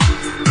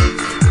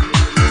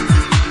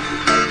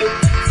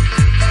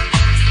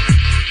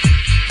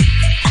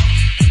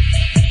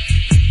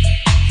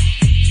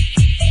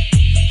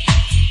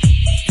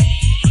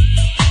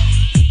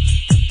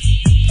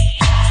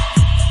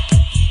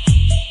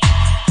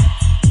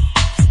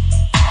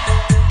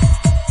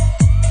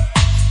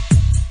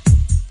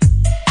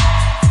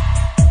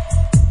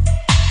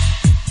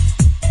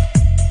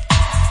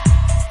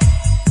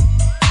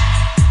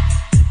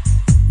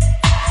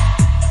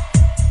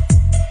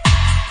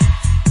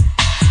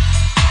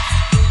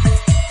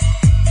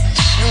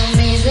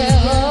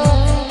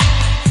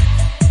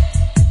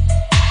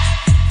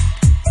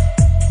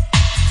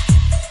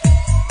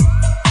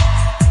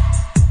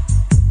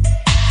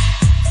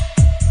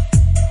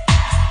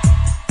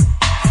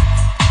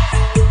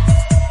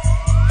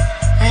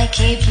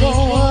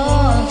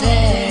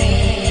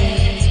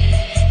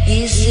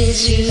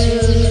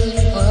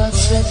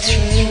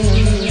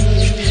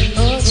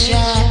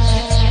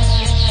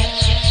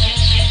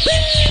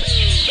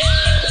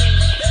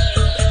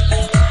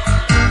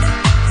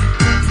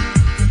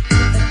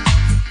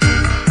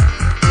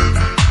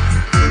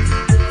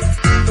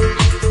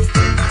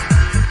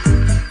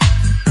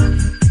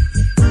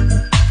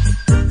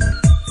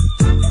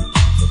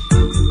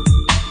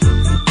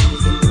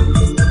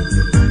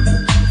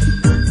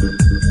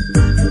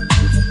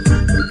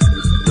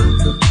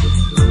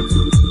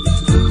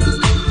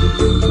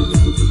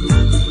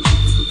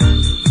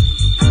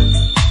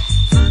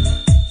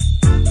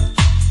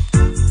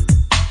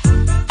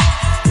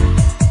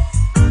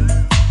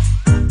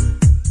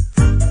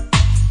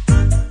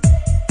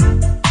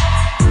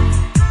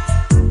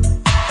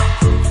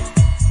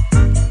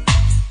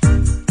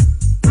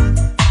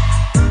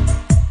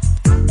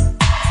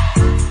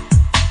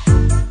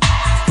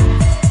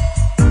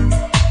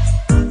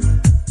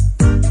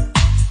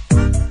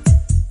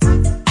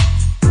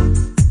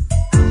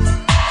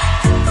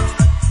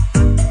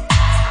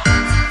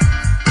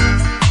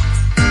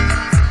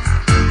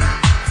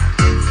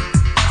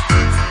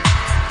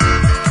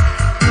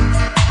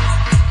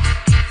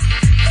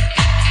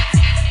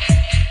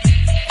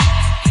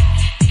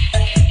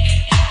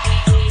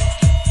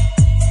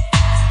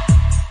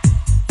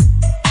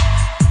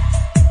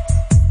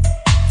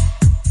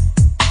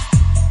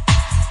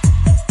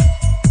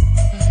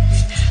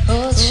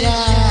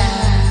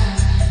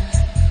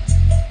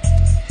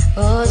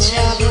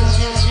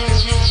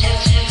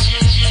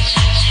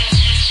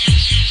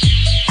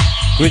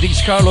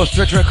 Greetings, Carlos,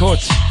 Stretch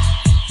Records.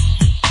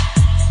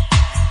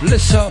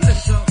 Bless up.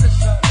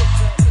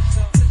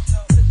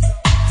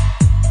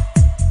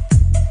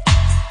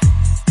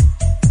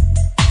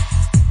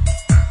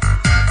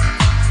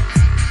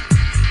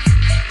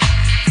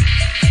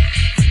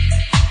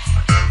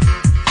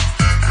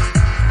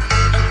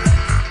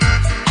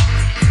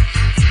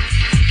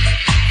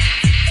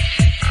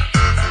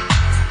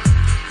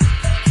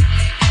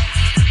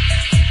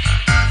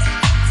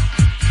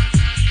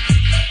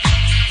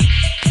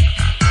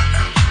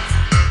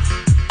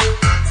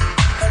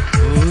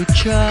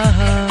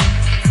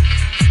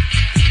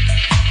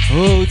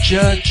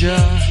 Ja, ja,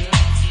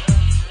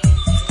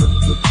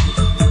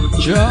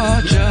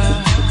 ja, ja.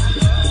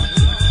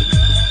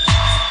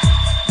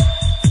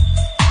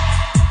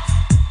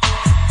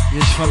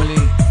 Yes,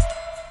 family.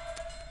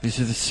 This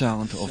is the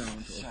sound of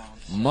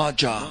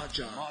Maja.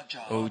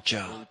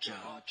 Oja.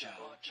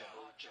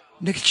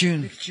 Next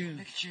tune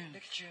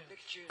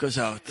goes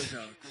out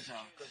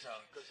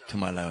to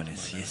my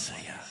lioness. Yes,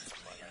 I am.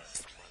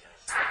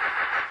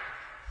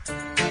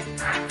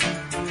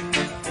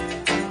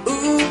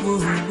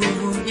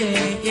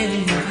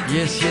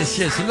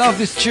 Yes. Love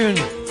this tune.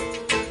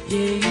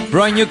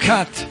 Brand new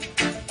cut.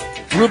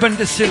 Ruben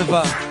De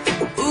Silva.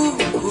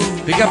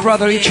 Big up,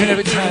 brother, each and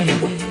every time.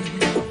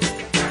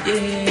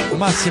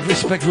 Massive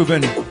respect,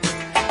 Ruben.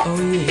 Oh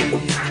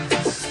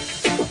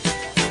yes.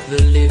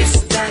 The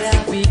lips that I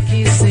be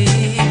kissing.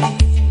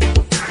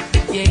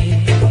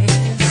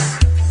 Yes.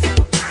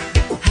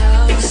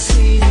 How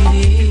sweet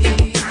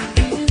it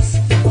is.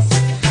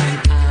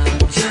 And I'm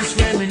just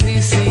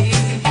reminiscing.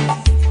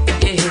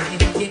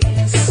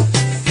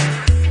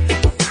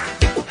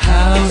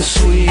 How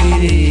sweet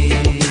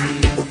it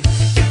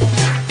is,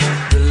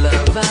 the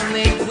love I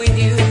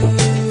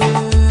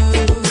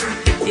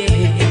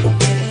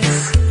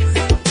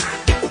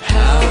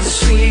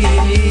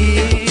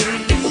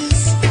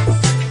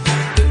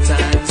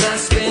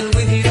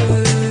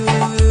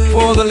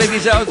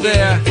ladies out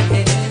there.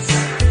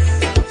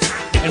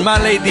 And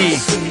my lady.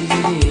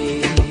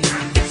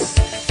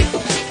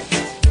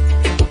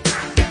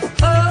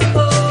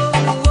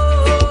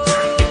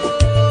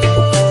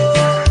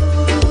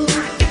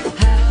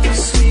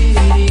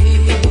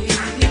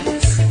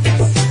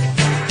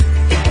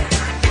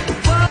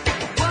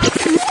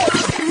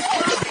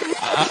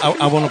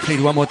 I want to play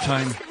it one more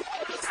time.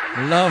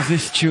 Love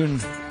this tune.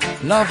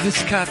 Love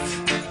this cat.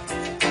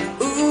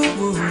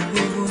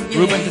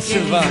 Ruben de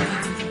Silva.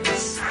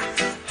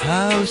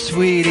 How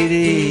sweet it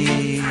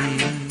is.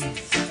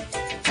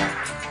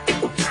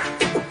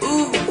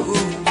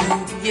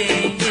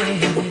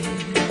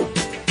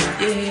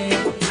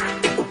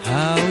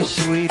 How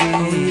sweet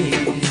it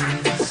is.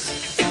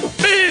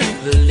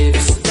 The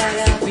lips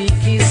that I'll be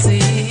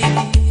kissing.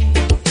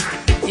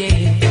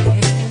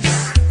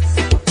 Yes.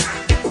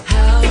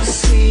 How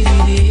sweet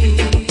it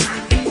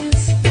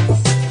is.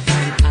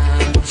 And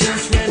I'm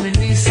just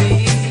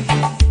reminiscing.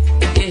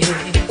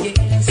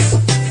 Yes.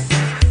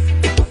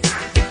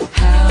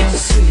 How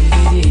sweet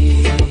it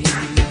is.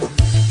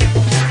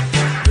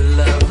 The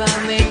love I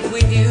make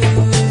with you.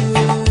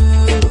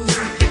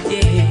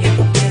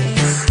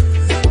 Yes.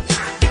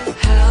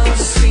 How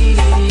sweet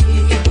it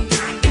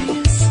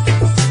is.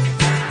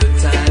 The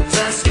times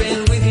I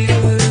spend with you.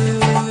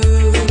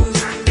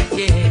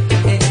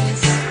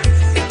 Yes.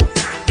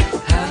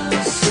 How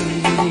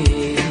sweet it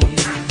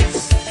is.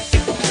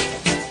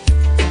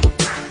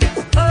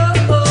 Oh,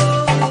 oh,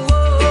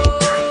 oh.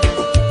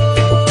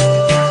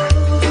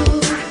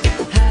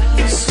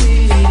 How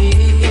sweet it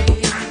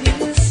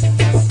is.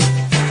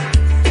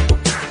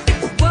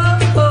 Whoa,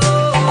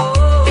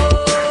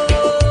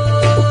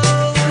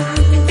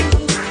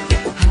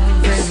 how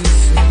very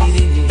sweet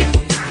it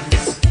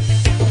is.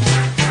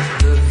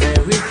 The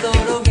very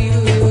thought of you.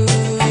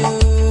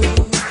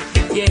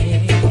 Yes.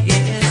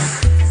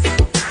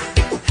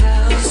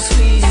 How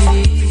sweet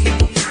it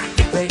is,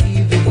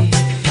 baby.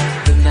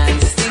 The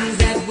nice things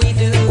that we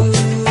do.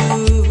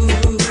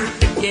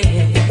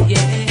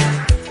 Yeah.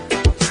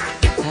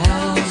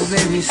 How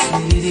very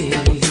sweet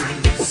it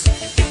is.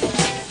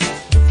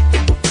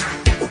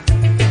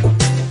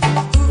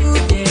 Ooh,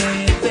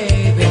 yeah,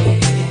 baby.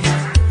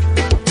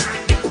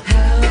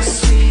 How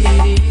sweet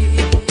it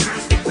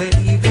is,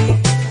 baby.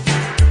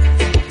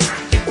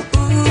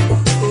 Ooh,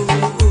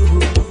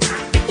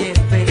 yeah,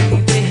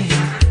 baby.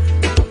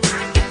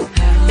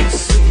 How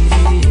sweet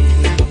it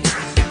is.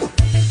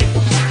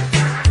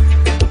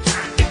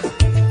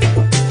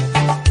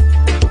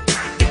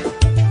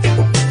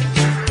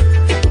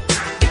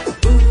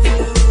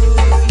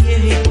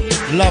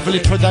 Lovely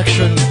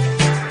production.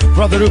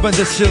 Brother Ruben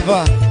de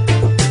Silva.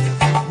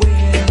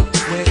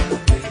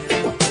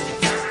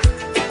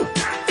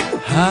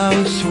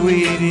 How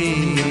sweet it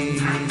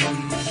is.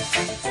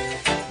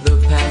 The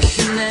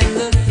passion and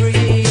the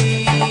thrill.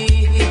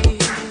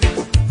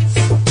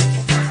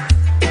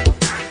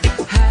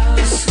 How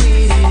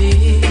sweet it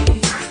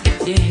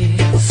is.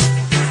 Yes,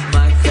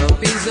 my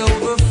cup is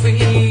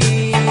overfilled.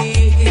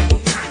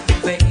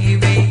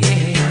 Baby,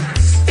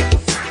 yes.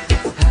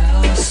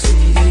 How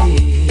sweet it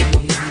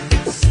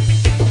is.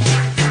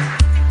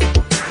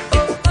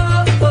 Oh,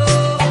 oh, oh,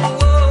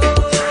 oh.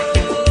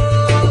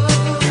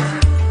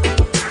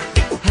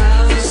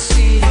 How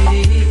sweet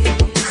it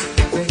is,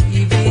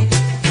 baby.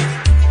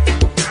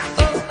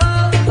 Oh,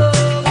 oh, oh,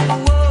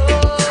 oh.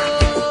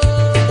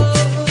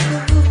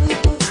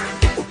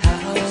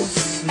 How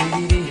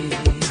sweet it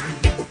is.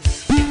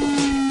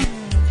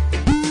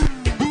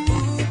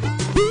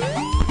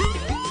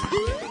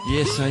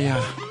 Yes, I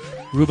am.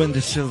 Ruben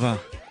de Silva.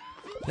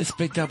 Let's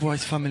play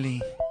Dubwise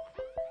family.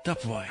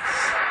 Dubwise.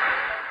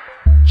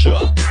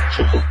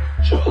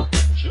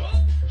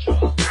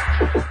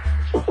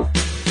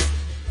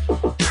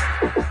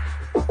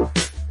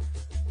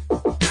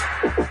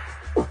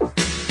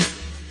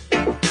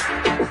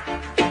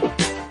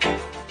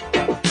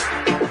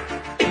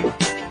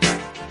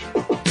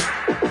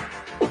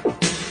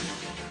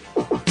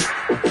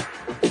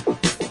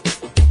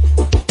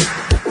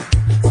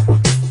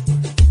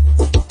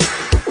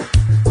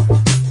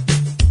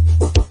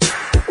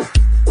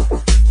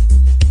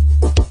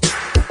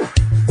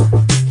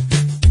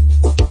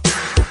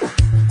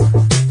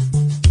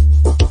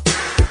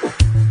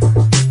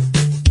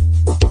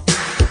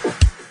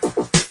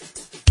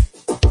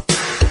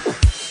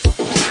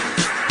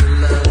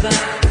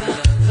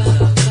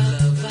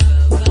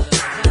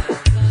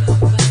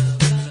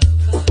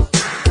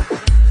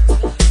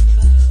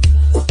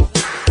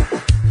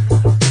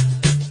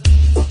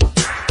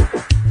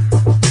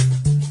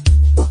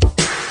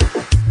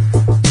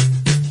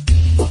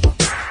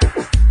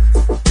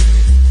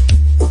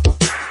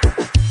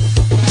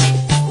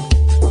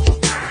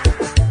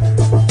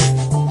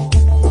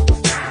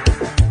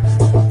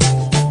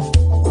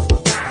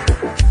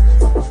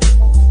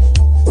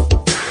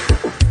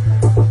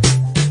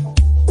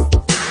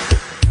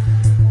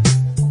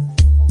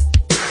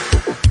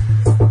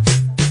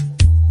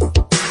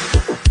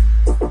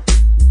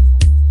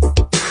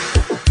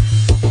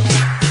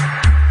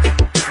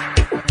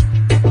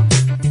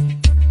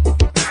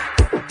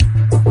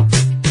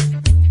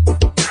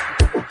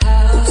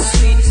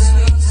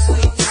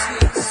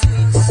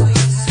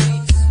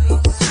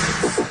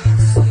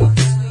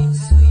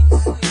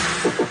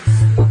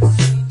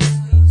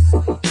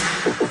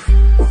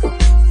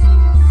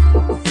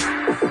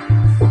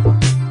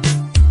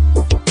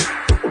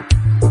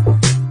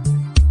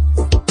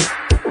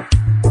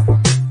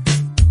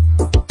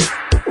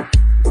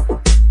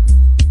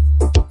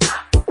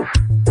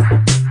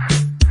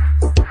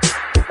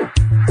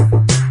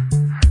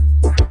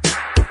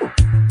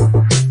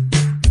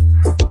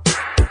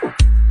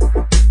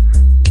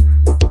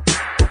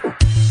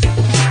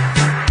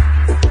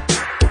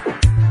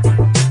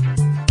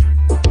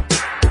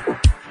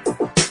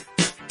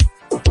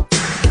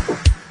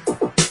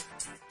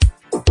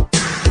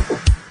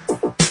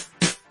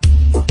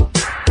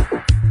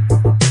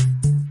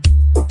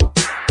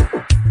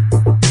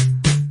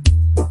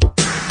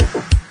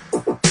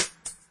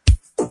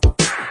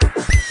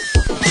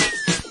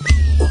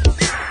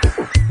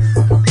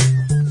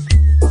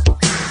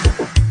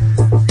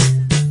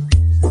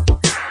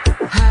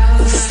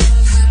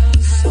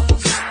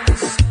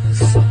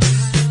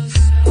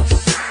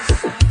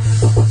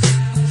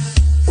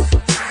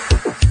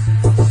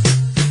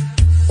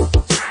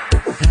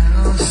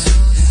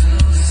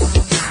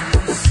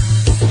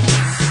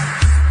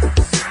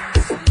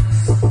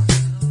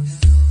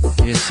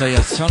 Yes, I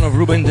am son of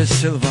Ruben de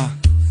Silva.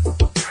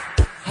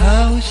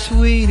 How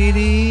sweet it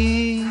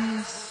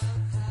is.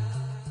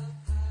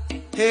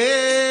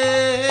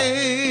 Hey,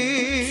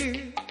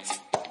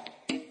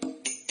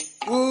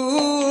 ooh,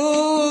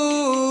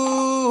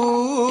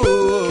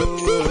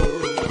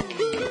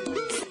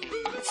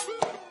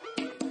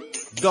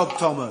 Doug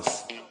Thomas.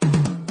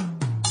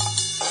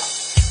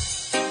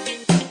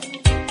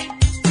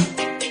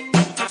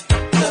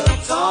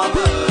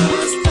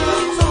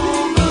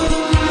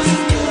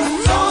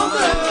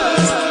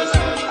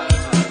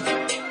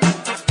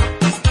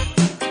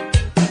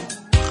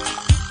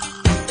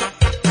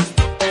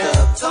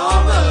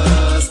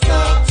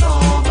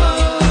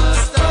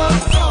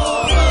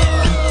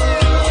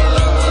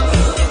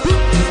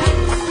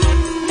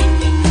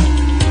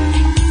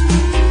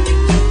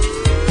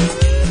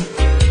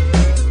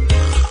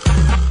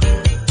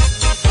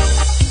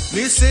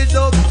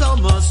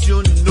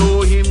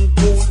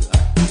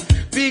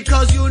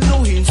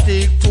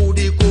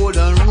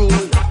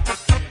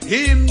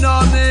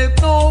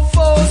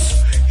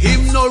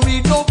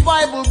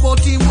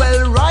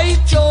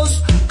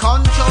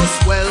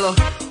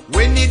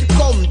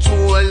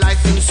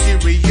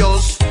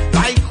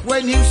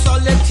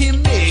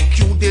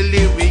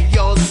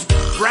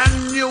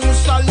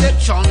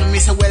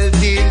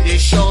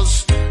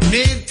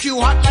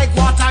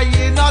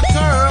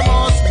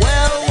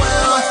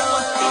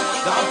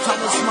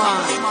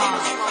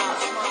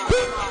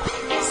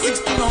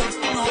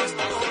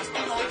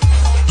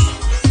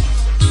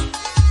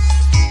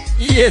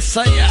 Yes,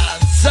 I am.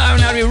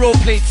 Zaunari roll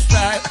plate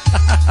style.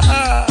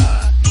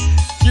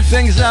 You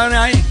think,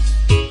 Zaunari?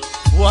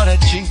 What a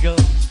jingle.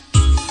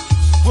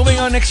 Moving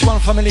on, next one,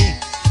 family.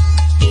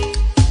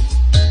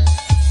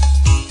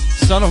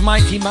 Son of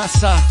Mighty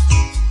Massa.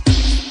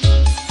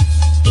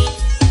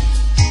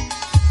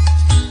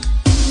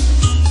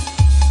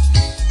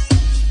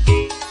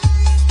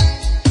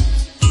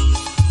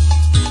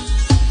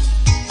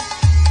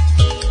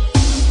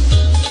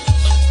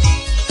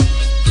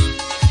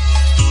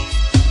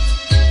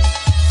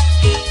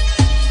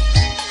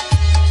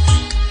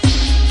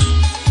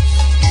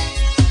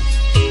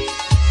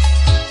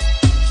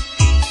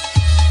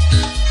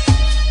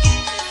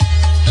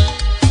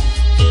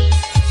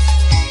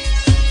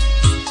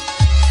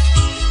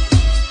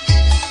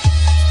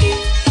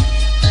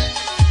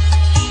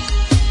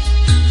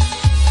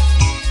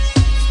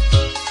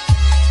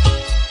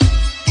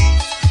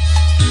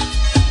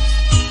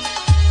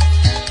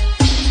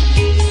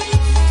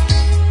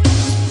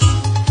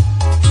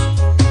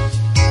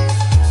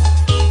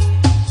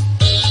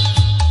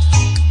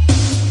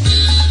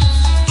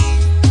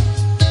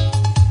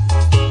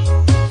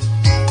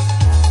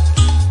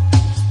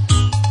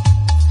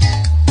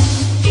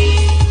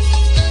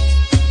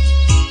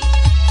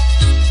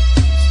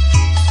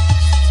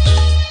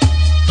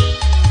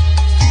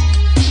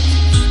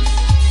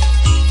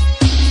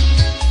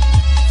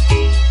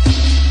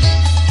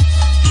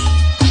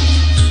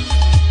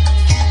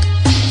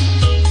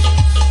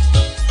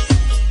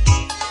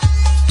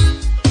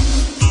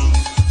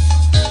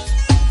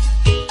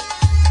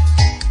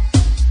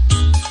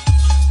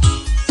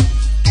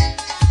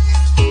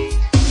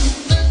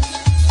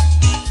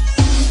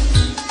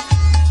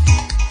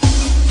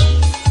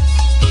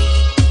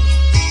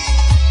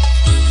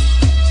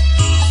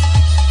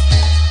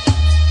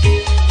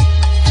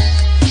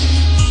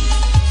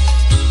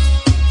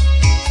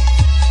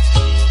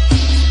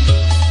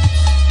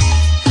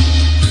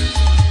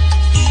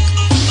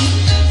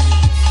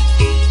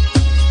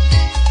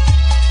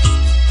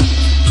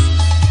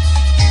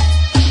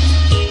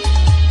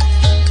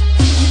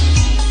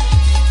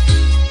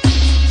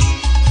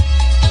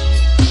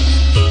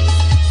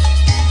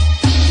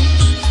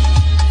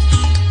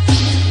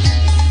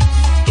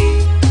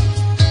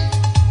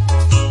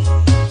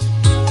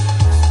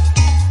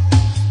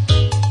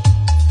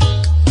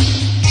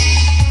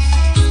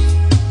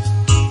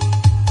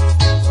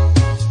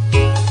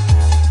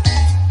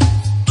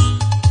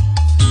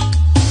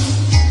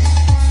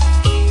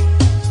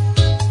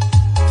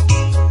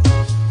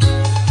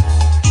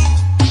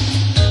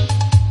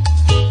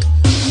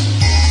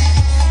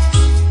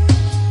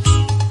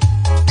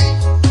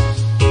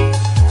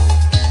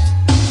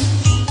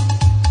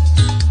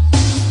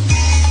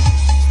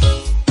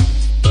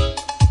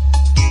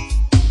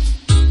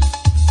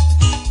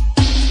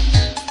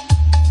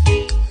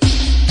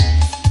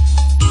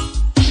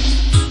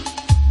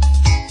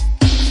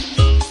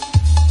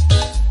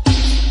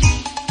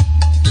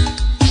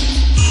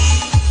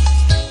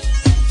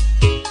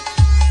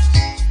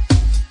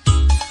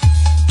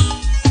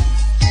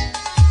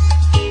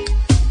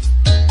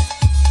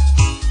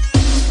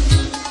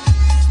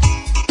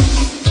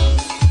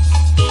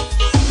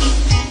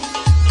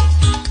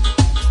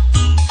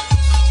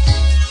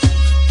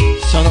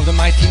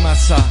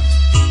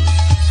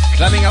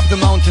 Climbing up the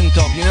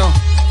mountaintop, you know.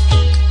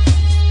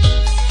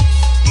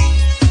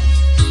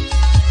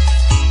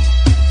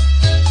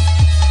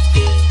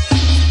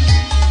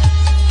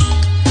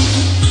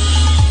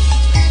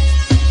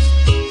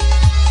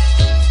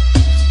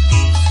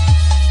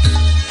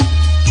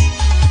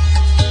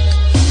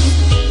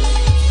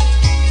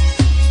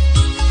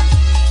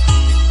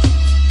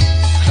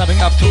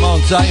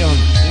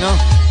 You know?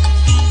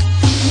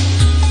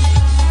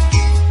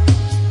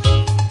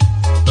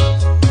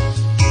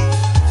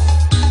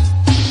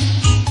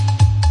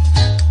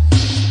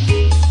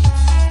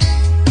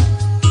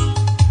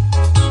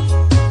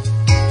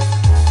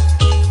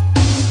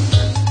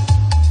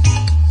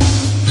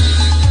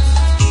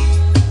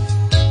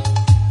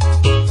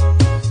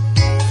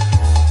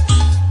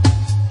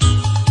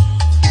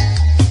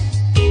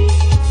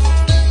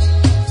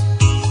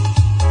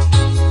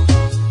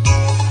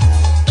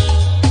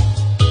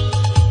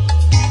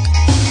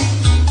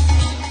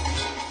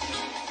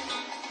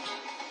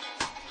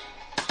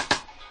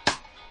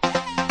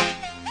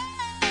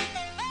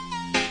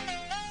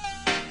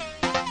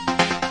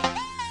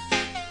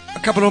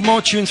 A couple of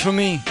more tunes for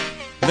me,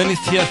 then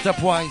it's here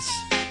stepwise.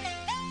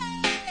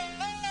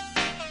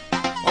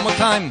 One more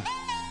time.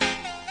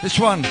 This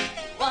one,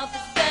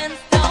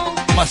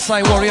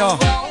 Maasai Warrior.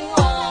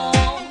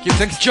 Give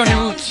thanks, Johnny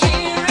Roots.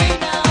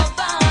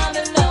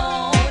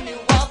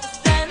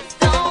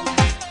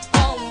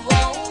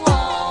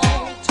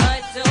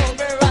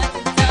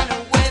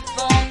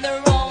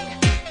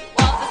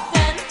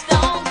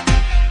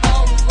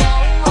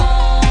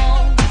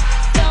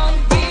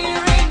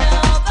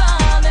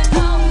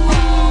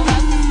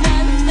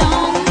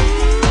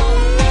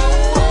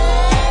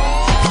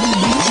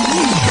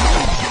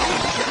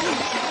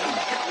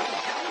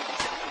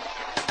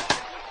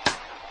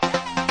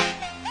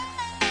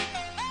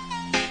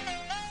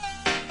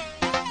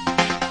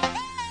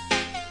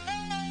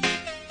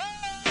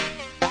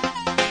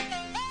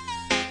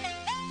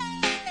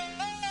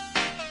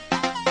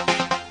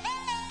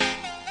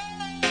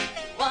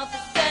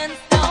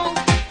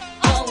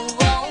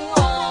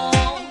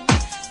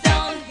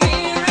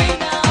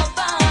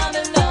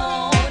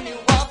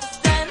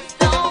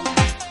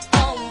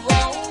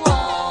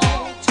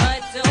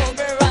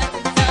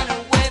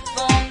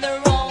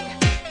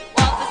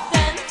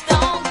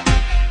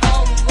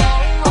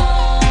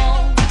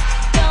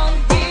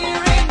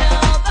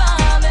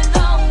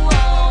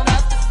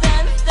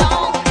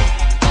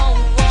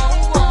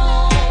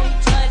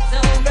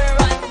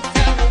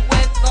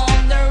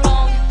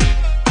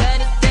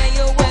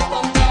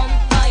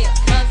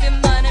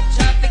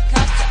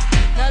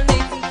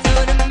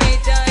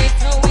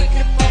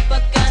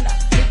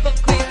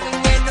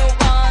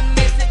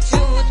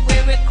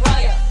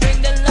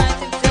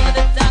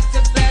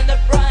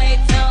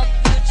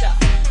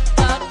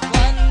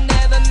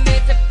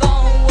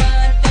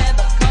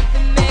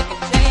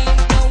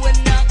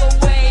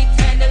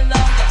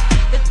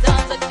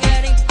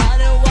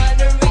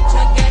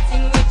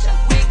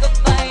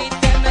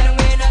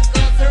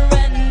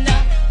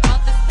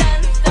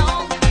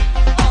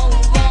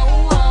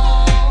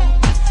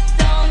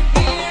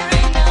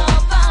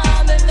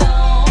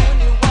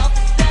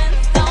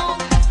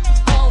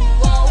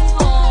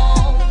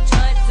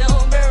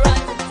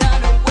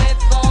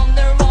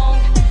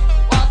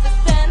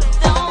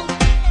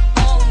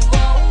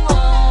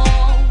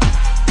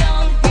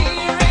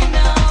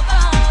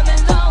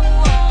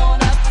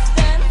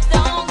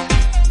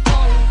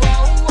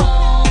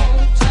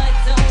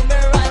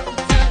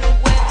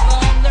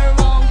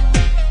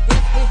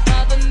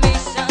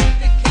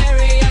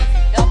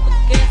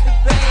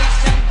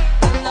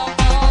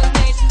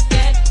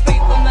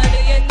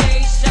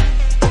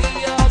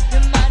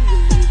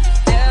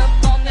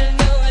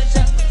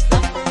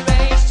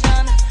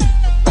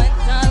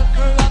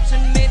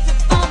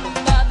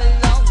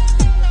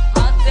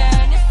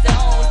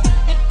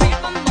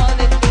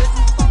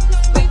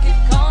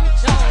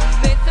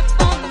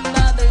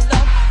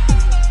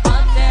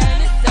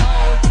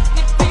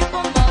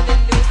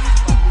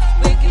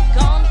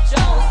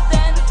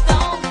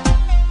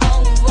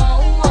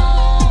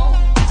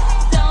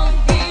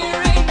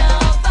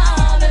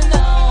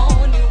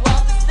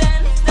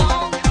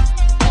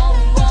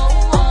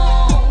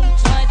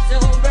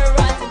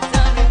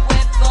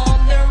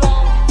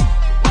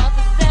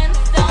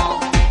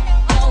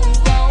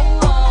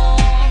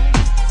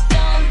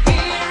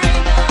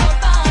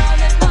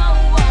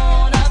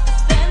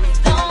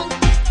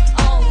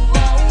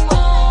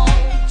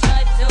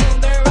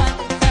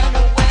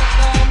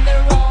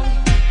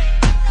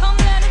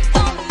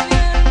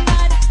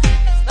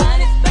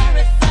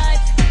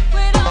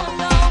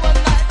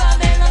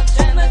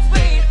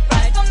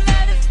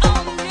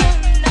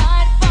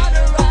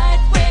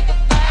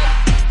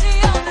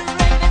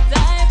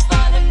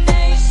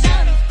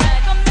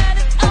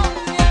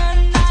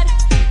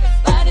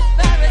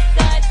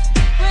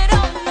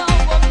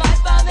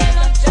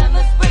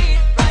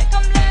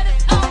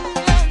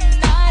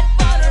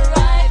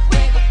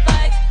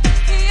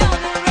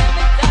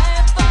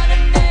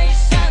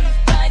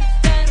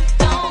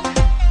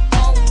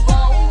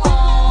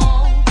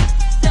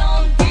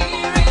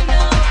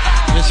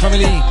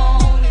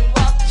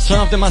 Son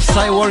of the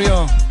Maasai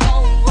Warrior,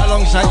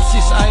 alongside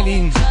Sis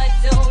Eileen.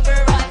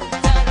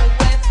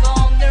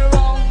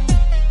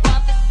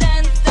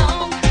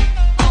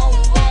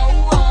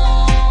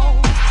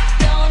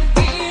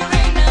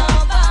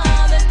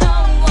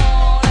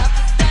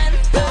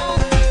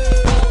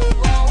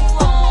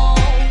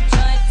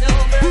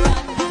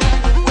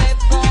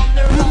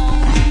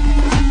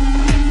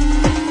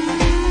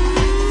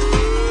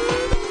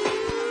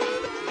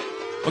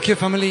 Okay,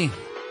 family.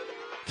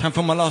 Time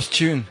for my last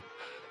tune.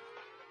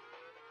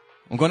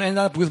 I'm going to end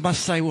up with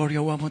Masai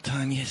Warrior one more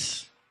time,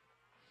 yes.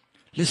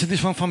 Listen to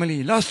this one,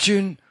 family. Last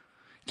tune.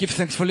 Give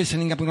thanks for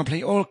listening. I'm going to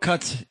play all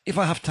cuts if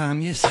I have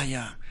time. Yes, I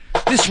am.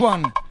 This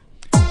one.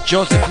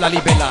 Joseph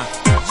Lalibela.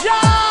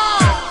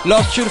 Yeah!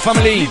 Last tune,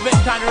 family. Live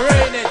it and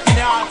reign it in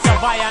the hearts of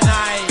I and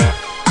I.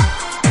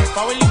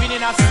 For we're living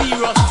in a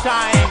serious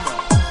time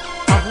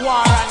of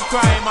war and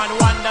crime and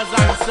wonders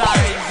and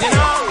signs, you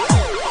know?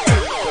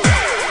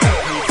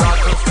 We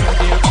brought us to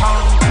the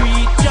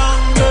concrete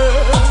jungle.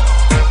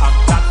 I'm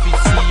glad we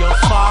see us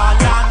fall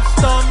and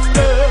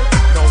stumble.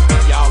 Now we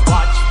are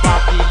watch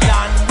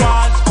Babylon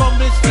walls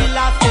crumble, still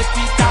a step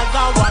it as a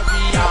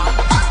warrior.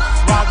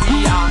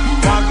 Warrior,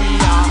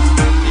 warrior.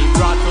 They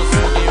brought us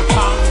to the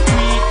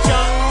concrete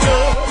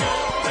jungle.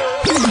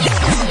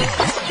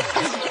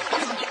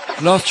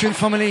 Last tune,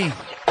 family.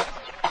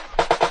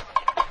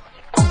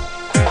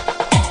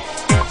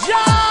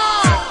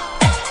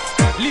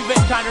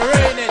 And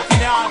reign it in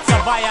the hearts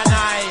of I and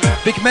I.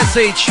 Big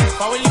message.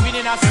 For we're living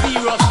in a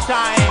serious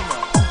time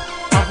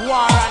of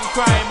war and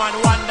crime and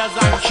wonders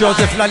and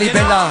Joseph signs,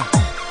 Lalibela.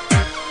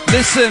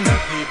 Listen.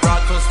 He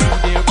brought us to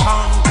the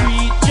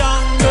concrete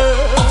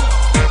jungle.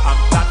 I'm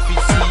glad we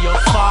see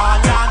us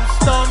fall and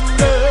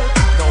stumble.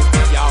 Now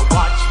we are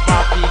watch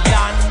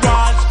Babylon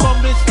walls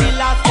crumble, still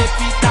a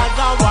step it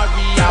as a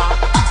warrior.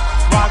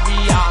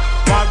 Warrior,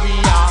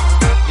 warrior.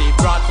 They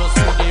brought us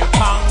to the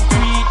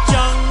concrete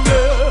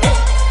jungle.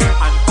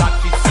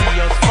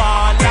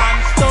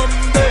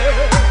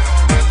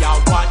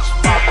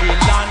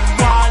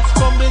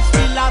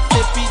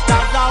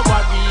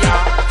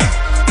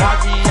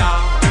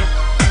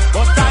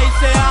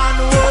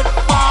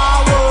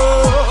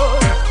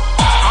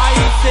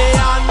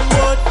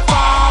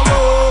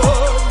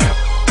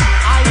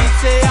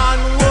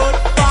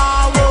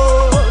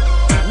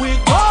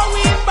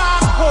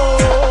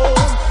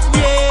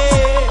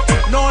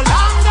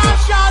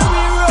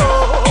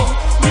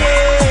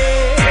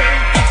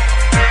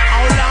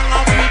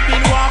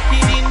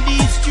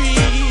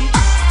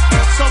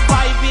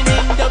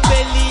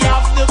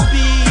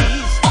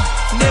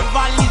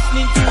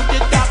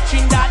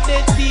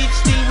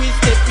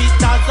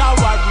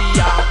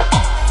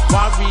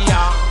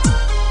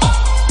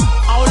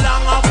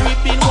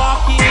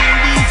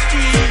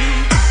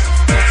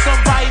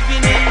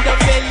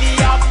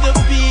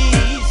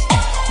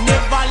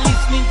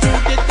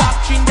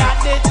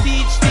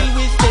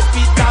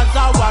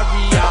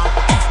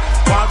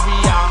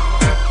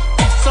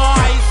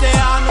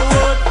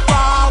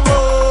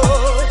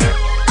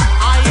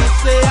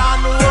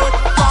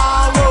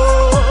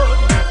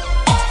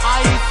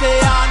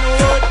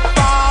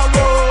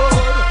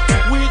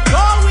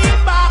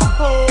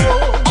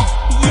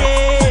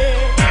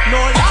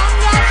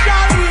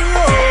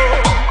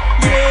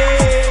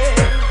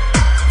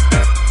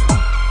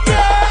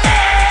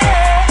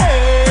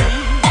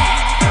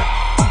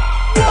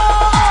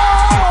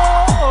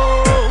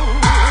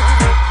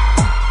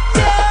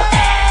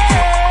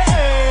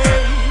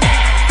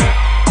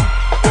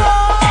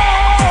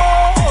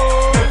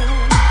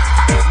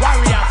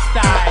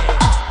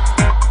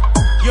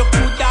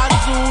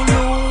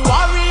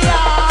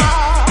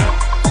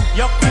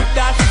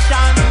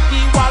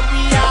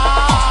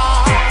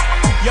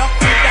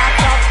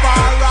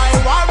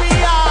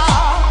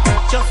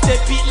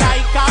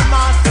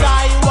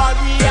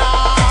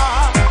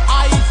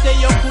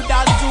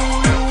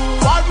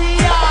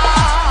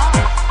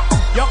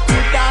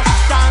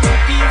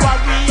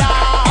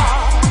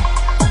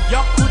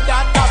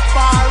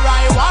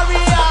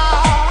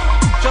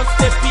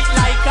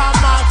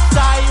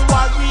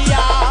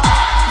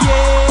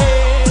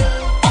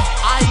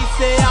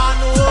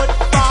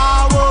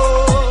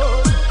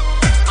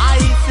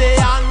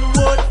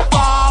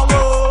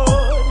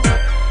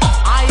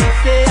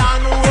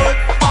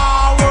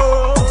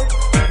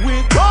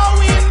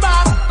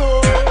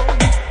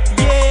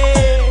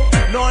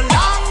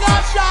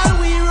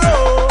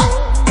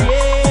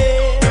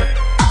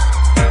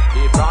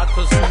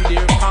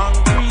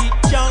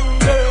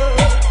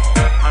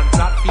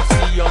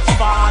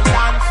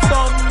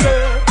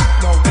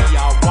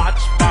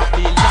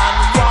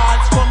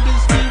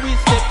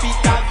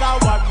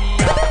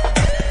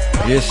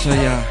 Yes,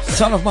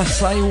 son of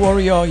Masai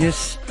Warrior,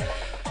 yes.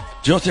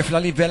 Joseph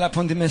Lalibela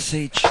upon the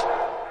message.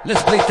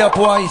 Let's play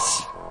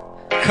Dubwise.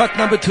 Cut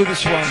number 2,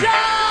 this one. Live it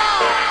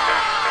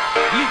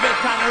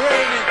and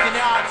reign it in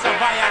the hearts of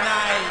I and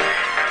I.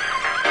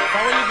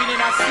 For we're living in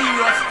a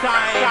serious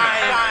time.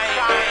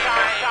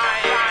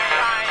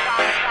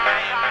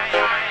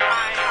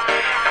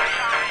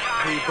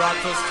 They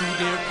brought us to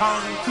their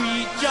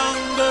concrete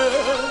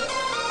jungle.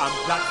 I'm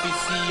glad to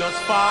see us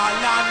fall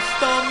and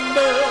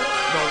stumble.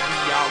 Now we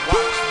are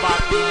watch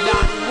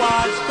Babylon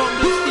walls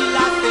crumble, still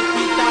as the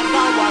feet of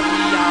a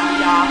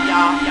warrior.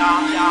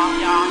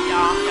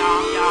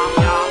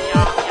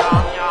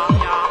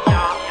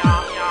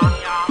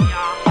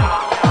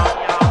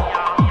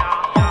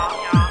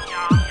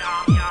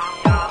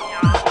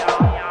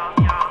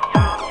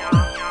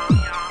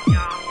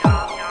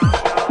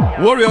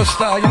 Warrior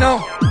Star, you know.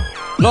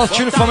 Last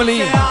tune, family.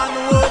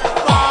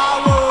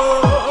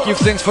 Give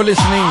thanks for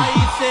listening.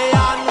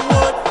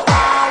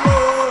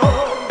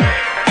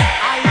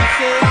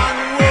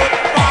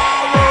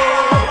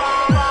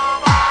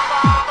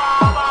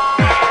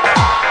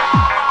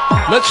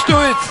 Let's do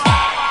it.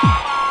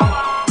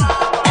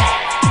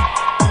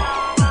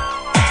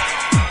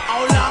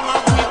 How long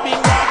have we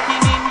been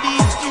walking in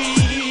these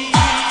streets?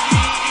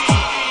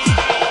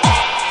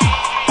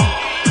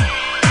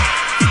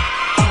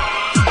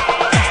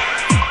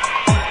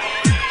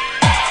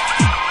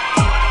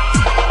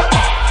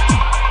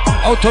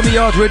 Tommy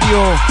Yard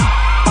Radio.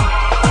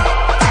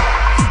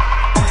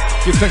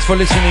 Give thanks for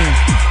listening.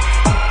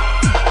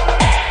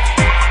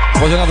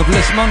 Was another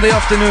blessed Monday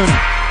afternoon.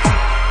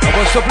 I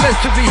was so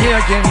blessed to be here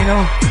again, you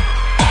know.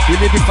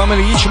 Believe in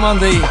family each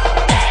Monday.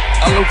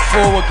 I look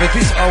forward to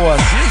these hours.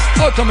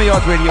 Yes, Tommy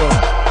Yard Radio.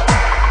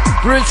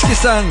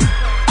 Brilski-san,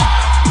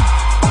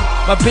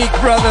 my big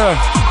brother.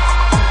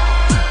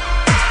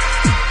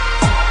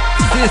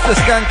 Sister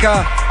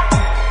Skanka.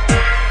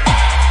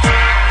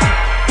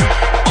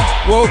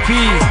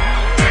 Wopi,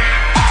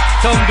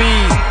 Tombi,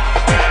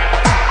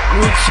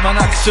 Roots,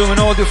 Manaxum and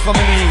all the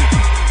family.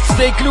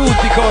 Stay glued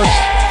because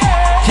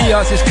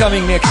Tias is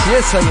coming next.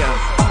 Yes, I am.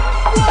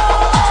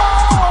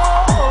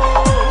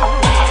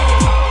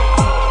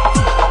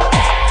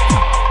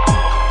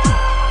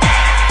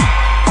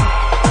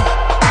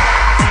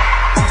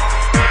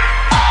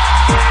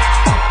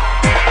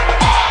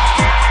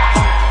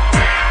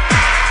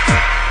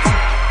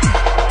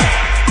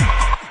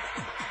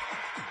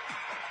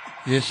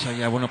 Yes,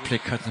 I want to play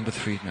cut number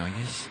 3 now,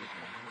 yes?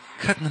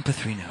 Cut number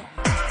 3 now.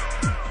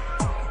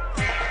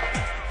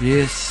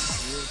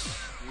 Yes.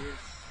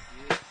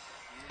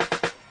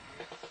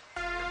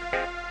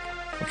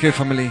 Okay,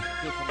 family.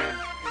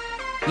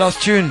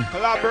 Last tune.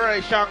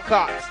 Collaboration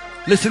cut.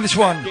 Listen this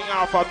one. King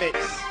Alpha mix.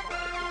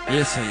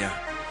 Yes, I am.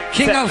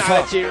 King Alpha.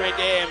 Technology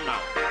Rhythm.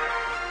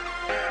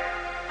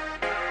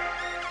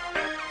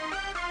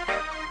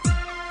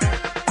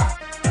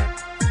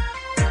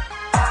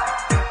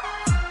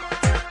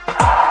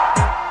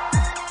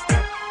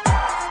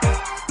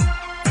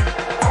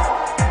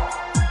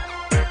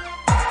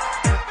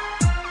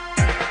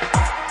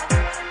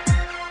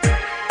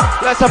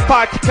 That's a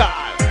party card.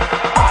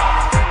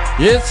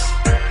 Yes.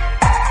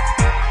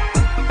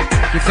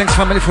 Give thanks,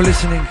 family, for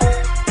listening.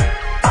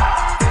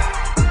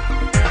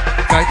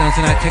 Guidance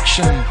and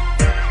attention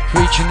for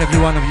each and every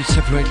one of you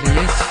separately,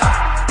 yes.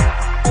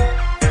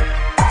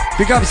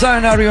 Big up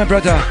Zion, Ari, my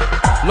brother.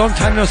 Long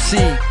time no see.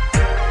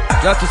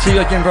 Glad to see you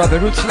again, brother.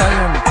 Roots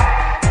Lion.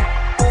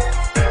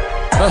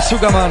 Ras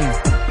Sugaman.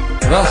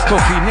 Ras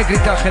Kofi.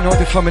 Negritache and all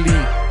the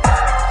family.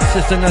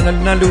 Sister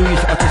Nana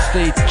Louise at the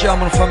state.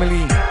 German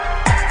family.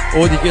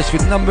 All the guests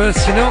with numbers,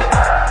 you know.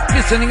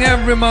 Listening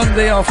every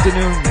Monday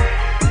afternoon.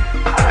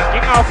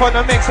 King Alpha on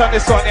the mix on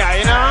this one, yeah,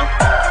 you know.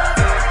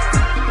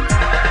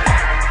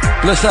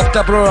 Bless up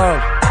the brother.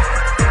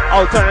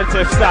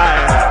 Alternative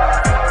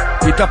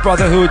style. Eat up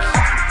brotherhood.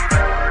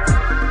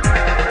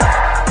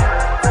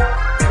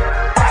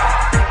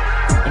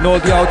 And all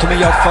the Out of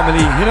Me Out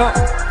family, you know.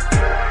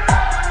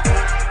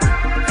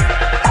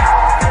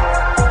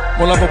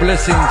 More love and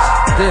blessings.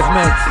 Dave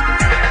Met.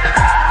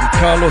 And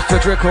Carlos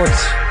Threat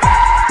Records.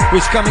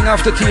 Who's coming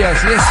after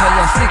Tias? Yes,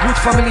 stay good,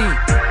 family.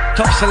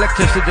 Top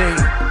selectors today.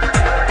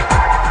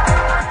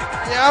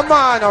 Yeah,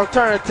 man,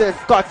 alternative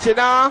cut, you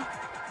know.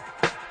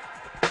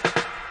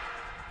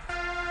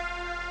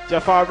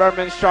 Jeff R.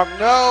 Berman Strong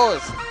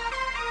knows.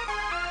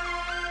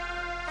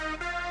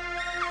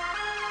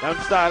 Them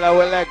style of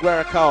leg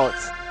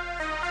workouts.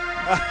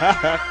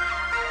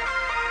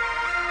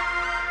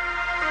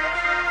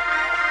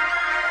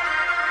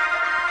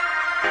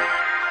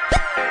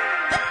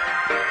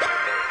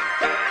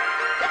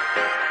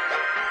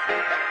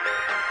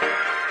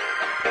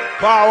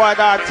 Forward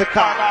on to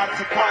cut.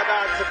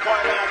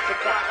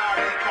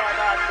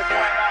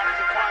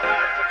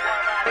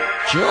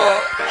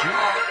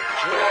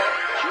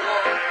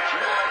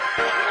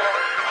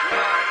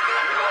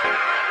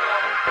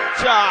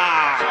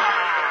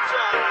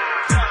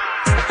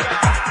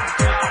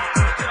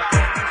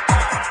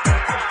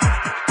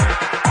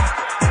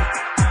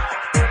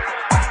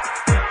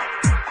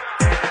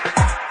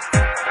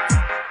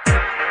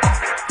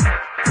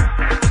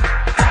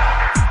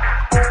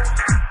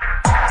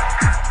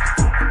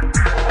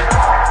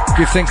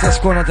 Give thanks, that's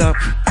going up.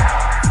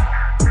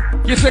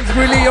 Give thanks,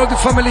 really, all the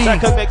family.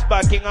 Second mix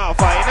by King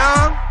Alpha, you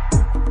know?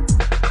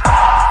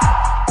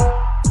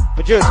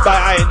 Produced by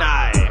I and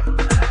I.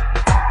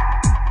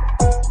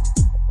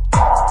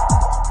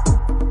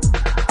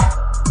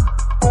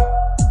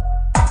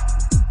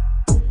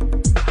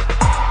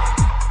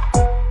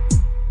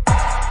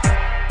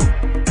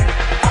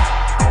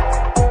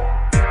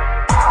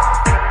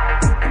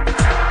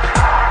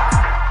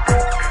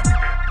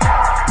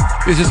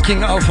 This is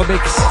King Alpha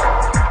Mix.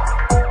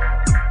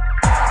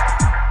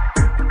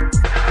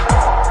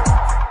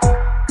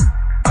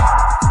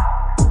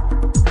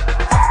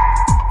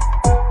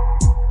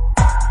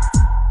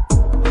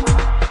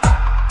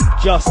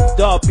 Just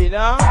dub, you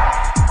know?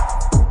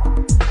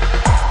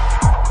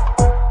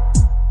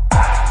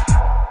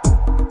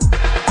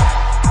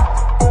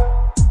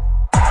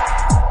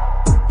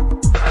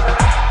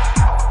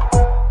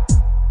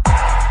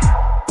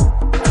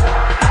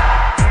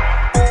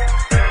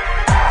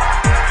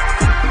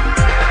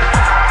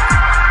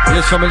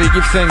 Yes, family,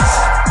 give thanks.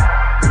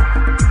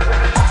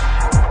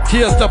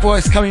 Tears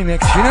Dubwise coming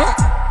next, you know?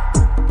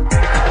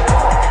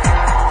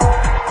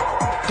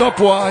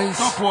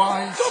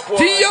 Dubwise.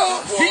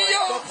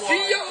 Tears.